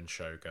Truman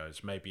Show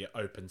goes. Maybe it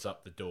opens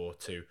up the door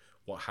to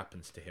what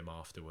happens to him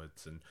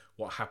afterwards, and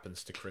what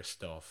happens to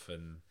Christoph,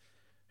 and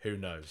who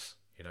knows,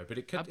 you know. But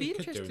it could. I'd be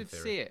interested to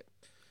see it.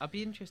 I'd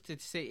be interested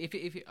to see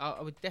if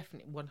I would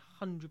definitely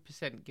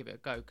 100% give it a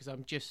go, because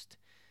I'm just,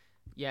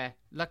 like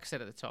I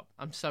said at the top,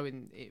 I'm so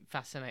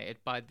fascinated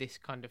by this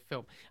kind of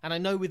film. And I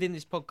know within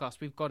this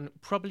podcast we've gone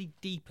probably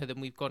deeper than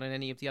we've gone in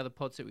any of the other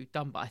pods that we've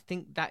done, but I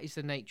think that is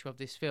the nature of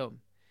this film.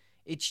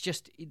 It's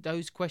just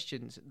those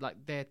questions,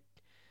 like they're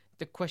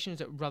the questions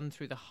that run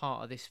through the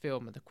heart of this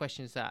film, are the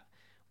questions that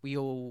we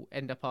all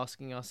end up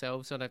asking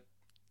ourselves on a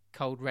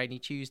cold, rainy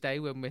Tuesday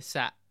when we're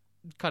sat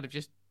kind of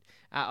just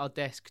at our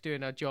desk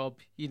doing our job.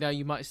 You know,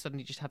 you might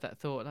suddenly just have that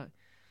thought, like,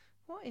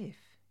 what if?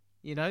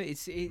 You know,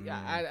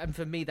 and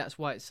for me, that's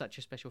why it's such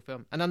a special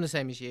film. And I'm the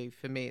same as you.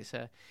 For me,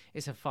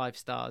 it's a 5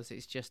 stars.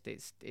 It's just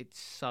it's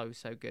so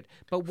good.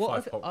 But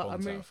what 5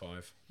 popcorns out of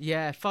 5?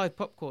 Yeah, 5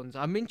 popcorns.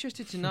 I'm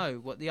interested to know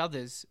what the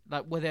others,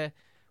 like, whether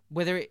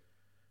it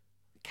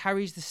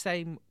carries the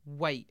same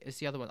weight as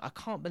the other one. I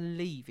can't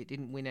believe it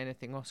didn't win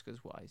anything Oscars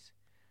wise,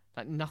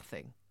 like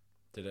nothing.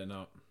 Did it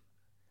not?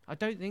 I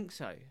don't think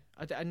so.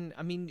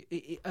 I mean,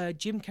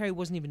 Jim Carrey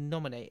wasn't even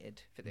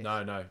nominated for this.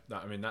 No.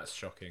 I mean, that's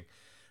shocking.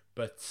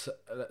 But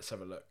let's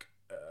have a look.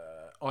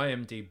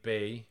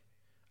 IMDb,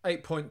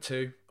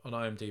 8.2 on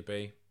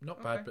IMDb.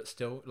 Not bad, but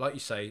still, like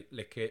you say,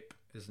 lick it,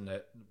 isn't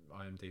it?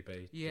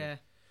 IMDb. Yeah.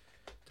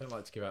 Don't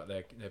like to give out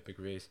their big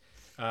reviews.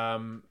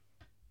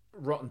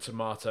 Rotten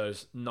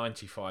Tomatoes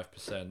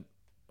 95%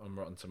 on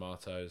Rotten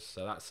Tomatoes.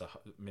 So that's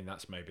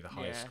that's maybe the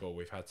highest score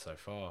we've had so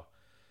far.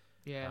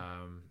 Yeah.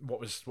 What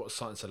was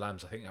Silence of the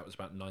Lambs? I think that was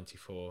about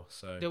 94.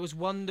 So there was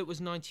one that was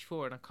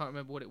 94, and I can't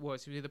remember what it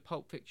was. It was either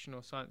Pulp Fiction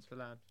or Silence of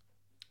the Lambs.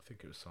 I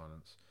think it was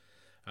Silence.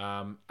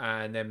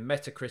 And then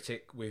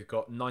Metacritic, we've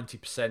got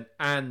 90%,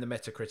 and the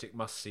Metacritic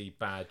must-see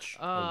badge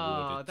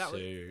awarded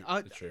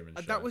to the Truman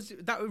Show.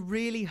 That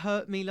really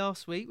hurt me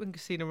last week when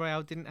Casino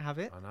Royale didn't have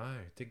it. I know,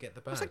 didn't get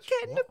the badge. I was like,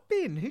 get in the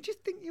bin. Who do you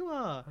think you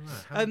are? I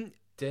know, how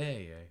dare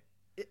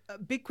you?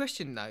 Big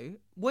question though.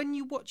 When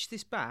you watch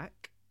this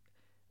back,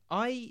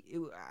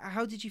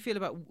 how did you feel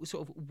about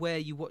sort of where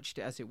you watched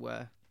it, as it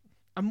were?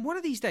 And one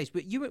of these days,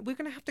 but we're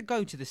going to have to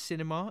go to the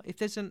cinema if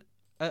there's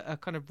a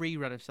kind of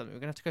rerun of something. We're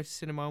going to have to go to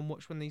cinema and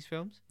watch one of these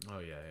films. Oh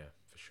yeah,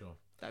 for sure.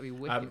 That'd be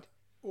wicked.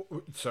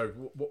 So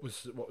what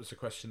was the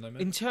question though,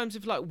 mate? In terms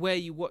of like where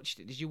you watched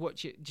it, did you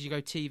watch it? Did you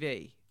go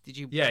TV? Did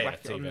you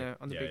whack it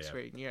on the big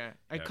screen? Yeah,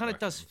 it kind of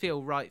does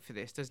feel right for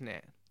this, doesn't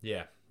it?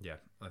 Yeah.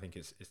 I think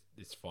it's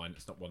fine.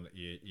 It's not one that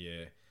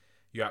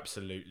you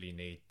absolutely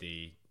need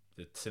the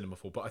cinema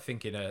for. But I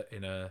think in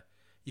a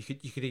you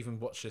could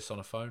even watch this on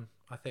a phone.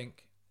 I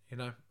think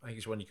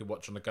it's one you could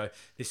watch on the go.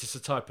 This is the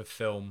type of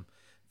film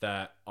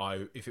that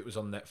if it was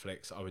on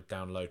Netflix, I would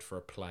download for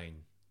a plane.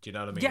 Do you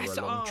know what I mean? Yes,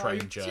 or a long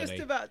train journey. Just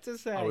about to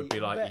say. I would be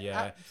like,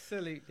 yeah,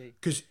 absolutely.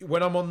 Because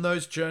when I'm on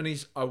those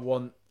journeys, I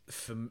want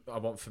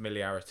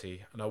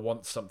familiarity, and I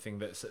want something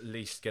that's at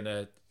least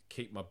gonna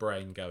keep my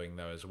brain going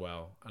though as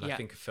well. And I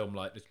think a film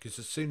like this, because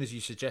as soon as you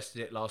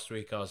suggested it last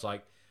week, I was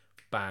like,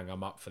 bang,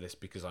 I'm up for this,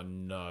 because I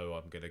know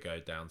I'm gonna go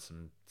down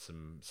some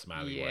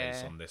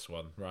alleyways on this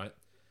one, right?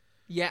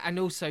 Yeah, and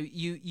also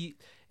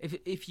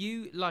if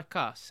you like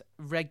us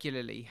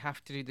regularly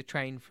have to do the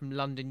train from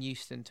London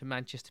Euston to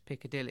Manchester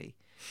Piccadilly,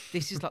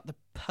 this is like the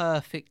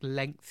perfect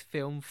length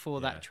film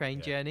for that train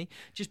journey.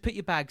 Just put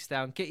your bags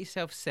down, get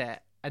yourself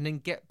set, and then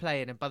get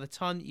playing. And by the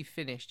time that you've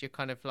finished, you're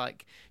kind of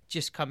like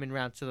just coming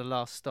round to the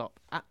last stop.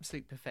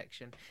 Absolute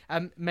perfection.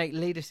 Mate,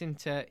 lead us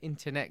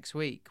into next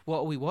week. What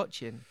are we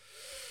watching?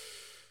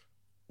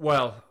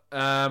 Well,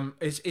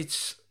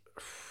 it's.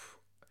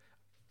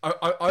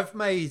 I've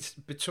made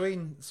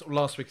between sort of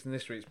last week and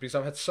this week, because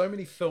I've had so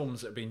many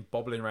films that have been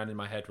bobbling around in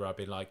my head where I've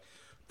been like,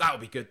 that'll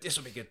be good, this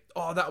will be good,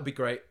 oh, that'll be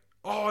great,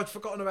 oh, I'd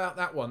forgotten about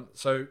that one.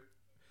 So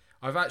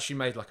I've actually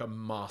made like a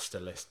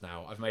master list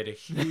now. I've made a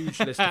huge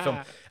list of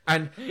films.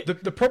 And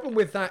the problem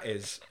with that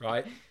is,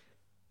 right,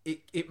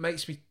 it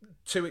makes me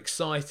too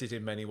excited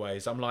in many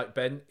ways. I'm like,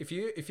 Ben, if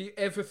you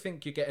ever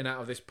think you're getting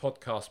out of this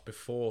podcast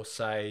before,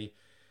 say,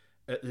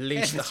 at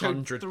least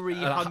 100,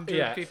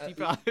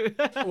 355.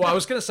 Well, I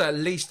was going to say at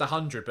least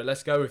 100, but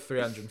let's go with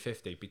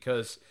 350,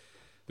 because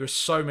there's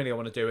so many I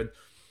want to do. And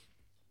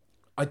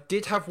I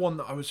did have one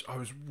that I was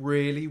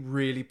really,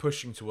 really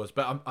pushing towards,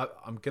 but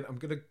I'm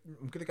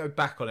gonna go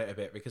back on it a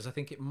bit, because I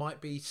think it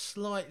might be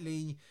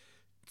slightly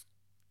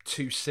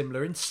too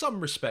similar in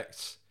some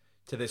respects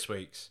to this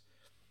week's.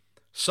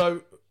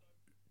 So,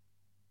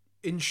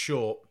 in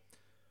short,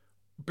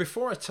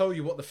 before I tell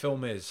you what the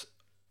film is,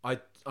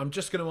 I'm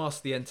just going to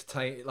ask the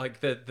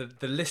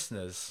the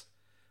listeners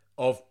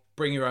of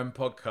Bring Your Own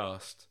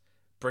Podcast,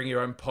 Bring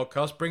Your Own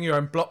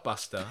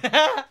Blockbuster.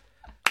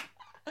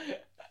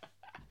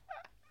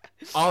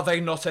 Are they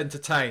not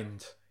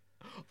entertained?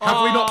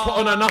 Have we not put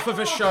on enough of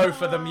a show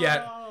for them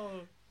yet?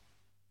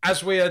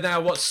 As we are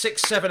now,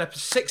 six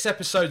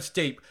episodes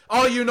deep.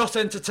 Are you not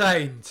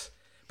entertained?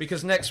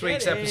 Because next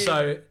week's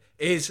episode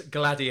is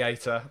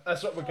Gladiator.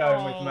 That's what we're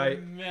going with, mate.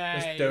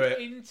 Let's do it.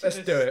 Let's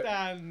do it.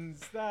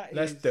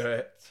 Let's do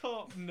it.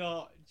 Top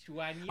notch.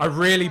 I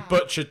really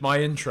butchered my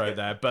intro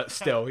there, but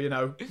still,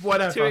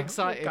 whatever. Too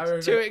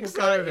excited. Too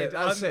excited.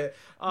 That's it.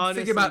 I'm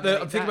thinking about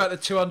the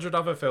 200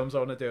 other films I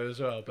want to do as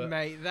well. But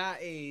mate,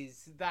 that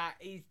is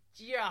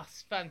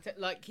just fantastic.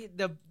 Like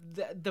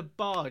the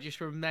bar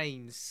just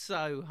remains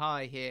so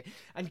high here.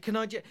 And can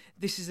I just?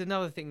 This is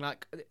another thing.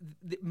 Like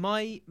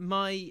my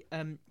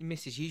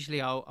missus, usually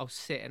I'll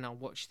sit and I'll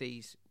watch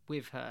these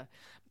with her,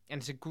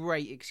 and it's a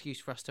great excuse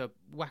for us to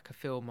whack a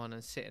film on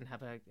and sit and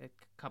have a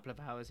couple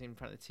of hours in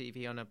front of the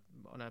TV on a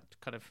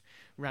kind of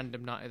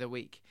random night of the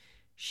week.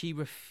 She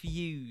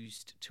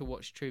refused to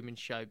watch Truman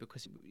Show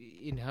because,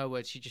 in her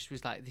words, she just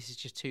was like, this is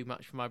just too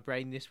much for my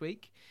brain this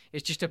week.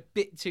 It's just a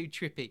bit too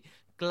trippy.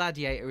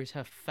 Gladiator is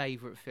her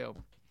favourite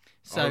film.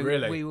 So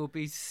really? We will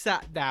be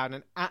sat down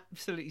and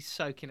absolutely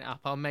soaking it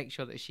up. I'll make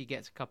sure that she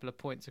gets a couple of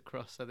points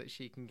across so that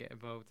she can get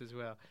involved as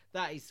well.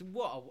 That is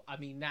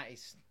that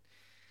is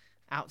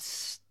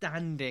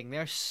outstanding.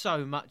 There's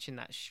so much in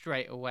that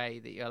straight away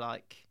that you're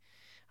like,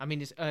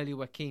 it's early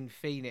Joaquin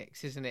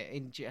Phoenix, isn't it?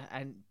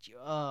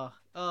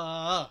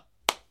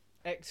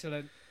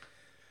 Excellent.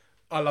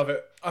 I love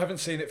it. I haven't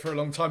seen it for a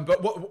long time,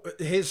 but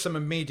here's some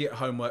immediate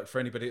homework for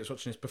anybody that's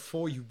watching this.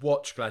 Before you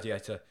watch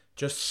Gladiator,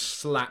 just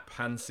slap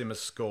Hans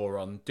Zimmer's score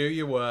on. Do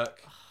your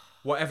work.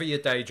 Whatever your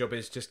day job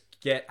is, just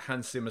get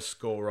Hans Zimmer's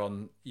score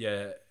on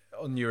your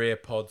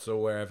earpods or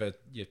wherever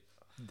you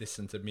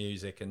listen to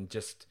music and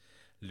just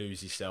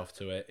lose yourself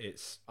to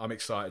it. I'm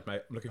excited,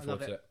 mate. I'm looking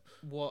forward to it.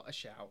 What a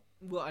shout!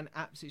 What an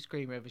absolute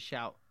screamer of a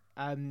shout!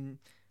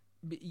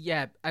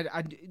 Yeah,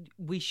 and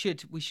we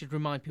should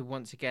remind people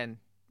once again.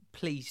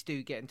 Please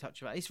do get in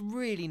touch with it. It's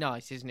really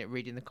nice, isn't it?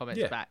 Reading the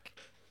comments back.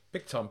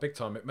 Big time.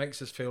 It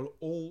makes us feel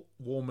all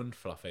warm and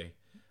fluffy.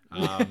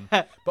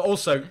 But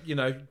also,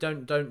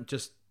 don't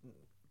just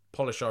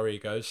polish our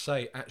egos.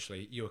 Say,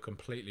 actually, you were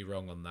completely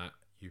wrong on that,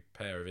 you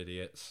pair of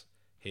idiots.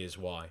 Here's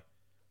why.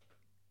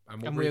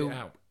 And we'll read it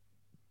out.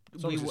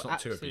 As long as it's not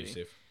too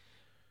abusive.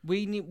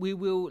 We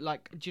will, do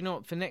you know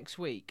what, for next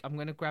week I'm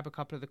going to grab a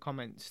couple of the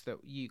comments that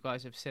you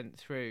guys have sent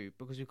through,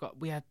 because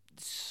we had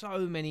so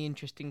many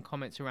interesting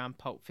comments around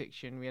Pulp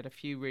Fiction. We had a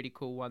few really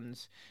cool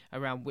ones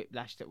around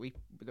Whiplash that we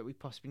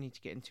possibly need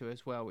to get into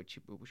as well, which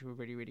were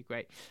really, really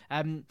great.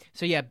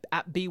 So yeah,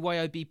 at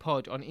BYOB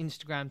Pod on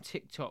Instagram,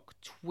 TikTok,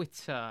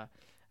 Twitter,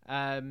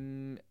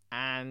 and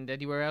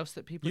anywhere else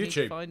that people need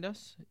to find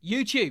us.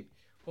 YouTube.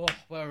 Oh,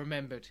 well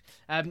remembered.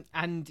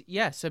 And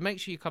yeah, so make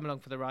sure you come along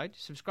for the ride.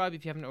 Subscribe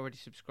if you haven't already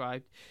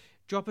subscribed.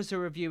 Drop us a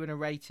review and a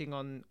rating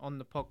on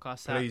the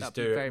podcast app. Please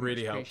do. It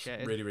really helps.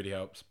 Really, really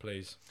helps.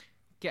 Please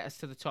get us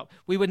to the top.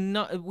 We were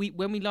not.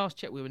 When we last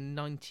checked, we were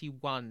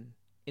 91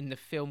 in the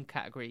film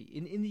category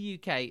in the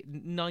UK.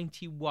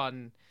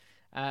 91,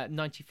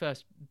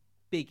 91st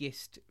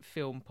biggest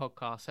film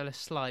podcast. So let's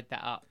slide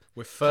that up.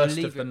 We're first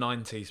of the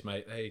 90s,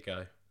 mate. There you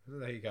go. Well,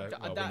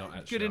 we're not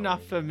actually, good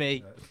enough for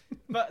me.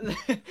 But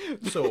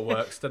sort of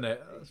works, doesn't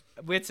it?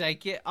 We'll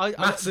take it.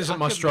 Maths isn't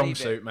my strong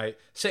suit, mate.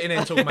 Sitting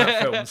here talking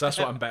about films, that's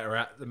what I'm better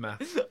at than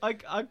maths. I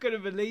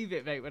couldn't believe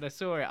it, mate, when I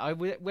saw it. I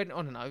went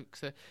on and I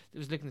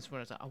was looking this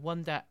morning. I was like, I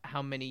wonder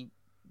how many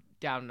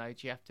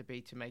downloads you have to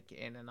be to make it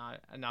in, and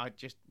I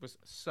just was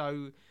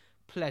so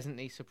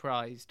pleasantly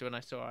surprised when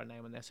I saw our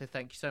name on there. So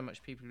thank you so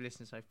much, people who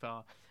listened so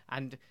far,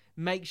 and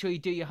make sure you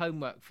do your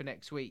homework for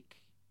next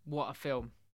week. What a film!